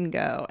fucking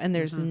go. And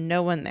there's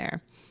no one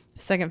there.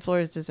 Second floor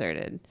is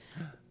deserted.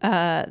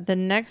 The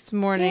next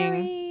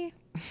morning,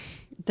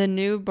 the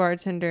new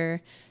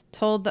bartender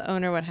told the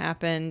owner what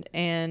happened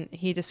and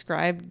he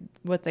described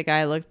what the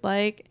guy looked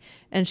like.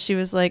 And she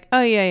was like,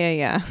 oh,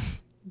 yeah.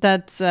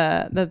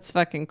 That's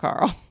fucking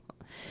Carl.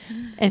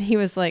 And he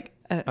was like,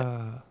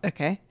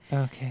 okay.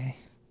 Okay.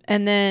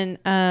 And then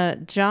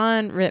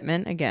John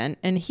Rittman again.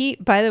 And he,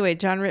 by the way,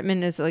 John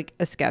Rittman is like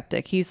a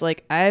skeptic. He's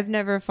like, I've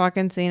never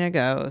fucking seen a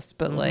ghost,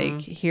 but like,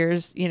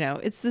 here's,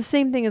 it's the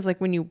same thing as like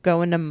when you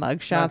go into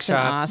mugshots in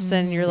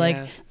Austin, you're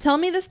like, tell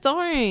me the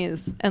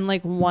stories. And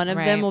like one of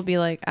them Right. will be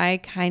like, I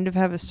kind of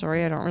have a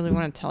story I don't really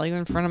want to tell you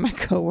in front of my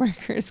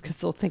coworkers because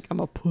they'll think I'm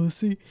a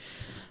pussy.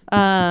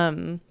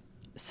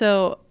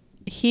 So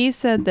he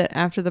said that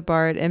after the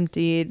bar had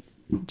emptied,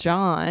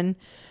 John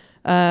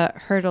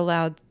heard a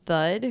loud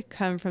thud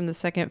come from the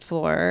second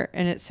floor,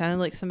 and it sounded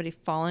like somebody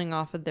falling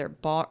off of their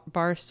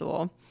bar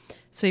stool.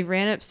 So he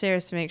ran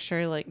upstairs to make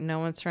sure like no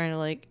one's trying to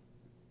like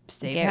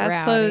stay Get past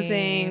rowdy.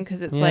 closing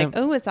because it's Yeah. like,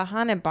 oh, it's a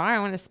haunted bar. I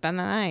want to spend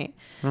the night.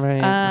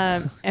 Right.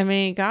 And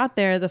when he got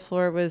there, the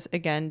floor was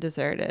again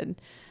deserted.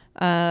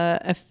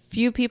 A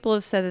few people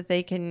have said that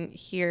they can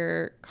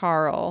hear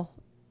Carl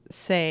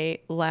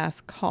say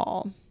 "last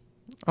call."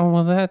 Oh,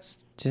 well, that's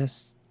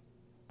just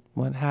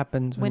what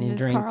happens when When you did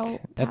drink Carl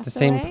at the pass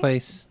same away?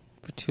 place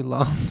for too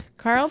long.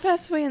 Carl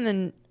passed away in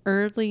the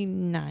early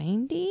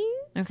 90s.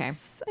 Okay. I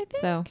think.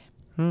 So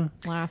Hmm.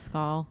 last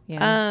call.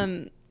 Yeah.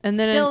 And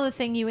then Still the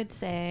thing you would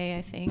say,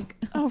 I think.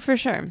 oh, for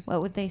sure.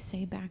 What would they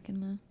say back in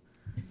the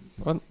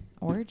Well,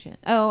 origin?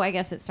 Oh, I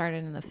guess it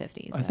started in the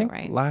 50s, I though, think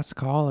right? last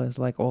call is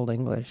like Old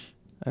English.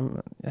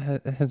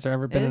 Has there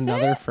ever been Is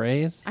another it?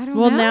 phrase? I don't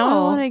Well, know. now I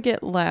want to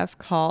get "last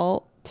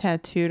call"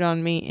 tattooed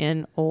on me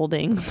in Old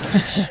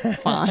English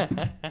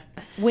font.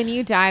 When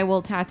you die,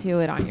 we'll tattoo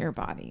it on your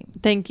body.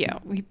 Thank you.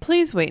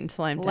 Please wait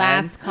until I'm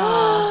Last dead.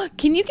 call.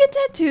 Can you get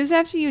tattoos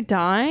after you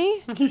die?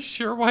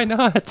 Sure, why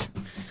not?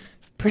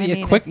 Pretty I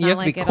mean, quick. it's You not have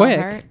to like be it'll quick.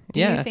 hurt. Do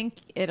Yeah. you think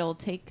it'll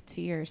take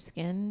to your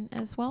skin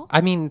as well?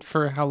 I mean,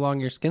 for how long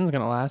your skin's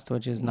gonna last,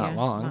 which is not Yeah,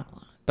 long, not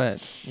long.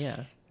 but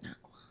yeah,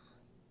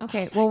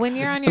 Okay. Well, when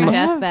you're on the your mo-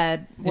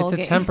 deathbed, we'll it's a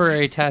get you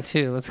temporary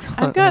tattoo. Let's call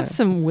I've it got that.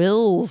 some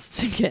wills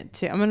to get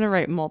to. I'm going to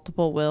write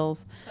multiple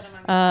wills.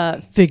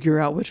 Figure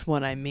out which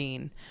one I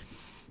mean.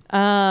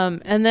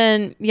 And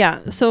then,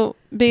 yeah. So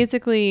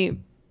basically,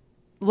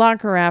 La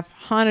Carafe,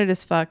 haunted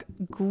as fuck,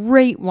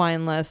 great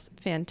wine list,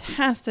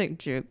 fantastic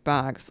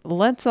jukebox.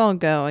 Let's all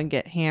go and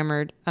get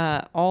hammered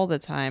all the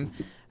time.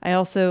 I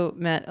also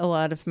met a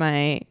lot of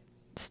my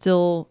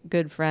still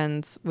good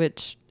friends,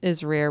 which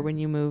is rare when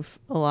you move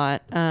a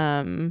lot.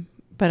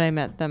 But I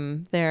met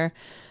them there.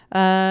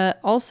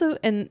 Also,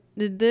 and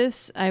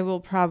this I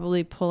will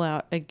probably pull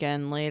out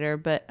again later,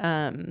 but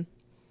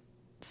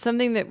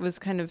something that was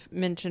kind of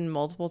mentioned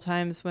multiple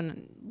times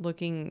when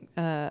looking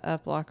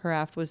up La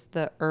Carafe was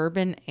the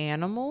urban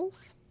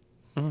animals.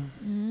 You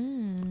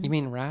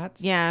mean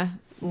rats? Yeah.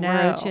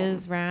 No.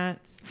 Roaches,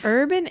 rats,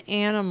 Urban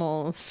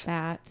animals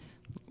bats,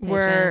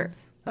 were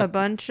pigeons. a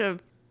bunch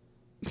of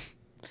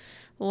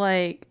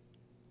like,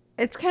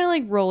 it's kind of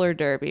like roller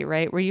derby,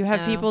 right? Where you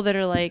have Oh. people that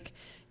are like,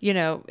 you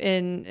know,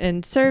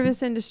 in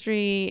service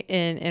industry,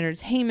 in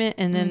entertainment,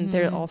 and then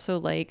they're also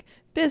like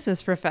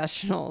business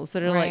professionals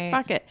that are like, Right.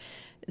 fuck it.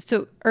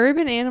 So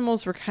urban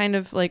animals were kind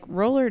of like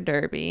roller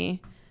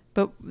derby,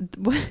 but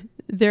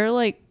their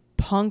like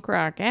punk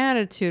rock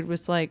attitude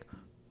was like,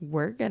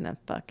 we're gonna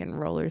fucking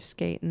roller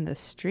skate in the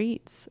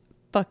streets.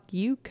 Fuck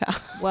you, cops.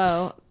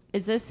 Whoa.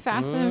 Is this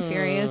Fast and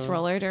Furious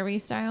roller derby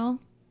style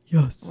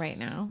Yes. right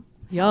now?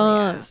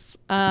 Yes.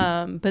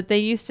 But they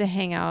used to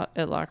hang out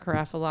at La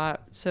Carafe a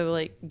lot. So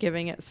like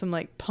giving it some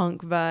like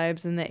punk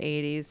vibes in the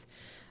 80s.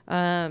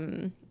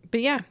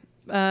 But yeah,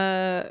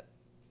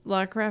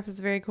 La Carafe is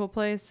a very cool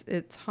place.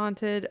 It's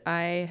haunted.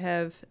 I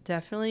have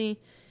definitely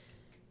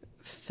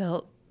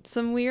felt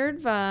some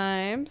weird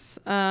vibes.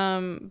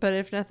 But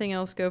if nothing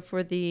else, go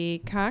for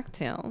the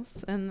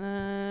cocktails and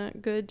the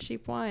good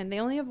cheap wine. They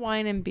only have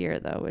wine and beer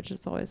though, which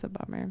is always a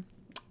bummer.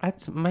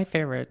 That's my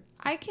favorite.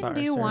 I can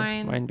Bars do or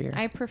wine. wine beer.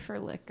 I prefer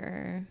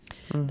liquor.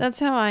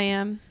 That's how I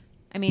am.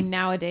 I mean,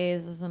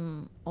 nowadays as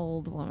an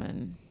old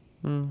woman,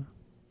 I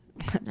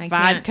can't.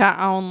 Vodka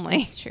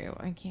only. It's true.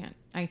 I can't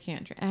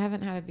drink. I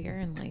haven't had a beer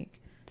in like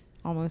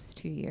almost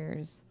 2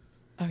 years.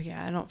 Oh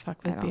yeah, I don't fuck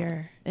I with don't-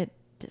 beer. It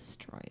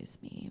destroys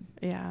me.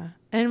 Yeah.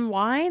 And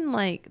wine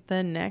like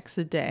the next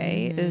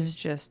day is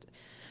just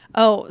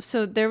oh,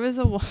 so there was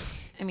a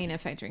I mean,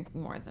 if I drink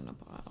more than a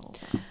bottle,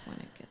 that's when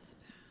it gets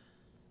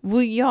bad.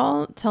 will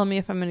y'all tell me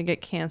if I'm gonna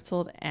get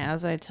canceled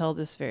as I tell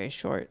this very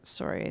short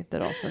story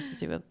that also has to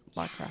do with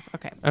La Carafe?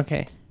 Okay.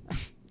 Okay.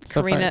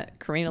 So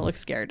Karina looks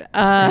scared.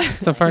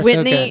 So far, so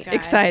Whitney good.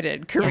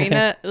 excited.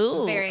 Karina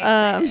ooh. Very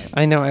excited.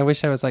 I know. I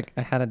wish I was like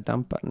I had a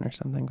dump button or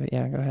something, but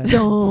yeah, go ahead.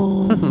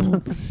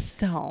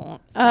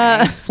 Don't.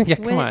 Yeah,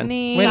 come on.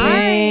 Whitney.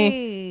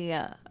 Whitney.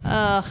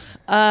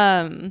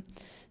 Sorry.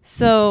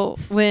 So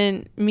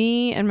when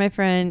me and my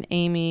friend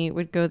Amy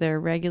would go there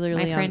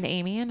regularly, My friend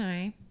Amy and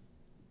I.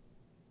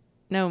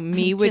 no,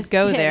 me I'm would just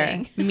go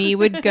kidding. there. Me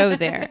would go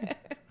there.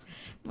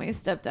 My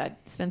stepdad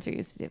Spencer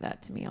used to do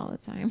that to me all the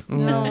time.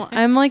 No,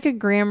 I'm like a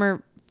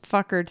grammar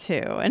fucker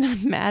too, and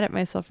I'm mad at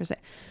myself for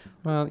saying.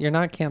 Well, you're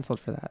not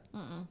canceled for that.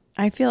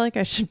 I feel like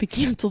I should be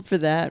canceled for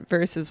that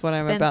versus what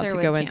I'm about to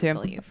would go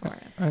cancel into. you for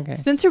it. Okay.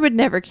 Spencer would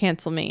never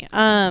cancel me.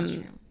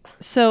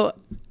 So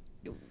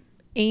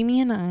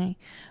Amy and I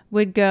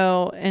would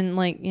go and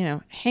like, you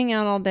know, hang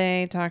out all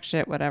day, talk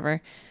shit,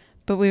 whatever.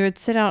 But we would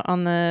sit out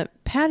on the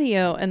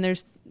patio, and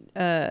there's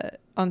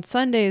on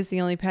Sundays the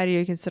only patio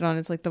you can sit on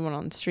is like the one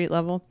on the street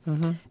level.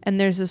 And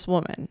there's this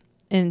woman,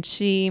 and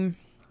she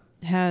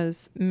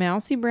has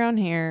mousy brown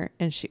hair,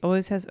 and she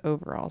always has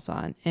overalls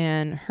on,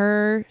 and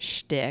her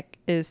shtick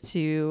is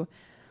to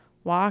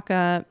walk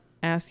up,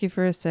 ask you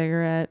for a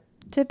cigarette.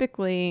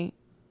 Typically,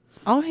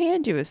 I'll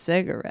hand you a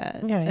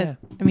cigarette. Yeah.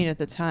 I mean, at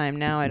the time,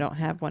 now I don't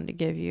have one to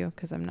give you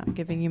because I'm not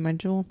giving you my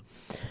jewel.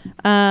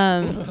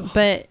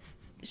 But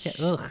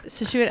so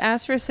she would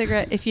ask for a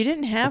cigarette. If you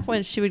didn't have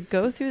one, she would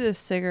go through the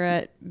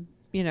cigarette,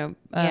 you know,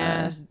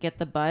 Yeah, get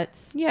the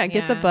butts.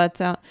 get the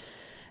butts out.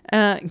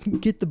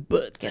 Get the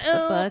butts Get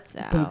the butts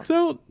out. Butts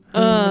out.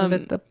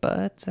 Let the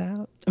butts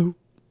out.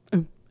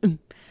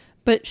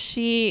 But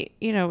she,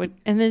 you know, would,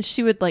 and then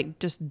she would like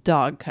just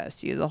dog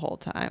cuss you the whole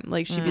time.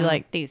 Like she'd be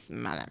like, "These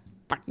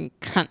motherfucking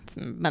cunts,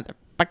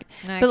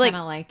 motherfucking." I But like,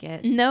 kind of like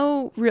it.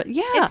 no real,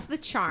 yeah, It's the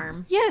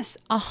charm. yes,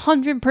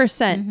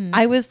 100%.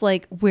 I was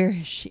like, "Where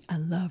is she? I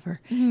love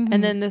her."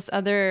 And then this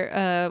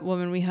other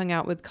woman we hung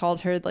out with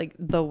called her like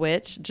the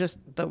witch, just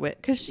the witch,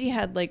 because she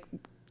had like,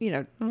 you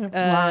know,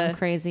 Long,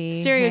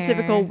 crazy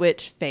stereotypical hair.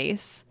 witch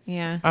face.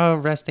 Yeah. Oh,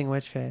 resting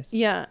witch face.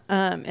 Yeah,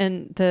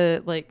 and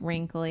the like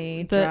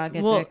Wrinkly, the drug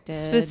addicted.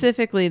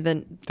 specifically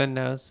the The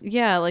nose.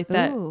 yeah, like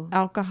that Ooh.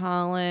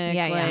 alcoholic,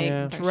 Yeah, yeah, like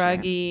Yeah. for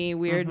druggy,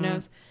 weird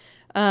nose.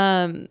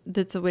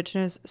 That's a witch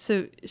nose.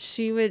 So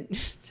she would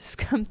just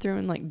come through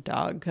and like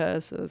dog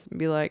cuss us and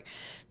be like,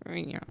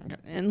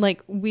 and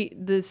like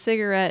the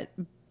cigarette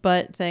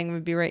butt thing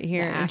would be right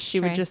here, The and she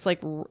would ashtray. just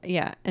like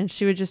and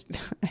she would just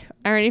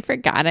I already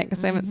forgot it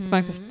because I haven't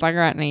smoked a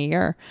cigarette in a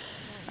year.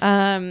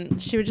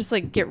 She would just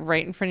like get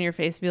right in front of your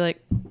face and be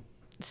like,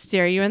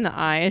 stare you in the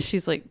eye as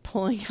she's like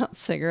pulling out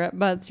cigarette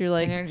butts. You're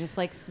like, And they're just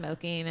like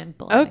smoking and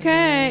blowing.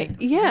 okay,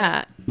 it.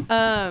 yeah.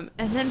 And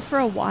then for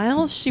a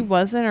while she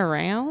wasn't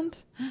around,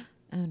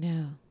 Oh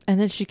no. and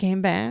then she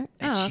came back.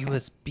 Oh But she okay.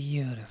 was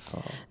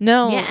beautiful.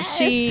 No, Yes.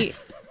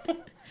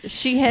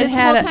 she had This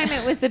had whole a- time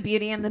it was the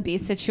Beauty and the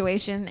Beast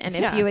situation, and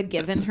if Yeah. you had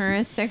given her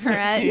a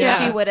cigarette, Yeah.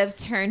 she would have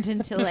turned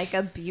into like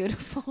a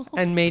beautiful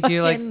And made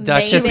you like fucking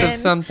Duchess maiden. of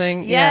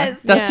something. Yes.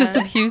 Yeah. Duchess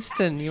Yeah. of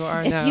Houston, you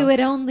are now. If you had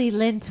only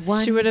lent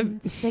one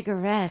would've-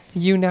 cigarette,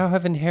 You now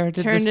have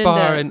inherited Turned this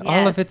bar into- and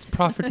all of Yes. its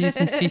properties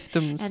and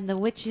fiefdoms. and the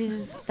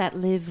witches that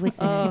live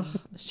within. Oh,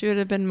 she would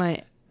have been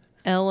my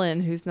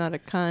Ellen, who's not a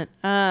cunt.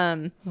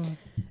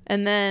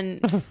 And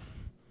then,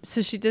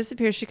 so she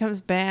disappears. She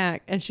comes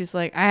back, and she's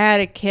like, "I had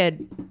a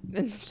kid,"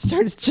 and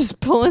starts just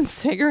pulling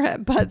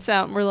cigarette butts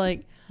out. And we're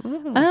like,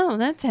 "Oh,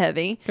 that's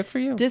heavy." Good for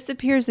you.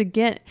 Disappears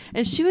again,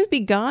 and she would be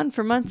gone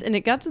for months. And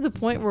it got to the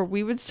point where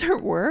we would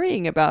start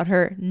worrying about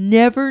her.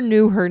 Never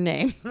knew her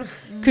name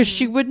because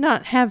she would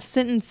not have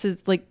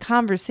sentences like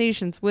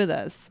conversations with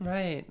us.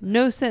 Right.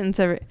 No sentence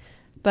ever.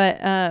 But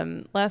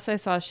last I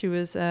saw, she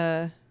was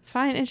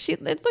fine, and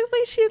it looked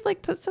like she had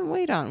like put some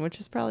weight on, which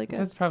is probably good.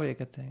 That's probably a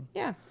good thing.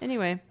 Yeah.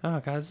 Anyway.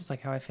 Oh god, this is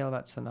like how I feel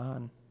about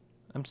Sanan.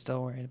 I'm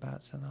still worried about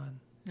Sanan.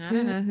 I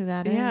don't know who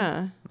that is.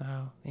 Yeah.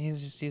 No, he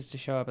just used to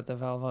show up at the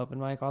Velvet Open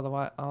mic all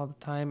the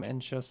time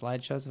and show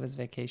slideshows of his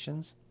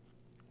vacations.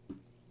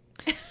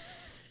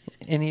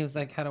 And he was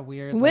like had a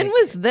weird When like,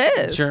 was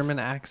this? German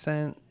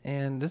accent,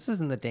 and this was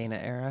in the Dana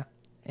era.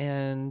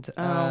 And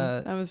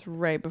That was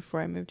right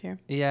before I moved here.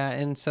 yeah,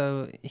 and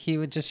so he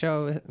would just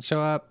show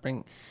up,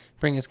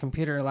 bring his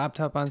computer or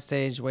laptop on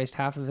stage, waste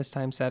half of his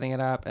time setting it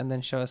up, and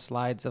then show us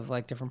slides of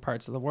like different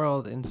parts of the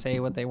world and say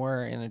what they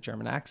were in a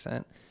German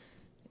accent.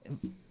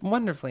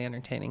 Wonderfully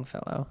entertaining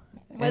fellow.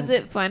 Was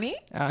And, it funny?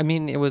 I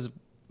mean, it was.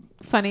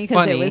 Funny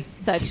because it Funny. was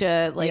such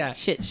a like Yeah.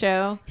 shit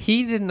show.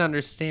 He didn't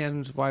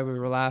understand why we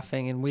were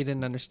laughing, and we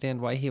didn't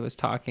understand why he was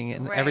talking,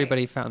 and Right.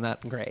 everybody found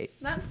that great.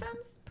 That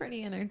sounds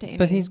pretty entertaining.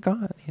 But he's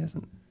gone. He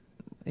hasn't.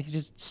 He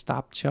just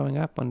stopped showing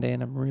up one day,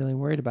 and I'm really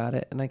worried about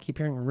it. And I keep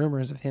hearing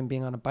rumors of him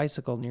being on a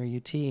bicycle near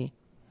UT.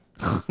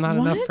 It's not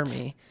enough for What?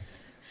 me.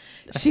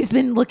 She's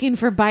been looking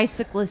for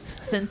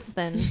bicyclists since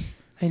then,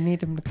 I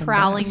need him to come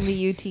prowling back.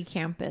 the UT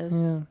campus.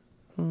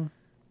 Yeah.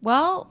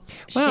 Well,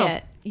 Well,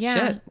 shit.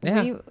 Yeah. shit,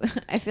 yeah.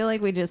 I feel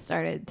like we just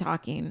started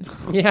talking.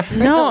 Yeah.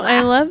 No, the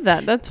I last love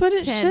that. That's what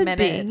it 10 should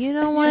minutes. be. You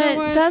know what?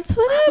 what? That's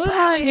what I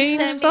Let's should change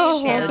be the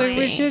whole sharing. thing.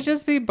 We should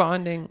just be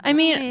bonding. I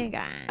mean, Oh my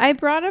God. I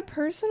brought a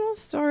personal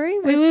story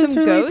with was some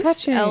really ghost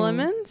touching.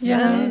 elements,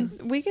 Yeah.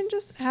 and we can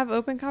just have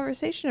open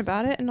conversation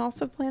about it, and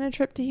also plan a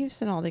trip to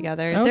Houston all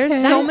together. Okay.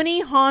 There's so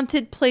many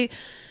haunted places.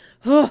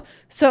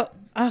 So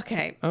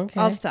okay, Okay.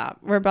 I'll stop.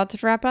 We're about to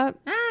wrap up.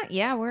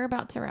 Yeah, we're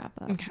about to wrap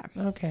up. Okay,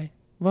 Okay.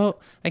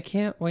 Well, I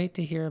can't wait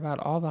to hear about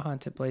all the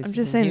haunted places. I'm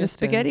just in saying Houston.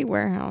 the spaghetti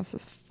warehouse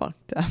is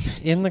fucked up.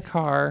 In the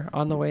car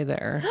on the way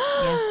there.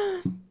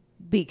 Yeah.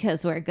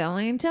 Because we're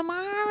going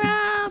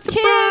tomorrow. Surprise!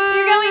 Kids,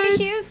 you're going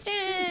to Houston.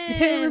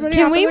 everybody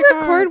Can hop we in the car.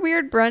 record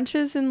weird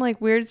brunches in like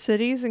weird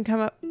cities and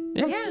come up?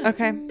 Yeah.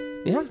 Okay,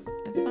 Yeah.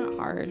 It's not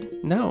hard,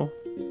 No.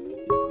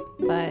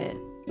 but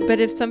but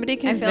if somebody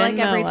can I feel like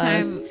Venmo every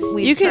us, time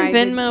we you can tried to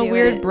Venmo do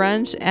weird it-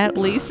 brunch at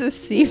Lisa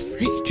C.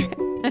 Friedrich.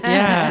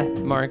 Yeah,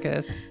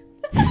 Marcus.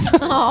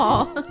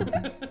 Aw.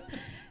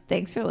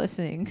 Thanks for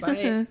listening.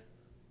 Bye.